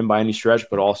year for him by any stretch,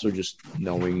 but also just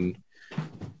knowing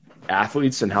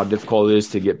athletes and how difficult it is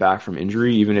to get back from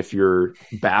injury, even if you're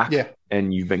back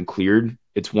and you've been cleared.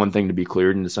 It's one thing to be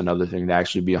cleared and it's another thing to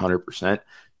actually be 100%.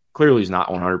 Clearly he's not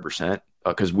 100%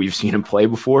 because we've seen him play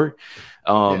before.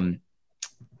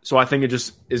 So I think it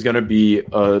just is going to be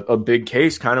a big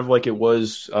case, kind of like it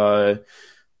was. I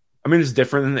mean, it's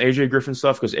different than the AJ Griffin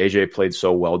stuff because AJ played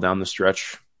so well down the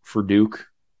stretch for Duke.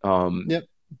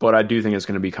 But I do think it's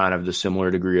going to be kind of the similar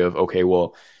degree of, okay,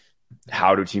 well,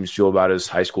 how do teams feel about his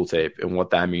high school tape and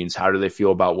what that means? How do they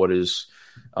feel about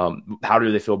how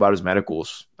do they feel about his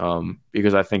medicals?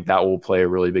 Because I think that will play a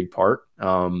really big part.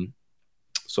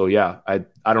 So yeah,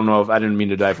 I don't know if I didn't mean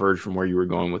to diverge from where you were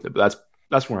going with it, but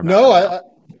that's where I'm at. No,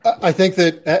 I think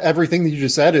that everything that you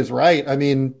just said is right. I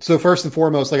mean, so first and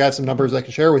foremost, like I have some numbers I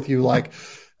can share with you. Like,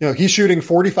 he's shooting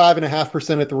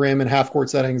 45.5% at the rim in half court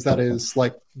settings. That is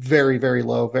like very, very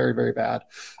low, very, very bad.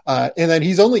 And then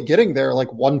he's only getting there like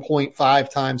 1.5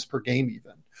 times per game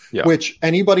even, which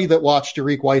anybody that watched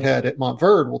Dariq Whitehead at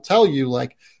Montverde will tell you,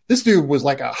 like, this dude was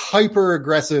like a hyper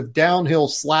aggressive downhill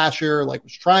slasher, like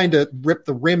was trying to rip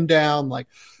the rim down, like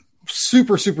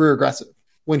super, super aggressive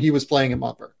when he was playing at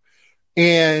Montverde.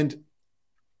 And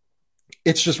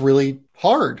it's just really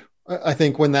hard, I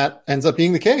think, when that ends up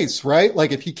being the case, right?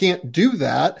 Like if he can't do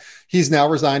that, he's now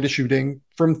resigned to shooting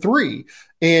from three.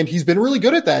 And he's been really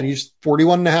good at that. He's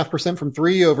 41.5% from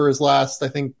three over his last, I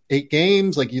think, 8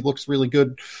 games. Like he looks really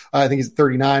good. I think he's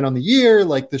 39 on the year.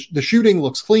 Like the shooting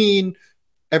looks clean.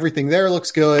 Everything there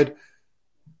looks good.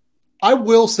 I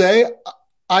will say,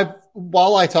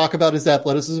 while I talk about his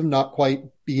athleticism not quite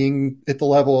being at the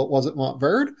level it was at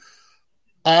Montverde,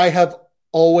 I have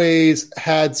always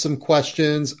had some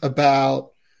questions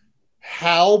about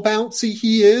how bouncy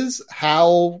he is,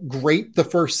 how great the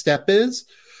first step is.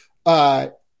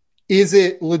 Is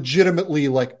it legitimately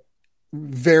like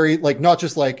very, like not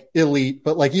just like elite,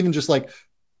 but like even just like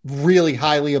really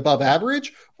highly above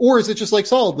average? Or is it just like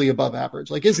solidly above average?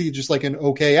 Like, is he just like an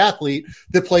okay athlete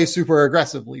that plays super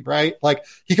aggressively, right? Like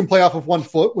he can play off of 1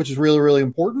 foot, which is really, really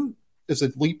important as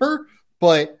a leaper,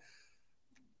 but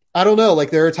I don't know. Like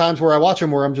there are times where I watch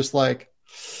him where I'm just like,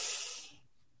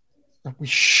 are we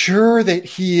sure that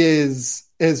he is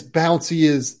as bouncy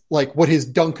as like what his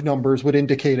dunk numbers would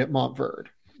indicate at Montverde?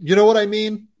 You know what I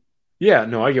mean? Yeah,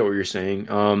 no, I get what you're saying.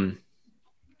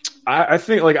 I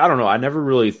think, like, I don't know. I never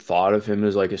really thought of him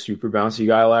as like a super bouncy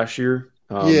guy last year.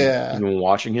 Even when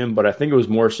watching him, but I think it was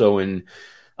more so and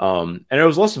it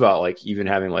was less about like even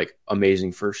having like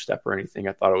amazing first step or anything.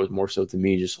 I thought it was more so to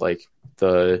me just like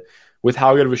with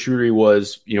how good of a shooter he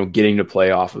was, getting to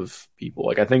play off of people.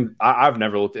 Like I think I've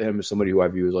never looked at him as somebody who I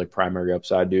view as like primary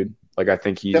upside dude. Like I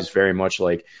think he's very much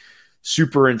like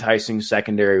super enticing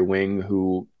secondary wing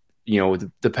who,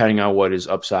 depending on what his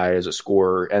upside as a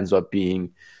scorer ends up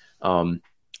being,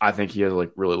 I think he has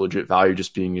like really legit value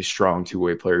just being a strong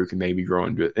two-way player who can maybe grow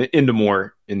into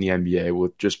more in the NBA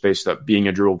with just based up being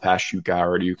a dribble pass shoot guy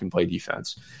already who can play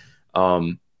defense.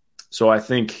 So I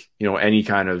think, any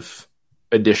kind of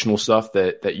additional stuff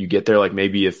that you get there, like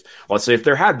maybe let's say if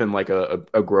there had been like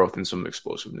a growth in some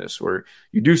explosiveness or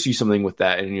you do see something with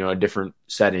that in, a different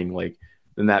setting, like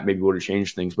then that maybe would have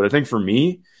changed things. But I think for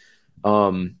me,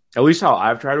 at least how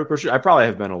I've tried to approach it, I probably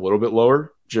have been a little bit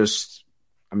lower.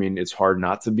 It's hard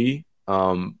not to be.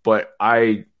 But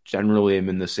I generally am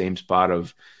in the same spot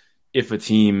of if a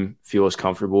team feels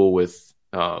comfortable with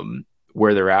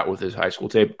where they're at with his high school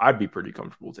tape, I'd be pretty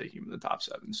comfortable taking him in the top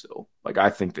 7 still. Like I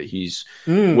think that he's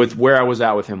with where I was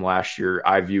at with him last year,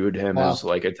 I viewed him as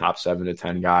like a top 7 to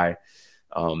 10 guy.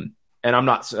 And I'm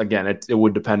not, again, it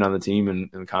would depend on the team and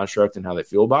the construct and how they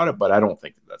feel about it, but I don't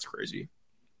think that's crazy.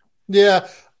 Yeah.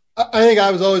 I think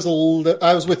I was always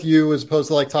I was with you as opposed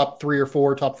to like top 3 or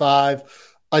 4, top 5.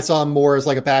 I saw him more as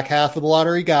like a back half of the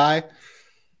lottery guy.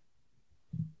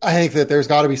 I think that there's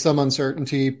got to be some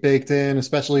uncertainty baked in,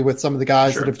 especially with some of the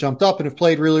guys that have jumped up and have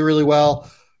played really, really well.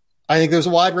 I think there's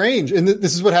a wide range. And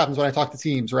this is what happens when I talk to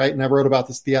teams, right? And I wrote about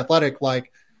this at The Athletic.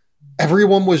 Like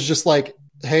everyone was just like,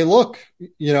 hey, look,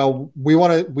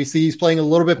 we see he's playing a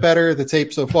little bit better. The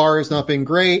tape so far has not been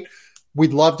great.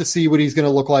 We'd love to see what he's going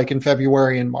to look like in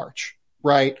February and March,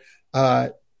 right?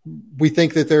 We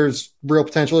think that there's real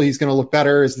potential. He's going to look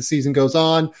better as the season goes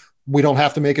on. We don't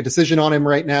have to make a decision on him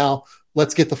right now.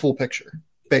 Let's get the full picture,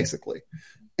 basically.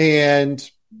 And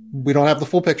we don't have the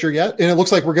full picture yet. And it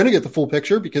looks like we're going to get the full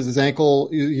picture because his ankle,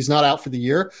 he's not out for the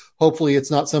year. Hopefully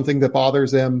it's not something that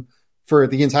bothers him for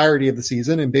the entirety of the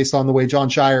season. And based on the way Jon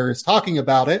Scheyer is talking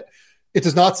about it, it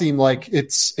does not seem like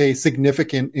it's a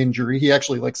significant injury. He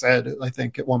actually said, I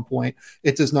think at one point,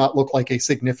 it does not look like a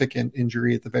significant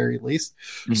injury at the very least.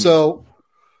 Mm-hmm. So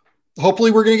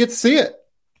hopefully we're going to get to see it.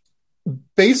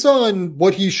 Based on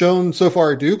what he's shown so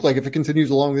far at Duke, like if it continues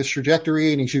along this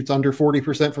trajectory and he shoots under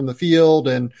 40% from the field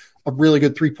and a really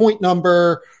good 3-point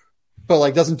number, but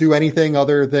like doesn't do anything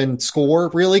other than score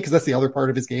really, because that's the other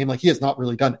part of his game. Like he has not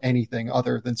really done anything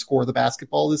other than score the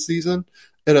basketball this season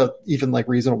at a even like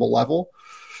reasonable level.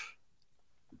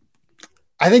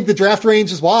 I think the draft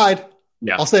range is wide.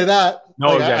 Yeah, I'll say that.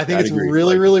 No, exactly. I think it's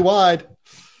really, really wide.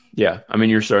 Yeah, I mean,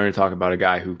 you're starting to talk about a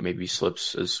guy who maybe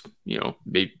slips as,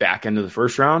 maybe back into the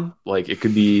first round. Like it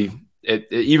could be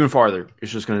even farther.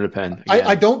 It's just going to depend.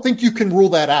 I don't think you can rule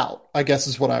that out, I guess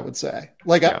is what I would say.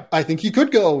 Like I think he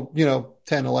could go,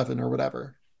 10, 11 or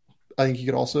whatever. I think he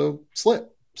could also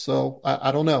slip. So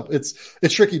I don't know. It's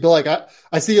tricky, but like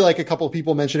I see like a couple of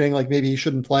people mentioning like maybe he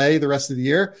shouldn't play the rest of the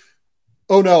year.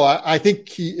 Oh no, I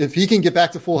think if he can get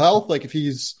back to full health, like if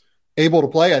he's able to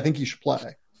play, I think he should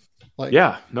play. Like,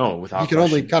 yeah, no, without he can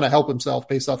only kind of help himself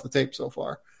based off the tape so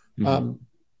far. Mm-hmm.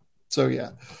 So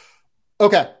yeah.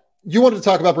 Okay. You wanted to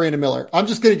talk about Brandon Miller. I'm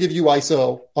just going to give you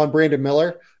ISO on Brandon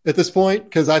Miller at this point,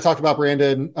 because I talked about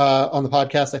Brandon on the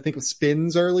podcast, I think with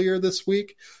Spins earlier this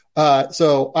week.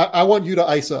 So I want you to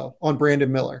ISO on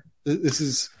Brandon Miller. This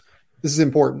is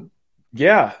important.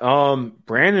 Yeah.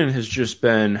 Brandon has just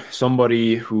been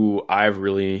somebody who I've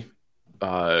really,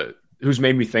 who's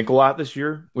made me think a lot this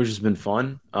year, which has been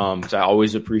fun. Cause I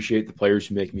always appreciate the players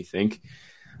who make me think.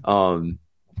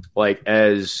 Like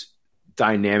as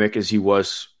dynamic as he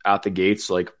was out the gates,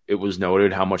 like it was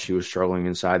noted how much he was struggling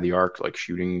inside the arc, like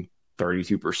shooting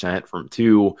 32% from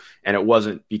 2. And it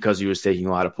wasn't because he was taking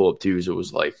a lot of pull-up 2s. It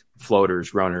was like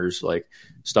floaters, runners, like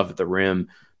stuff at the rim.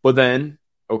 But then,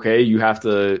 okay, you have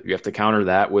to counter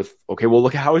that with, okay, well,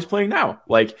 look at how he's playing now.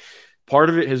 Like part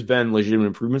of it has been legitimate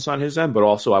improvements on his end, but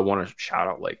also I want to shout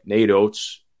out like Nate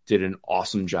Oates did an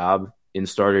awesome job in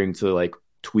starting to like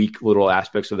tweak little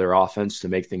aspects of their offense to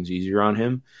make things easier on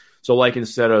him. So like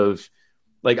instead of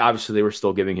like, obviously they were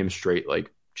still giving him straight,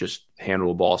 like just handle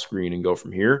a ball screen and go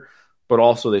from here. But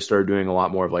also they started doing a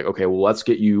lot more of like, okay, well, let's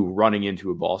get you running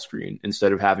into a ball screen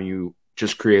instead of having you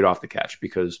just create off the catch,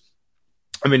 because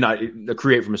not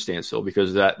create from a standstill,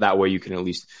 because that way you can at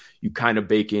least, you kind of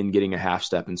bake in getting a half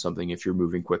step in something if you're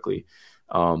moving quickly.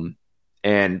 And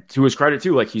to his credit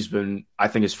too, like I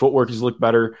think his footwork has looked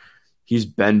better. he's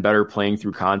been better playing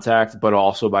through contact, but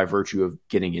also by virtue of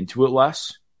getting into it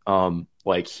less.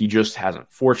 Like he just hasn't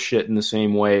forced shit in the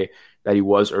same way that he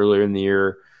was earlier in the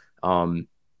year.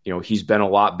 He's been a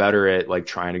lot better at like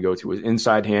trying to go to his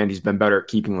inside hand. He's been better at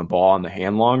keeping the ball in the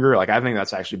hand longer. Like I think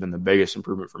that's actually been the biggest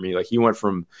improvement for me. Like he went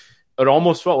from, it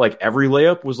almost felt like every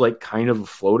layup was like kind of a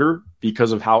floater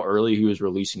because of how early he was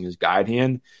releasing his guide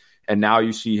hand. And now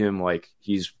you see him like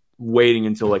he's waiting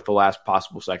until like the last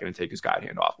possible second to take his guide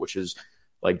hand off, which is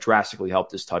like drastically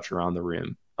helped his touch around the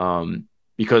rim.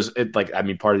 Because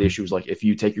part of the issue is like if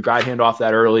you take your guide hand off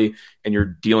that early and you're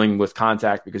dealing with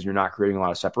contact because you're not creating a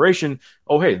lot of separation,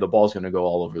 hey, the ball's going to go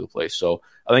all over the place. So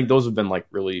I think those have been like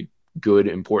really good,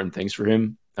 important things for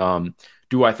him.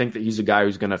 Do I think that he's a guy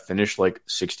who's going to finish like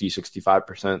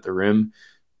 60-65% at the rim?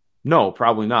 No,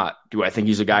 probably not. Do I think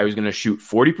he's a guy who's going to shoot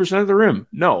 40% of the rim?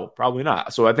 No, probably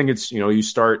not. So I think it's, you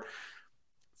start,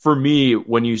 for me,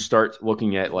 when you start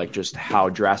looking at like just how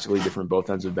drastically different both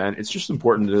ends have been, it's just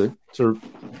important to sort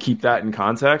of keep that in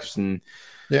context. And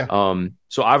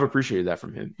so I've appreciated that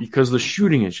from him because the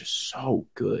shooting is just so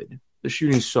good. The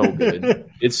shooting is so good.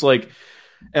 It's like,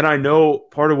 and I know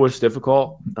part of what's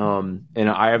difficult, and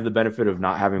I have the benefit of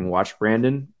not having watched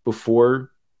Brandon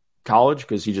before college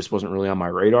because he just wasn't really on my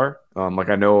radar. Like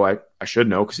I know I should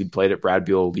know because he played at Brad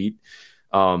Beal Elite.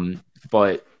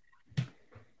 But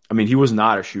I mean, he was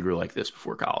not a shooter like this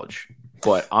before college,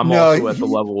 but I'm also at the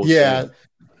level of saying,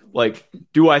 like,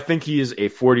 do I think he is a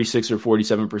 46 or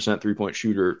 47% 3-point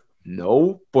shooter?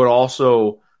 No, but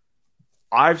also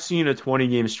I've seen a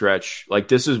 20-game stretch. Like,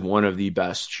 this is one of the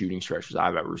best shooting stretches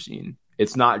I've ever seen.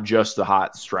 It's not just the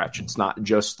hot stretch. It's not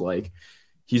just like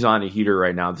he's on a heater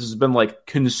right now. This has been like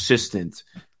consistent.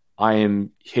 I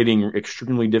am hitting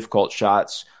extremely difficult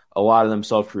shots, a lot of them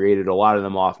self-created, a lot of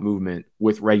them off movement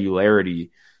with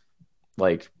regularity.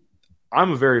 Like,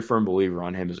 I'm a very firm believer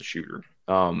on him as a shooter.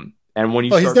 And when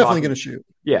you he's definitely going to shoot.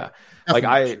 Yeah. Like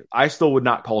I still would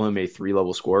not call him a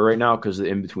 3-level scorer right now because the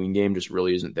in-between game just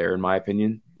really isn't there, in my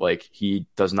opinion. Like, he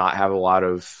does not have a lot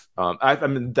of I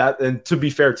mean that, and to be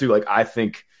fair too, like, I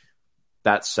think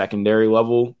that secondary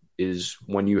level is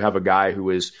when you have a guy who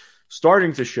is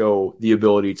starting to show the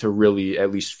ability to really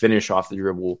at least finish off the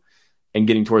dribble and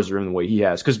getting towards the rim the way he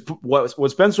has. Because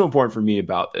what's been so important for me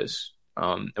about this,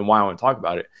 and why I want to talk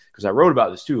about it, because I wrote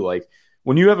about this too, like,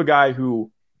 when you have a guy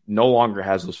who no longer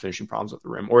has those finishing problems at the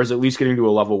rim, or is at least getting to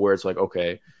a level where it's like,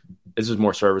 okay, this is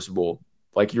more serviceable.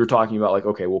 Like you're talking about, like,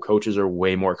 okay, well, coaches are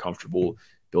way more comfortable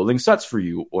building sets for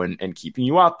you and keeping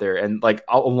you out there. And like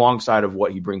alongside of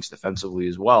what he brings defensively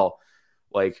as well.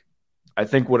 Like, I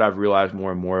think what I've realized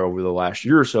more and more over the last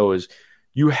year or so is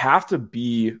you have to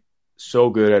be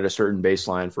so good at a certain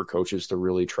baseline for coaches to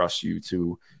really trust you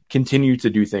to continue to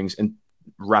do things and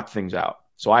rep things out.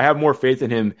 So I have more faith in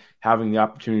him having the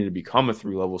opportunity to become a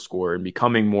 3-level scorer and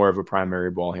becoming more of a primary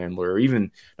ball handler, or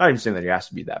even not even saying that he has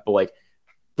to be that, but like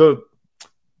the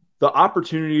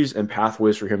opportunities and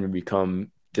pathways for him to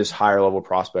become this higher level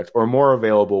prospect are more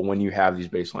available when you have these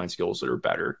baseline skills that are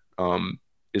better,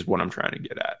 is what I'm trying to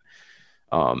get at.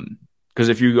 Because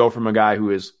if you go from a guy who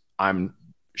is, I'm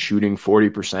shooting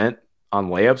 40% on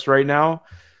layups right now,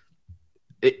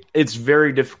 it's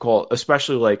very difficult,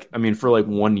 especially like, I mean, for like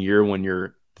 1 year when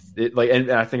you're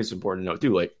and I think it's important to note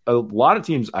too, like a lot of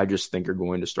teams I just think are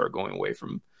going to start going away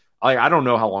from, I don't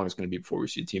know how long it's going to be before we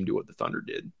see a team do what the Thunder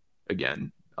did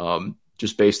again.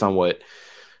 Just based on what,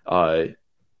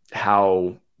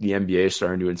 how the NBA is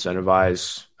starting to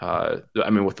incentivize, I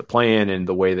mean, with the play-in and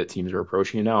the way that teams are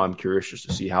approaching it now, I'm curious just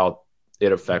to see how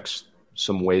it affects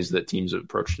some ways that teams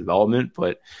approach development.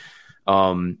 But,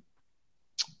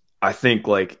 I think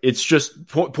like it's just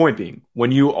point being,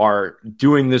 when you are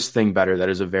doing this thing better, that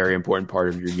is a very important part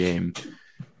of your game.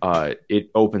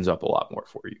 It opens up a lot more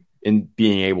for you in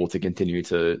being able to continue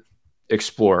to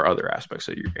explore other aspects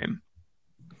of your game.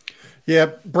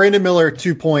 Yeah. Brandon Miller,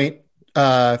 2-point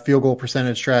field goal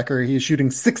percentage tracker. He's shooting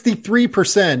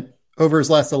 63% over his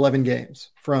last 11 games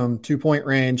from 2-point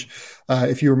range.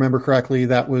 If you remember correctly,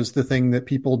 that was the thing that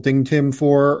people dinged him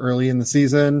for early in the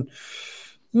season.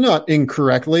 Not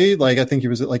incorrectly. Like, I think he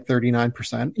was at like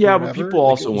 39%. Yeah, but people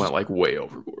also went like way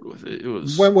overboard with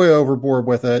it. Went way overboard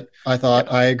with it. I thought,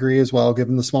 I agree as well,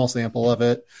 given the small sample of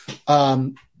it.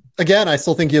 Again, I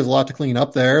still think he has a lot to clean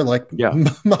up there. Like,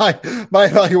 my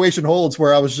evaluation holds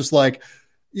where I was just like,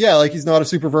 yeah, like he's not a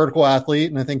super vertical athlete.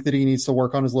 And I think that he needs to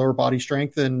work on his lower body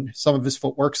strength and some of his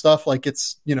footwork stuff. Like,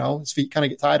 it's, his feet kind of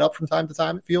get tied up from time to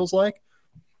time, it feels like.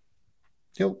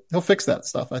 He'll fix that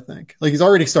stuff, I think. Like, he's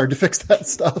already started to fix that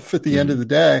stuff at the end of the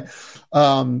day.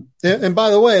 And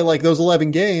by the way, like those 11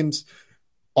 games,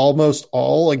 almost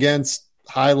all against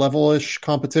high level-ish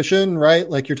competition, right?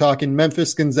 Like you're talking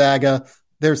Memphis, Gonzaga.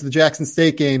 There's the Jackson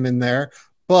State game in there,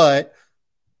 but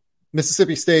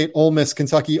Mississippi State, Ole Miss,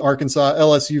 Kentucky, Arkansas,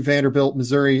 LSU, Vanderbilt,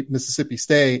 Missouri, Mississippi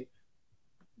State.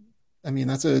 I mean,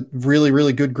 that's a really,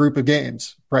 really good group of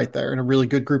games right there and a really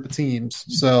good group of teams.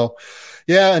 So,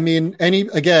 yeah, I mean,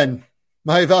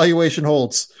 my evaluation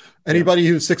holds. Anybody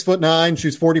who's 6'9",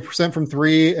 shoots 40% from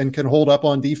three and can hold up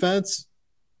on defense.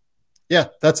 Yeah,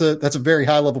 that's a very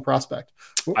high level prospect.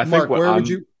 I Mark, think where would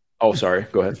you? Oh, sorry.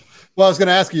 Go ahead. Well, I was going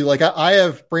to ask you, like, I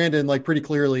have Brandon like pretty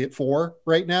clearly at 4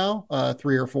 right now,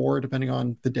 3 or 4, depending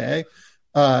on the day.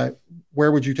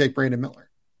 Where would you take Brandon Miller?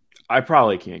 I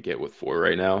probably can't get with 4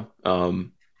 right now.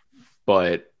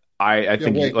 But I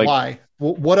think why?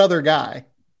 What other guy?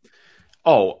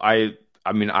 Oh, I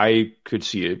mean, I could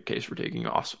see a case for taking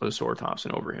Ausar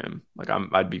Thompson over him. Like,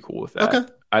 I'd be cool with that. Okay.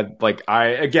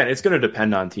 Again, it's going to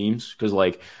depend on teams because,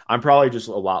 like, I'm probably just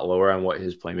a lot lower on what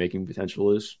his playmaking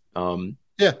potential is.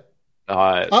 Yeah.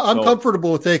 I'm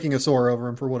comfortable with taking Ausar over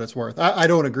him for what it's worth. I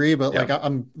don't agree, but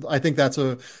I think that's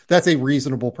a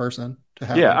reasonable person to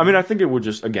have. Yeah, I mean, I think it would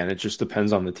just it just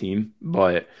depends on the team,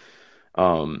 but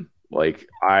like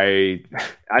I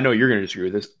know you're going to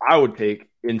disagree with this. I would take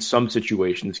in some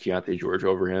situations Keontae George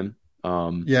over him.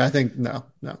 I think no.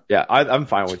 Yeah, I'm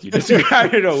fine with you disagree. I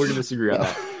know we're going to disagree on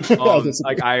that.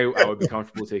 Like I would be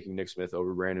comfortable taking Nick Smith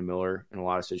over Brandon Miller in a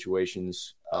lot of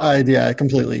situations. I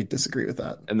completely disagree with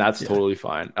that, and that's totally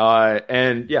fine. But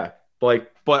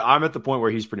I'm at the point where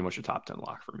he's pretty much a top 10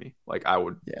 lock for me. Like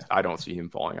I don't see him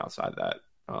falling outside that.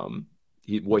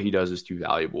 What he does is too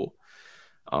valuable.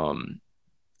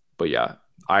 But yeah,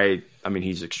 I mean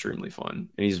he's extremely fun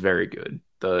and he's very good.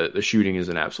 The shooting is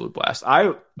an absolute blast.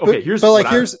 Here's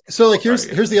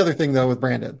the other thing though with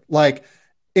Brandon. Like,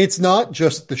 it's not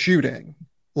just the shooting.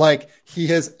 Like, he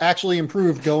has actually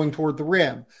improved going toward the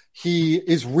rim. He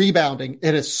is rebounding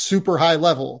at a super high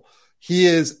level. He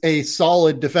is a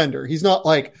solid defender. He's not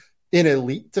like an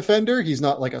elite defender. He's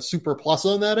not like a super plus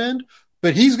on that end,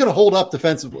 but he's going to hold up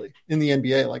defensively in the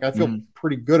NBA. Like, I feel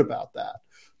pretty good about that.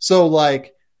 So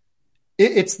like,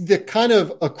 it's the kind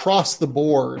of across the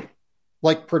board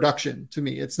like production to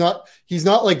me. He's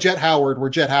not like Jet Howard,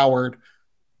 where Jet Howard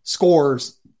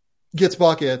scores, gets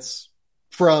buckets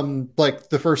from like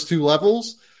the first 2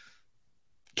 levels.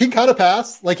 Can kind of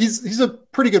pass. Like he's a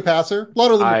pretty good passer. A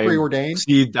lot of them are preordained.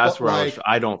 See, that's where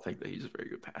I don't think that he's a very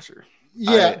good passer.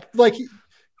 Yeah. He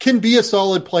can be a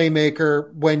solid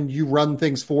playmaker when you run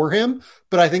things for him.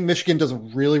 But I think Michigan does a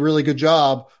really, really good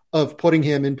job of putting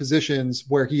him in positions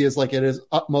where he is like at his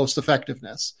utmost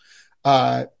effectiveness.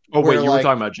 You were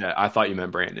talking about Jet. I thought you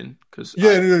meant Brandon.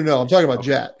 No. I'm talking about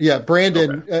Jet. Yeah,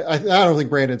 Brandon. Okay. I don't think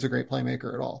Brandon's a great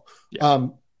playmaker at all. Yeah.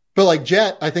 But like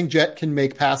Jet, I think Jet can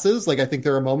make passes. Like I think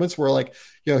there are moments where like,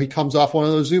 he comes off one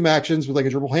of those zoom actions with like a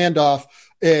dribble handoff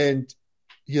and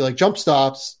he like jump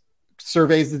stops,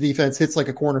 surveys the defense, hits like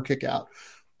a corner kick out.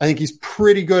 I think he's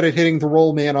pretty good at hitting the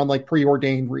roll man on like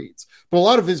preordained reads, but a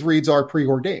lot of his reads are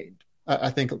preordained. I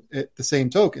think at the same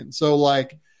token. So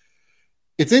like,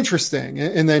 it's interesting.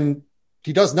 And then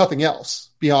he does nothing else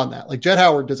beyond that. Like Jet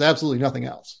Howard does absolutely nothing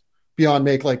else beyond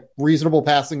make like reasonable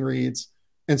passing reads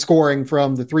and scoring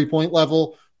from the 3-point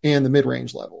level and the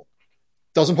mid-range level.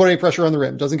 Doesn't put any pressure on the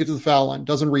rim, doesn't get to the foul line,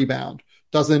 doesn't rebound,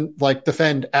 doesn't like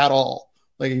defend at all.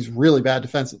 Like he's really bad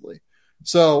defensively.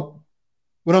 So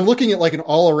when I'm looking at like an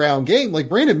all around game, like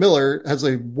Brandon Miller has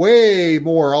a way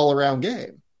more all around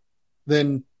game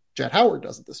than Jet Howard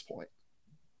does at this point.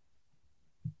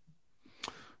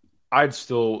 I'd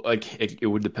still it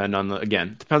would depend on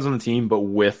depends on the team, but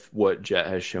with what Jet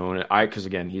has shown, because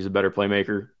again, he's a better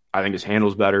playmaker. I think his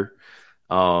handle's better.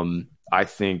 I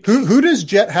think who does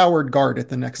Jet Howard guard at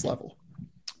the next level?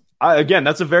 Again,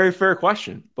 that's a very fair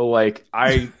question, but like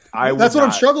I that's what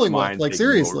I'm struggling with. Like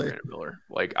seriously, Miller.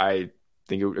 Like I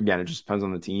think it just depends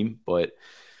on the team, but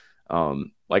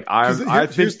here's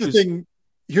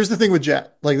the thing with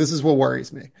Jet. Like this is what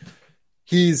worries me.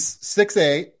 He's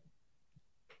 6'8".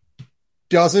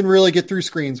 Doesn't really get through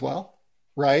screens well,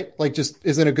 right? Like just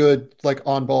isn't a good like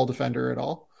on-ball defender at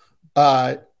all.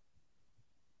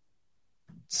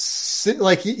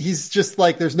 He's just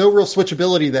like there's no real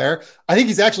switchability there. I think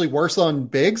he's actually worse on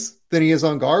bigs than he is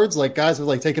on guards. Like guys are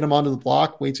like taking him onto the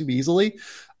block way too easily.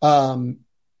 Like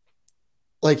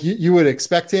you would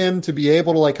expect him to be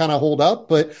able to like kind of hold up,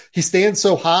 but he stands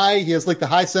so high. He has like the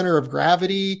high center of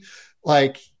gravity.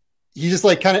 Like he just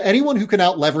like kind of anyone who can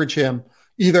out leverage him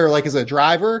either like as a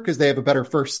driver because they have a better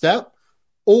first step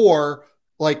or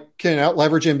like can out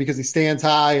leverage him because he stands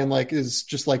high and like is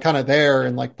just like kind of there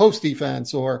and like post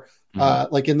defense or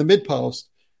like in the mid post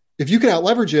if you can out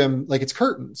leverage him, like it's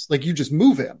curtains, like you just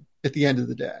move him at the end of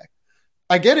the day.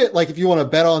 I get it. Like if you want to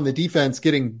bet on the defense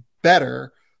getting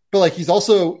better, but like he's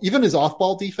also, even his off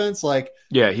ball defense, like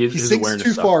he sinks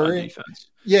too far in. Defense.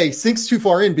 Yeah, he sinks too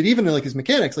far in, but even in like his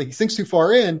mechanics, like he sinks too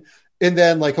far in, and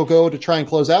then like he'll go to try and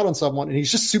close out on someone, and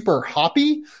he's just super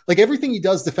hoppy. Like everything he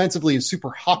does defensively is super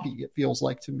hoppy, it feels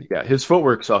like to me. Yeah, his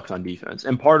footwork sucks on defense.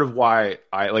 And part of why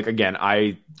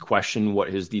I question what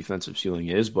his defensive ceiling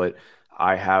is, but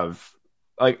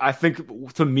I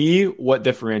think to me, what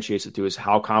differentiates it is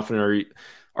how confident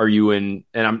are you in,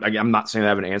 and I'm not saying I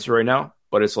have an answer right now,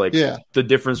 but it's like the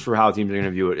difference for how teams are going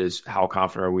to view it is how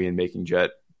confident are we in making Jet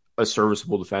a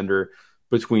serviceable defender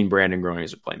between Brandon growing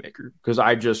as a playmaker. Because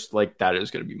I just like that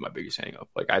is going to be my biggest hang up.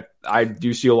 Like I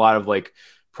do see a lot of like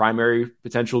primary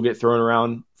potential get thrown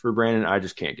around for Brandon. I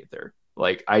just can't get there.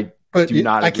 Like I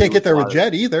can't get there with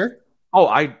Jet either. Oh,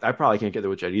 I probably can't get there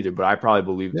with Jet either, but I probably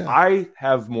believe I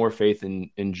have more faith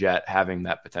in Jet having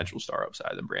that potential star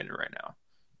upside than Brandon right now.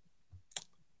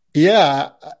 Yeah.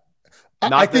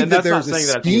 I think that there's not saying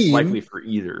a that it's likely for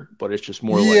either, but it's just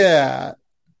more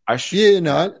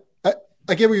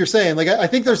I get what you're saying. Like, I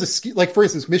think there's a scheme, like for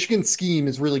instance, Michigan's scheme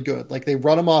is really good. Like they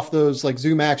run him off those like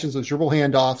zoom actions, those dribble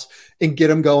handoffs, and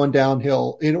get him going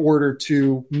downhill in order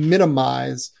to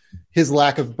minimize his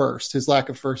lack of burst, his lack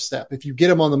of first step. If you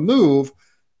get him on the move,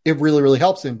 it really, really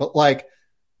helps him. But like,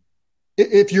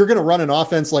 if you're going to run an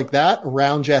offense like that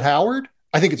around Jet Howard,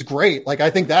 I think it's great. Like,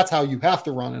 I think that's how you have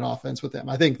to run an offense with him.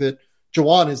 I think that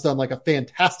Juwan has done like a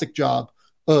fantastic job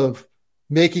of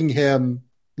making him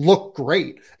look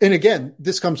great. And again,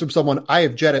 this comes from someone I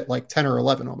have Jet at like 10 or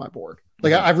 11 on my board.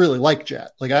 Like I really like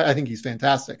Jet. Like I think he's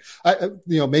fantastic.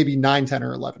 Maybe 9, 10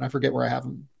 or 11. I forget where I have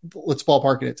him. Let's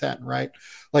ballpark it at 10, right?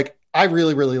 Like I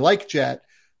really, really like Jet.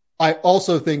 I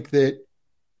also think that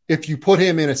if you put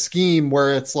him in a scheme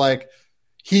where it's like,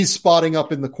 he's spotting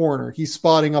up in the corner, he's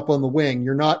spotting up on the wing,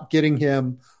 you're not getting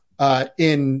him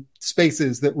in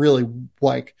spaces that really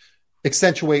like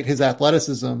accentuate his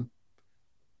athleticism.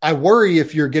 I worry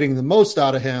if you're getting the most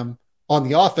out of him on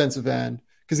the offensive end.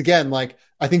 Because again, like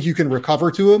I think you can recover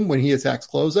to him when he attacks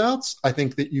closeouts. I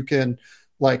think that you can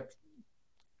like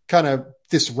kind of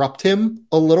disrupt him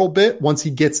a little bit once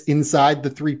he gets inside the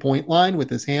 3-point line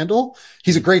with his handle.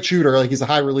 He's a great shooter. Like he's a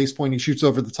high release point. He shoots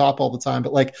over the top all the time.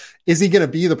 But like, is he going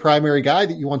to be the primary guy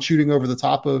that you want shooting over the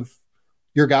top of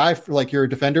your guy for like your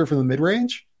defender from the mid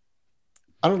range?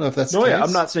 I don't know if that's the case.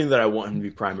 I'm not saying that I want him to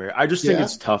be primary. I just think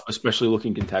it's tough, especially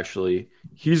looking contextually.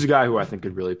 He's a guy who I think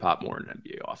could really pop more in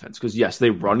NBA offense because yes,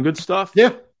 they run good stuff.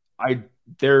 Yeah,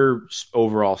 their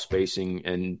overall spacing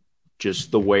and just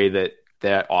the way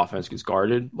that offense gets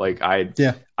guarded. Like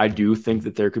I do think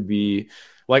that there could be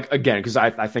like again because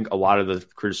I think a lot of the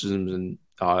criticisms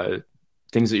and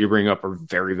things that you're bringing up are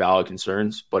very valid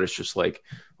concerns, but it's just like,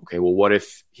 okay, well, what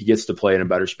if he gets to play in a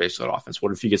better space on offense?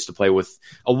 What if he gets to play with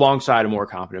alongside a more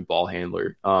competent ball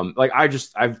handler?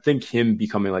 I think him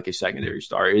becoming like a secondary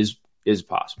star is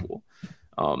possible.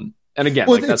 And again,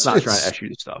 that's not trying to issue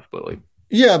the stuff, but like,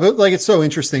 yeah, but like, it's so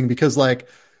interesting because like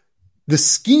the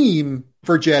scheme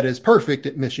for Jet is perfect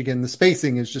at Michigan. The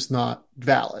spacing is just not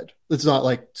valid. It's not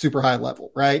like super high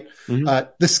level, right? Mm-hmm.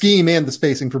 The scheme and the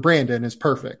spacing for Brandon is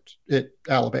perfect at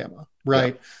Alabama,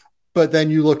 right? Yeah. But then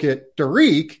you look at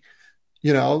Derek,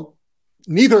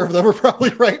 neither of them are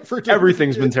probably right for Derek.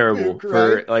 Everything's been terrible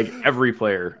for like every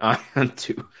player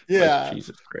too. Yeah. Like,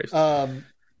 Jesus Christ.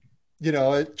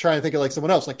 Trying to think of like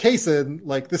someone else, like Kaysen,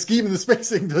 like the scheme and the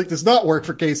spacing like, does not work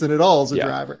for Kaysen at all as a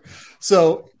driver.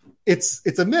 So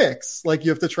it's a mix. Like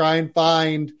you have to try and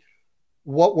find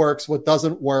what works, what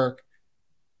doesn't work,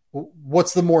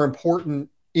 what's the more important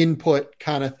input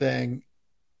kind of thing.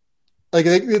 Like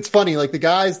it's funny, like the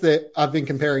guys that I've been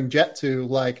comparing Jet to,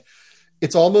 like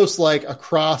it's almost like a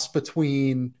cross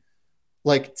between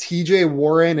like TJ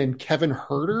Warren and Kevin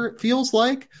Huerter. It feels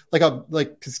like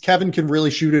because Kevin can really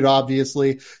shoot it.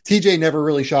 Obviously, TJ never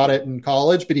really shot it in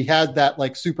college, but he had that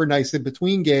like super nice in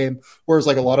between game, whereas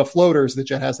like a lot of floaters, that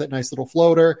Jet has that nice little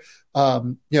floater.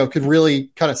 Could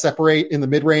really kind of separate in the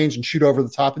mid range and shoot over the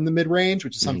top in the mid range,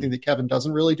 which is something that Kevin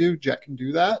doesn't really do. Jet can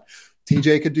do that.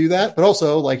 TJ could do that, but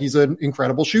also like he's an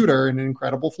incredible shooter and an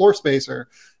incredible floor spacer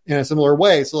in a similar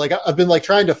way. So like I've been like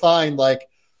trying to find like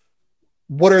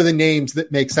what are the names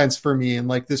that make sense for me, and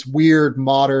like this weird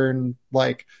modern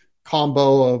like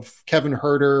combo of Kevin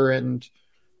Huerter and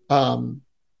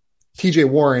TJ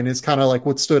Warren is kind of like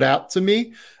what stood out to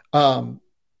me. While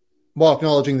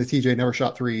acknowledging that TJ never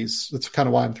shot threes, that's kind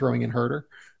of why I'm throwing in Huerter.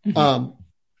 Mm-hmm.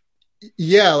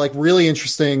 Like really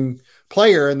interesting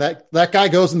player, and that guy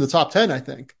goes in the top 10, I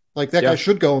think. Like that guy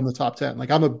should go in the top 10.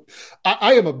 Like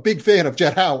I am a big fan of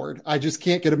Jet Howard. I just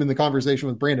can't get him in the conversation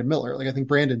with Brandon Miller. Like I think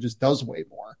Brandon just does way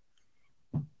more.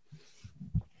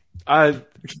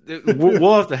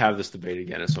 We'll have to have this debate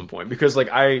again at some point because like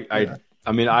I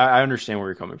mean I understand where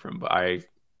you're coming from, but I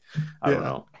don't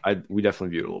know. We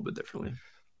definitely view it a little bit differently.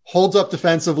 Holds up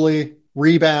defensively,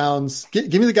 rebounds.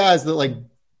 Give me the guys that like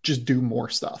just do more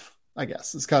stuff, I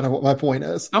guess is kind of what my point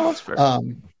is. Oh, that's fair.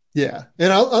 Yeah.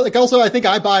 And I think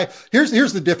I buy, here's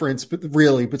the difference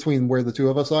really between where the two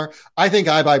of us are. I think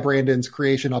I buy Brandon's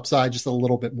creation upside just a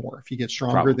little bit more if he gets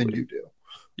stronger than you do.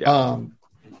 Yeah.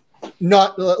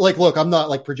 Not like, look, I'm not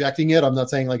like projecting it. I'm not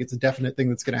saying like it's a definite thing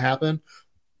that's going to happen.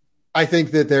 I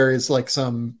think that there's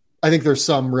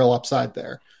some real upside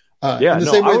there. I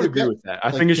would agree with that.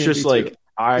 I think it's just like,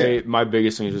 my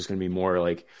biggest thing is just going to be more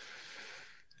like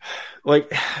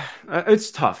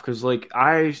it's tough. Cause like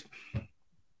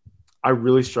I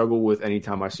really struggle with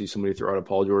anytime I see somebody throw out a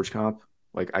Paul George comp.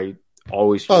 Like I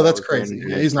always feel that's crazy.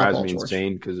 Yeah, he's not Paul George.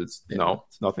 Insane because it's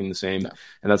nothing the same. No.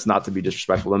 And that's not to be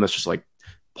disrespectful to him. That's just like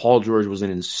Paul George was an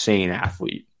insane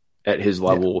athlete at his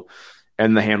level,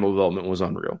 and the handle development was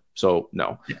unreal. So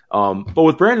no. Yeah. But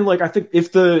with Brandon, like I think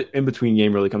if the in between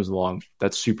game really comes along,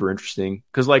 that's super interesting.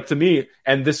 Because like to me,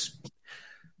 and this,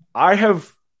 I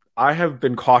have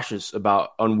been cautious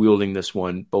about unwielding this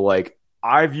one, but like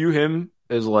I view him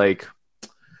is like,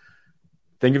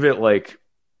 think of it like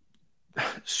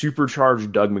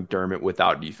supercharged Doug McDermott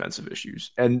without defensive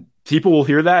issues. And people will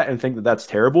hear that and think that that's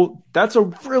terrible. That's a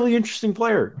really interesting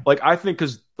player. Like, I think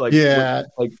because like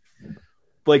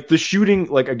the shooting,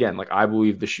 like, again, like I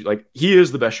believe like he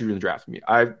is the best shooter in the draft for me.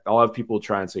 I'll have people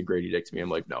try and say Grady Dick to me. I'm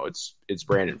like, no, it's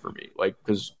Brandon for me. Like,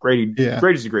 because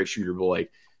Grady's a great shooter, but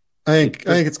like, I think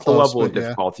it's close. The level of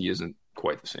difficulty isn't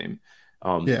quite the same.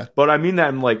 But I mean that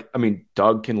in like, I mean,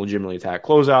 Doug can legitimately attack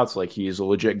closeouts. Like he's a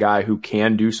legit guy who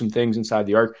can do some things inside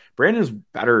the arc. Brandon's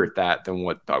better at that than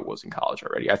what Doug was in college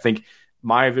already. I think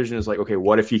my vision is like, okay,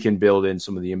 what if he can build in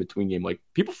some of the in-between game? Like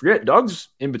people forget Doug's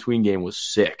in-between game was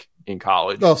sick in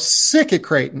college. Oh, sick at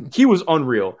Creighton. He was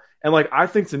unreal. And like, I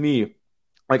think to me,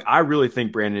 like, I really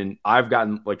think Brandon, I've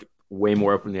gotten like way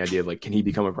more open to the idea of like, can he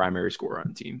become a primary scorer on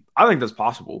the team? I think that's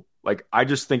possible. Like, I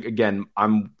just think, again,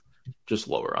 I'm just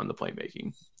lower on the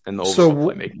playmaking and the overall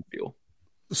playmaking feel.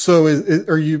 So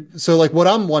like what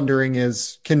I'm wondering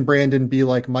is, can Brandon be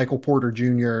like Michael Porter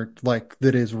Jr., like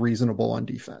that is reasonable on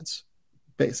defense,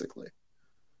 basically?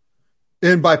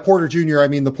 And by Porter Jr., I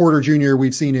mean the Porter Jr.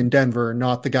 we've seen in Denver,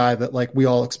 not the guy that like we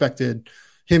all expected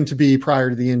him to be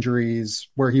prior to the injuries,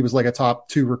 where he was like a top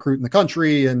 2 recruit in the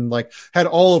country and like had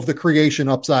all of the creation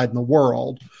upside in the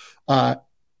world.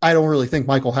 I don't really think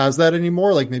Michael has that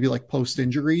anymore. Like maybe like post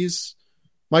injuries,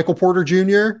 Michael Porter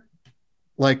Jr.,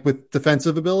 like with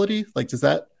defensive ability, like does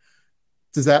that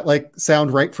like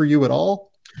sound right for you at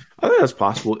all? I think that's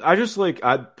possible. I just like,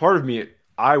 part of me,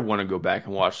 I want to go back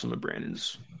and watch some of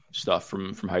Brandon's stuff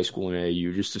from high school and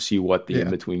AAU just to see what the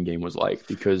in-between game was like,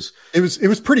 because it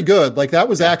was pretty good. Like that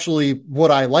was actually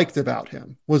what I liked about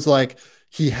him, was like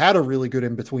he had a really good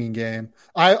in-between game.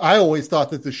 I always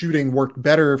thought that the shooting worked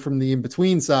better from the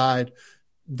in-between side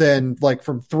than like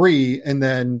from 3. And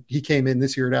then he came in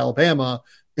this year at Alabama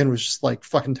and was just like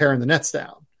fucking tearing the nets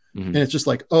down. Mm-hmm. And it's just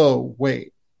like, oh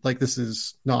wait, like this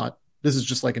is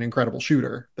just like an incredible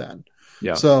shooter then.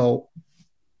 Yeah. So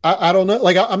I don't know.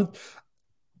 Like I'm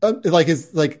like,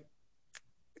 it's like,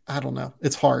 I don't know.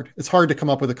 It's hard. It's hard to come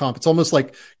up with a comp. It's almost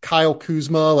like Kyle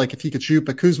Kuzma, like if he could shoot,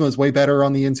 but Kuzma is way better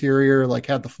on the interior, like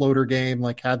had the floater game,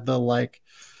 like had the, like,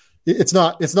 it's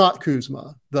not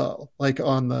Kuzma though, like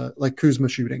on the, like Kuzma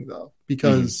shooting though,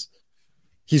 because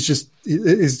he's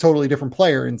a totally different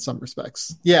player in some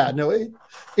respects. Yeah, no,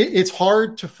 it's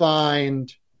hard to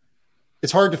find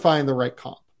the right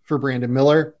comp for Brandon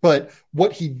Miller, but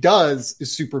what he does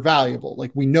is super valuable.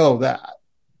 Like we know that.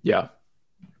 Yeah.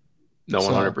 No,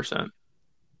 100%.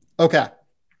 Okay.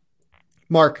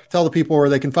 Mark, tell the people where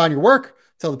they can find your work.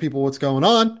 Tell the people what's going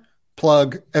on.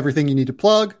 Plug everything you need to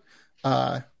plug.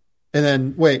 And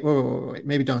then wait.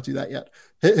 Maybe don't do that yet.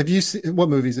 Have you seen, what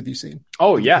movies have you seen?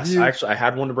 Oh, yes. Actually, I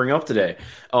had one to bring up today.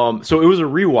 So it was a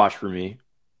rewatch for me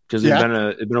because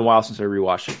it'd been a while since I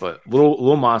rewatched it, but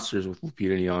Little Monsters with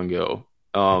Lupita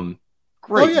Nyong'o.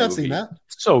 Great movie. I've seen that.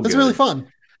 So That's good. really fun.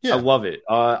 Yeah. I love it.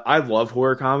 I love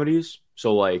horror comedies.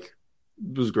 So like,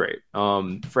 it was great.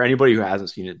 For anybody who hasn't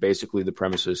seen it, basically the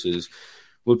premises is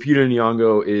Lupita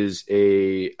Nyong'o is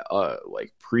a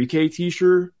like pre-K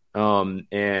teacher,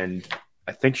 and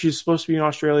I think she's supposed to be in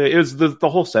Australia. It was the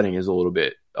whole setting is a little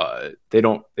bit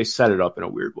they set it up in a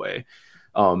weird way,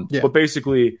 but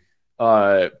basically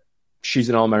she's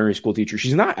an elementary school teacher.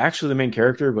 She's not actually the main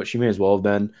character, but she may as well have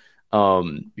been,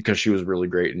 because she was really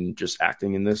great in just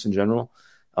acting in this in general.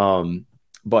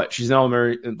 But she's an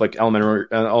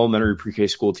elementary pre-K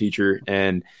school teacher,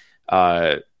 and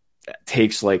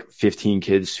takes like 15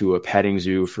 kids to a petting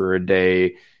zoo for a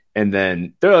day. And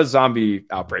then the zombie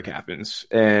outbreak happens,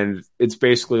 and it's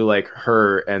basically like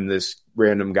her and this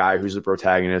random guy who's the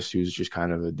protagonist, who's just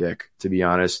kind of a dick, to be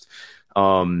honest,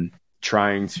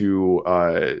 trying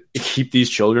to keep these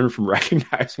children from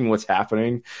recognizing what's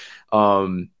happening.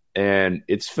 And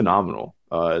it's phenomenal.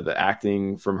 The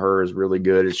acting from her is really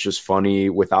good. It's just funny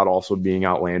without also being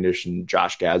outlandish, and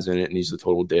Josh Gad's in it, and he's a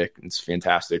total dick. It's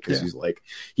fantastic because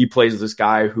he plays this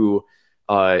guy who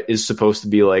is supposed to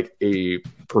be like a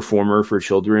performer for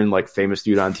children, like famous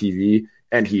dude on TV,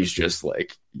 and he's just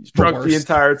like, he's drunk the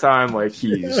entire time, like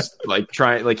he's like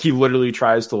trying, like he literally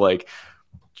tries to like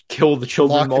kill the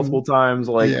children multiple times.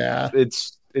 Like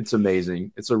it's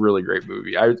amazing. It's a really great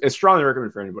movie. I strongly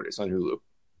recommend for anybody. It's on Hulu.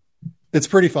 It's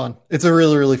pretty fun. It's a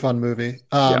really, really fun movie.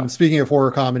 Speaking of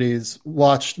horror comedies,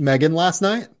 watched Megan last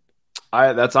night.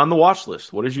 That's on the watch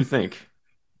list. What did you think?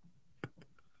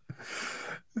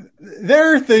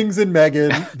 There are things in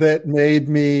Megan that made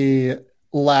me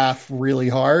laugh really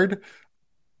hard.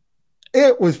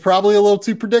 It was probably a little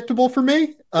too predictable for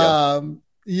me.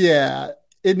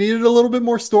 It needed a little bit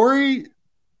more story,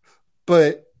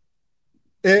 but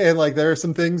and like there are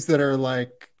some things that are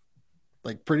like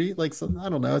pretty, like, some, I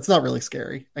don't know, it's not really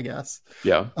scary, I guess.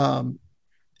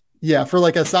 For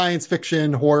like a science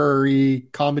fiction horror-y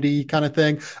comedy kind of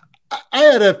thing, I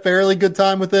had a fairly good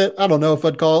time with it. I don't know if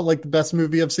I'd call it like the best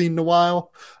movie I've seen in a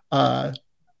while. I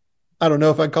don't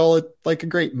know if I'd call it like a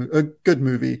good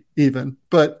movie even,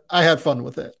 but I had fun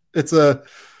with it. It's a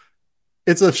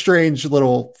strange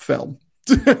little film.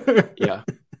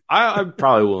 I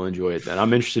probably will enjoy it then.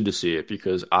 I'm interested to see it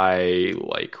because I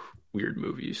like weird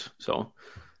movies, so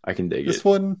I can dig it.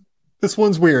 This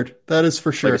one's weird. That is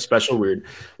for sure. Like a special weird.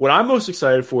 What I'm most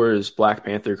excited for is Black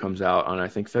Panther comes out on, I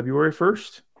think, February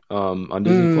 1st on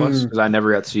Disney Plus, because I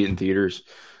never got to see it in theaters.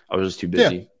 I was just too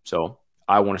busy. So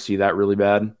I want to see that really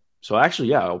bad. So actually,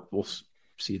 we'll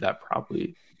see that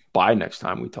probably by next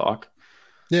time we talk.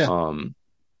 I'm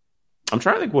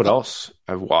trying to think what else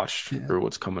I've watched or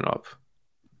what's coming up.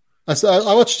 I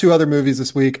watched 2 other movies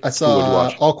this week. I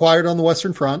saw All Quiet on the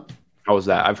Western Front. How was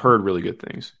that? I've heard really good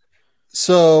things.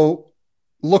 So,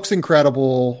 looks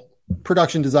incredible.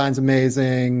 Production design's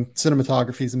amazing.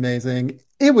 Cinematography's amazing.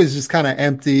 It was just kind of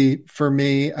empty for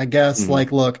me, I guess.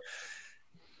 Like, look,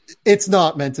 it's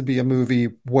not meant to be a movie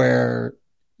where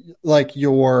like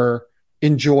you're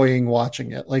enjoying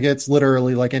watching it. Like, it's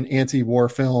literally like an anti-war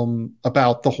film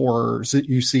about the horrors that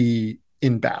you see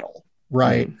in battle,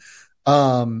 right?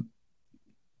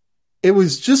 It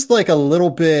was just like a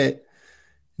little bit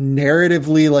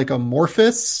narratively like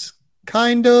amorphous,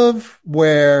 kind of,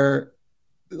 where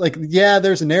like,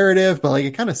 there's a narrative, but like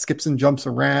it kind of skips and jumps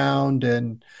around,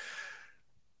 and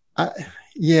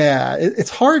it's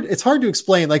hard to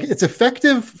explain. Like, it's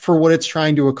effective for what it's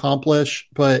trying to accomplish,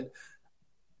 but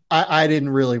I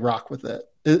didn't really rock with it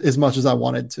as much as I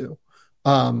wanted to.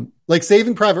 Like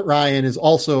Saving Private Ryan is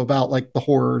also about like the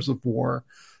horrors of war,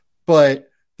 but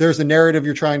there's a narrative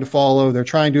you're trying to follow. They're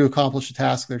trying to accomplish a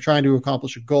task. They're trying to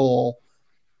accomplish a goal.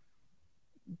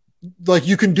 Like,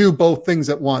 you can do both things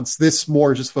at once. This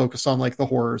more just focused on like the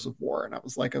horrors of war. And I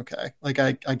was like, okay, like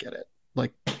I get it.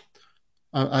 Like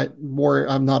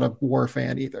I'm not a war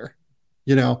fan either,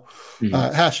 you know.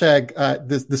 Hashtag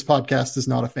this podcast is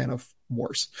not a fan of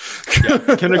wars.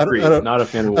 Can agree. Not a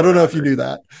fan of war. I don't know if you knew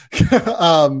that.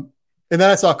 And then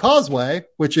I saw Causeway,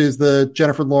 which is the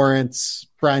Jennifer Lawrence,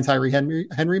 Brian Tyree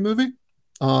Henry movie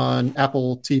on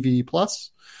Apple TV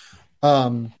Plus.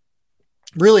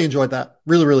 Really enjoyed that.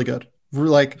 Really, really good.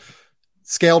 Like,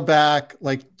 scaled back.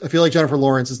 Like, I feel like Jennifer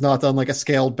Lawrence has not done like a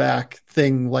scaled back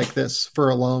thing like this for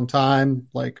a long time.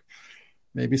 Like,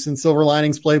 maybe since Silver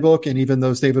Linings Playbook, and even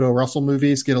those David O. Russell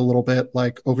movies get a little bit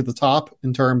like over the top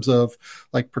in terms of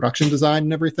like production design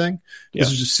and everything. This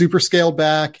was just super scaled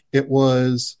back. It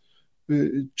was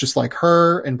just like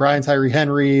her and Brian Tyree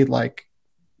Henry like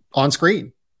on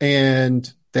screen,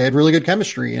 and they had really good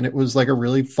chemistry, and it was like a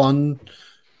really fun,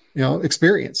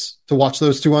 experience to watch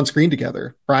those two on screen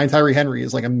together. Brian Tyree Henry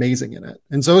is like amazing in it,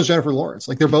 and so is Jennifer Lawrence.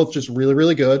 Like, they're both just really,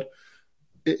 really good.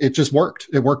 It just worked.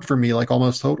 It worked for me like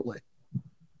almost totally.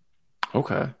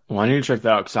 Okay, well, I need to check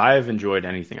that out because I have enjoyed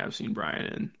anything I've seen Brian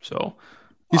in. So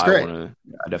he's great. I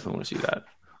definitely want to see that.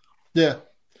 Yeah.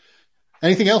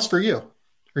 Anything else for you?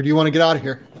 or do you want to get out of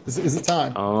here? Is it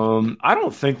time? I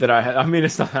don't think that I mean,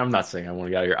 it's not. I'm not saying I want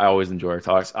to get out of here. I always enjoy our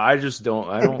talks. I just don't.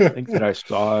 I don't think that I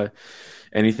saw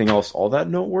anything else all that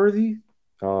noteworthy.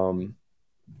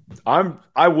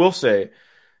 I will say,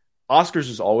 Oscars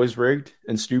is always rigged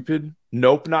and stupid.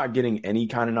 Nope, not getting any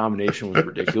kind of nomination was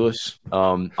ridiculous.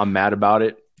 I'm mad about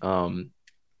it.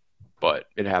 But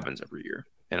it happens every year,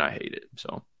 and I hate it.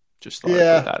 So just thought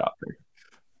I'd put that out there.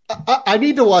 I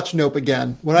need to watch Nope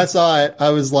again. When I saw it,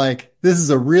 I was like, this is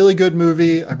a really good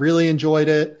movie. I really enjoyed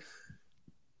it.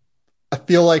 I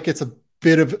feel like it's a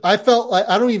bit of, I felt like,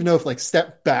 I don't even know if like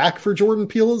step back for Jordan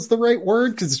Peele is the right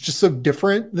word, because it's just so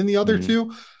different than the other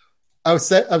two. I was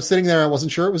sitting there. I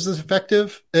wasn't sure it was as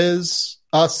effective as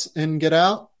Us and Get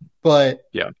Out, but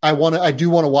yeah, I do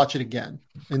want to watch it again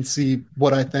and see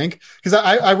what I think. Cause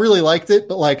I really liked it,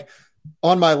 but like,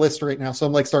 on my list right now, so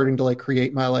I'm like starting to like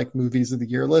create my like movies of the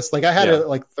year list. Like I had it at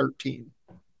like 13,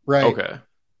 right? Okay.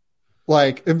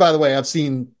 Like, and by the way, I've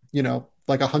seen, like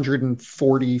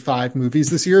 145 movies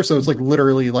this year, so it's like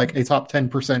literally like a top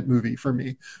 10% movie for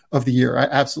me of the year. I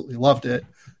absolutely loved it.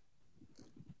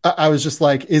 I was just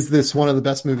like, is this one of the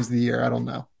best movies of the year? I don't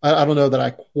know. I don't know that I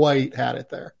quite had it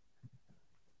there.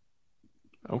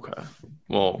 Okay.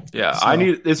 Well, yeah, so,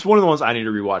 it's one of the ones I need to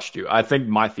rewatch too. I think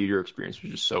my theater experience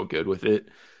was just so good with it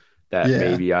that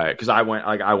maybe I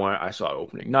saw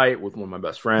opening night with one of my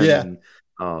best friends. Yeah.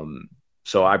 And,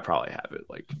 so I probably have it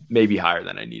like maybe higher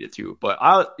than I needed to, but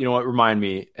you know what, remind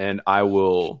me and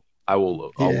I'll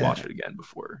watch it again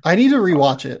before. I need to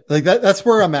rewatch it. Like that's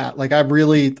where I'm at. Like I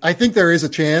think there is a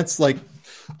chance. Like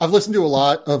I've listened to a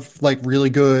lot of like really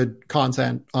good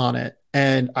content on it.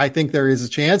 And I think there is a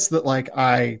chance that like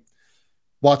I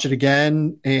watch it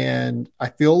again and I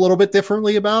feel a little bit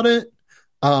differently about it.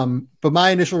 But my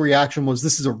initial reaction was,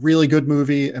 this is a really good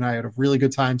movie and I had a really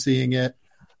good time seeing it.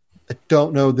 I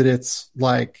don't know that it's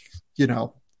like,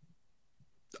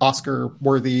 Oscar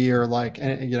worthy or like,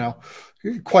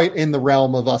 quite in the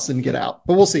realm of Us and Get Out,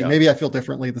 but we'll see. Yeah. Maybe I feel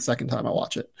differently the second time I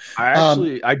watch it.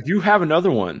 I do have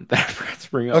another one that I forgot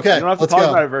to bring up. Okay. I don't have to talk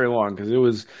about it very long because it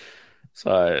was,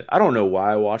 so I don't know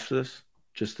why I watched this,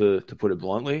 just to put it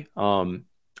bluntly.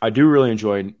 I do really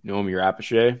enjoy Naomi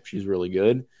Rapace. She's really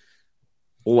good.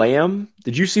 Lamb.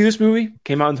 Did you see this movie?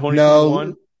 Came out in 2021.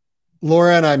 No,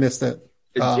 Laura and I missed it.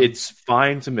 It's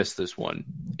fine to miss this one.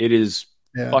 It is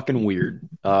fucking weird.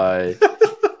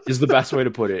 Is the best way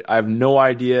to put it. I have no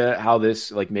idea how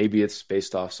this, like, maybe it's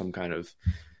based off some kind of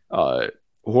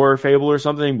horror fable or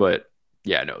something, but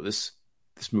yeah, no, this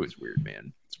movie's weird,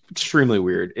 man. Extremely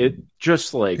weird. It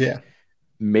just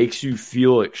makes you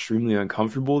feel extremely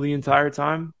uncomfortable the entire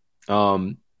time.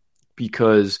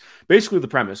 Because basically the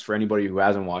premise for anybody who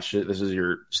hasn't watched it, this is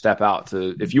your step out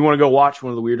to, if you want to go watch one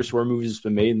of the weirdest horror movies that's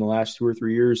been made in the last 2 or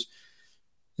 3 years,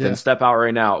 then step out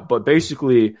right now. But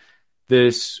basically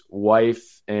this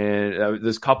wife and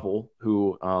this couple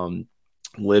who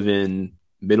live in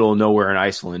middle of nowhere in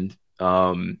Iceland,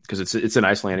 because it's an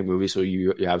Icelandic movie, so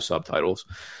you have subtitles.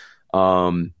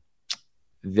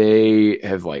 They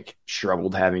have like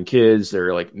struggled having kids.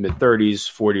 They're like mid-30s,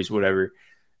 40s, whatever.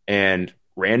 And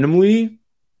randomly,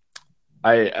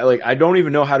 I don't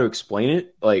even know how to explain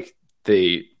it. Like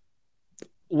the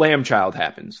lamb child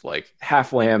happens, like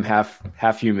half lamb,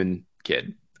 half human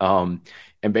kid.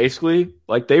 And basically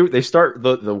like they start,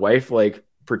 the wife like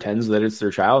pretends that it's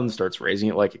their child and starts raising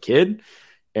it like a kid.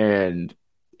 And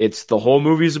it's the whole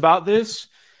movie's about this,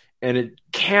 and it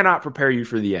cannot prepare you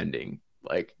for the ending.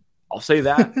 Like, I'll say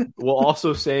that while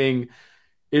also saying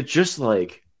it's just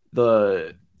like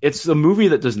it's a movie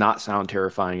that does not sound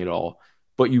terrifying at all,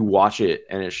 but you watch it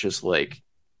and it's just like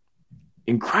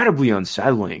incredibly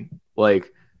unsettling.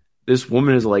 Like this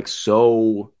woman is like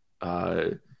so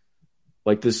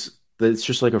like this, it's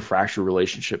just like a fractured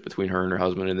relationship between her and her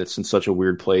husband. And it's in such a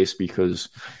weird place because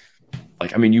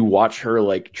like, I mean, you watch her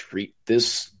like treat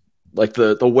this, like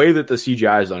the way that the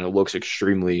CGI is done, it looks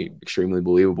extremely, extremely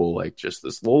believable. Like just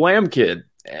this little lamb kid,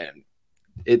 and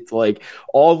it's like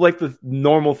all of like the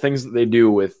normal things that they do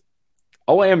with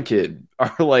a lamb kid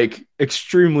are like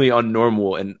extremely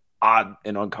unnormal and odd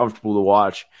and uncomfortable to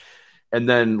watch. And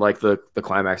then like the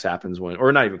climax happens when,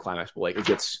 or not even climax, but like it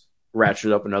gets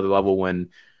ratcheted up another level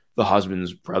when the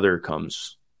husband's brother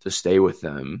comes to stay with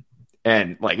them,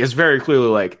 and like it's very clearly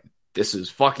like, this is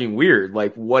fucking weird.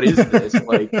 Like, what is this?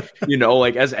 Like,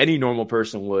 like as any normal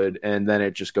person would. And then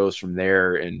it just goes from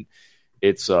there, and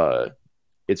it's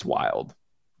wild.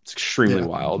 It's extremely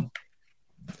wild.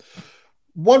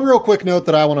 One real quick note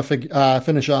that I want to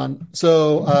finish on.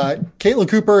 So, Caitlin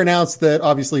Cooper announced that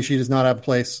obviously she does not have a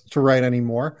place to write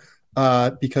anymore,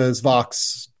 because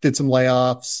Vox did some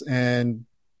layoffs, and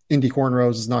Indy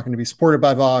Cornrows is not going to be supported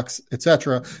by Vox,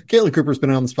 etc. Caitlin Cooper's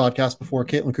been on this podcast before.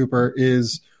 Caitlin Cooper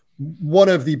is one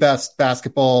of the best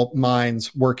basketball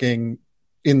minds working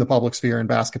in the public sphere in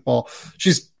basketball.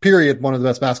 She's, period, one of the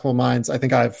best basketball minds I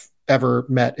think I've ever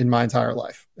met in my entire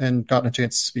life and gotten a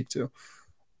chance to speak to.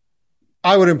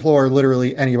 I would implore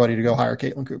literally anybody to go hire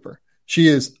Caitlin Cooper. She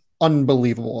is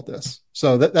unbelievable at this.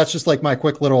 So that's just like my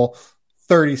quick little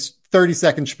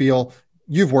 30-second spiel.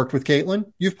 You've worked with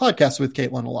Caitlin. You've podcasted with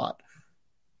Caitlin a lot.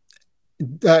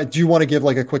 Do you want to give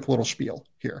like a quick little spiel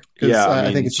here? Yeah,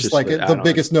 I think it's just like the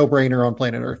biggest no-brainer on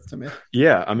planet Earth to me.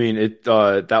 Yeah, I mean,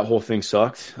 that whole thing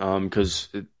sucked because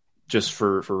just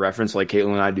for reference, like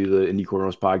Caitlin and I do the Indy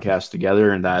Cornrows podcast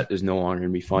together, and that is no longer going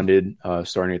to be funded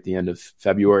starting at the end of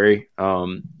February,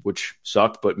 which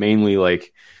sucked. But mainly,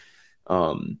 like,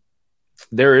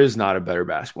 there is not a better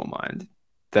basketball mind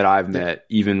that I've met,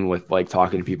 even with like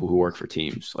talking to people who work for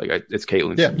teams. Like, it's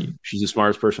Caitlin. Yeah. To me. She's the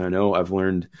smartest person I know. I've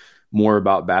learned more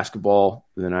about basketball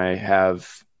than I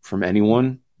have from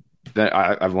anyone that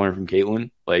I've learned from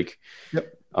Caitlin. Like,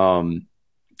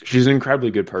 she's an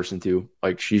incredibly good person too.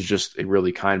 Like, she's just a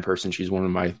really kind person. She's one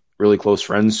of my really close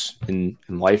friends in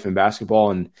life and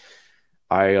basketball. And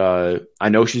I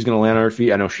know she's going to land on her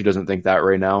feet. I know she doesn't think that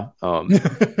right now.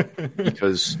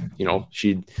 Because, you know,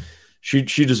 she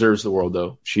deserves the world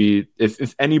though.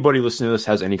 If anybody listening to this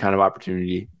has any kind of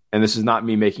opportunity, and this is not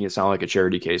me making it sound like a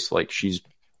charity case, like she's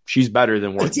better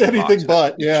than working. It's anything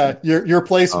but, yeah. Your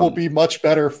place will be much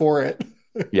better for it.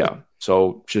 Yeah.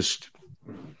 So just,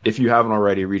 if you haven't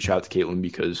already, reach out to Caitlin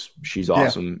because she's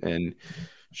awesome and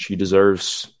she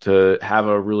deserves to have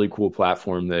a really cool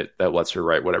platform that lets her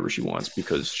write whatever she wants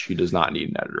because she does not need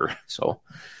an editor. So,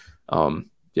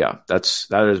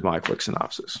 that is my quick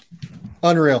synopsis.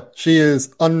 Unreal. She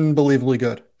is unbelievably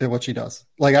good at what she does.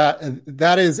 Like,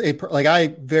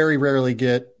 I very rarely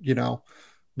get,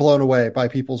 blown away by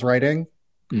people's writing.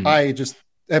 Mm-hmm.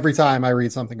 Every time I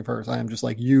read something of hers, I am just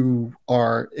like, you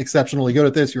are exceptionally good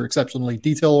at this. You're exceptionally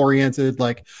detail oriented.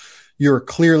 Like, you're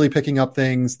clearly picking up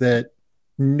things that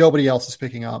nobody else is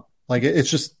picking up. Like,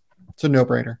 it's a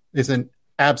no-brainer. It's an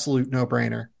absolute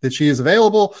no-brainer. That she is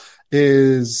available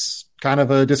is kind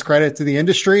of a discredit to the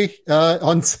industry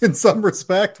in some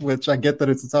respect, which I get that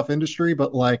it's a tough industry,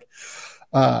 but like,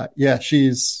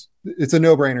 it's a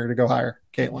no-brainer to go hire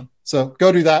Caitlin. So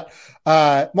go do that.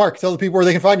 Mark, tell the people where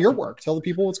they can find your work. Tell the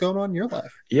people what's going on in your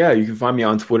life. Yeah, you can find me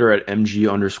on Twitter at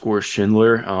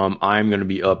MG_Schindler. I'm going to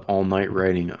be up all night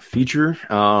writing a feature.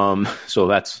 So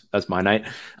that's my night.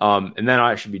 And then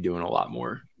I should be doing a lot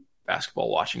more basketball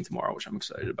watching tomorrow, which I'm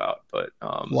excited about. But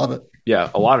love it. Yeah,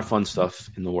 a lot of fun stuff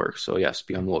in the works. So yes,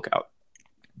 be on the lookout.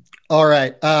 All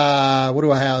right. What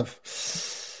do I have?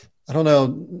 I don't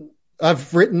know.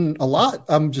 I've written a lot.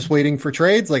 I'm just waiting for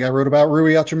trades. Like, I wrote about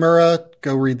Rui Hachimura.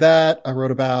 Go read that. I wrote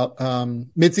about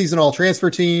midseason all transfer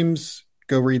teams.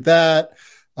 Go read that.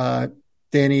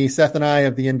 Danny, Seth, and I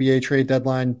have the NBA trade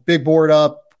deadline big board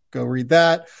up. Go read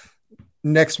that.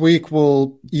 Next week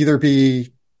will either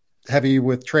be heavy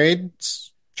with trade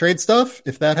stuff,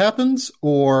 if that happens,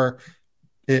 or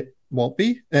it won't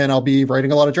be, and I'll be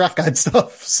writing a lot of draft guide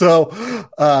stuff. So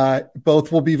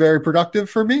both will be very productive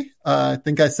for me. I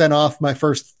think I sent off my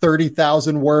first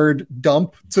 30,000 word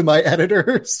dump to my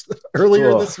editors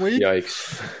earlier this week.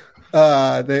 Yikes.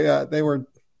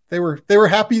 They were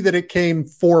happy that it came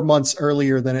 4 months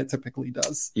earlier than it typically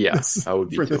does. Yeah, I would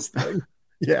be for this thing.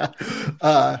 Yeah.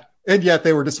 And yet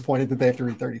they were disappointed that they have to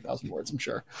read 30,000 words, I'm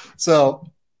sure. So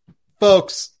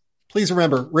folks, please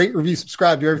remember, rate, review,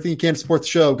 subscribe, do everything you can to support the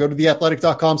show. Go to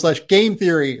theathletic.com/game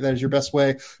theory. That is your best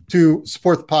way to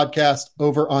support the podcast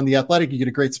over on The Athletic. You get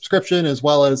a great subscription as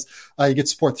well as you get to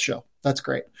support the show. That's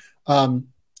great. Go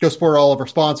support all of our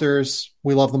sponsors.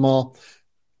 We love them all.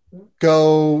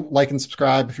 Go like and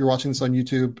subscribe if you're watching this on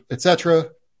YouTube, etc.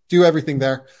 Do everything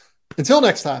there. Until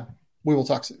next time, we will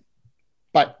talk soon.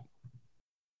 Bye.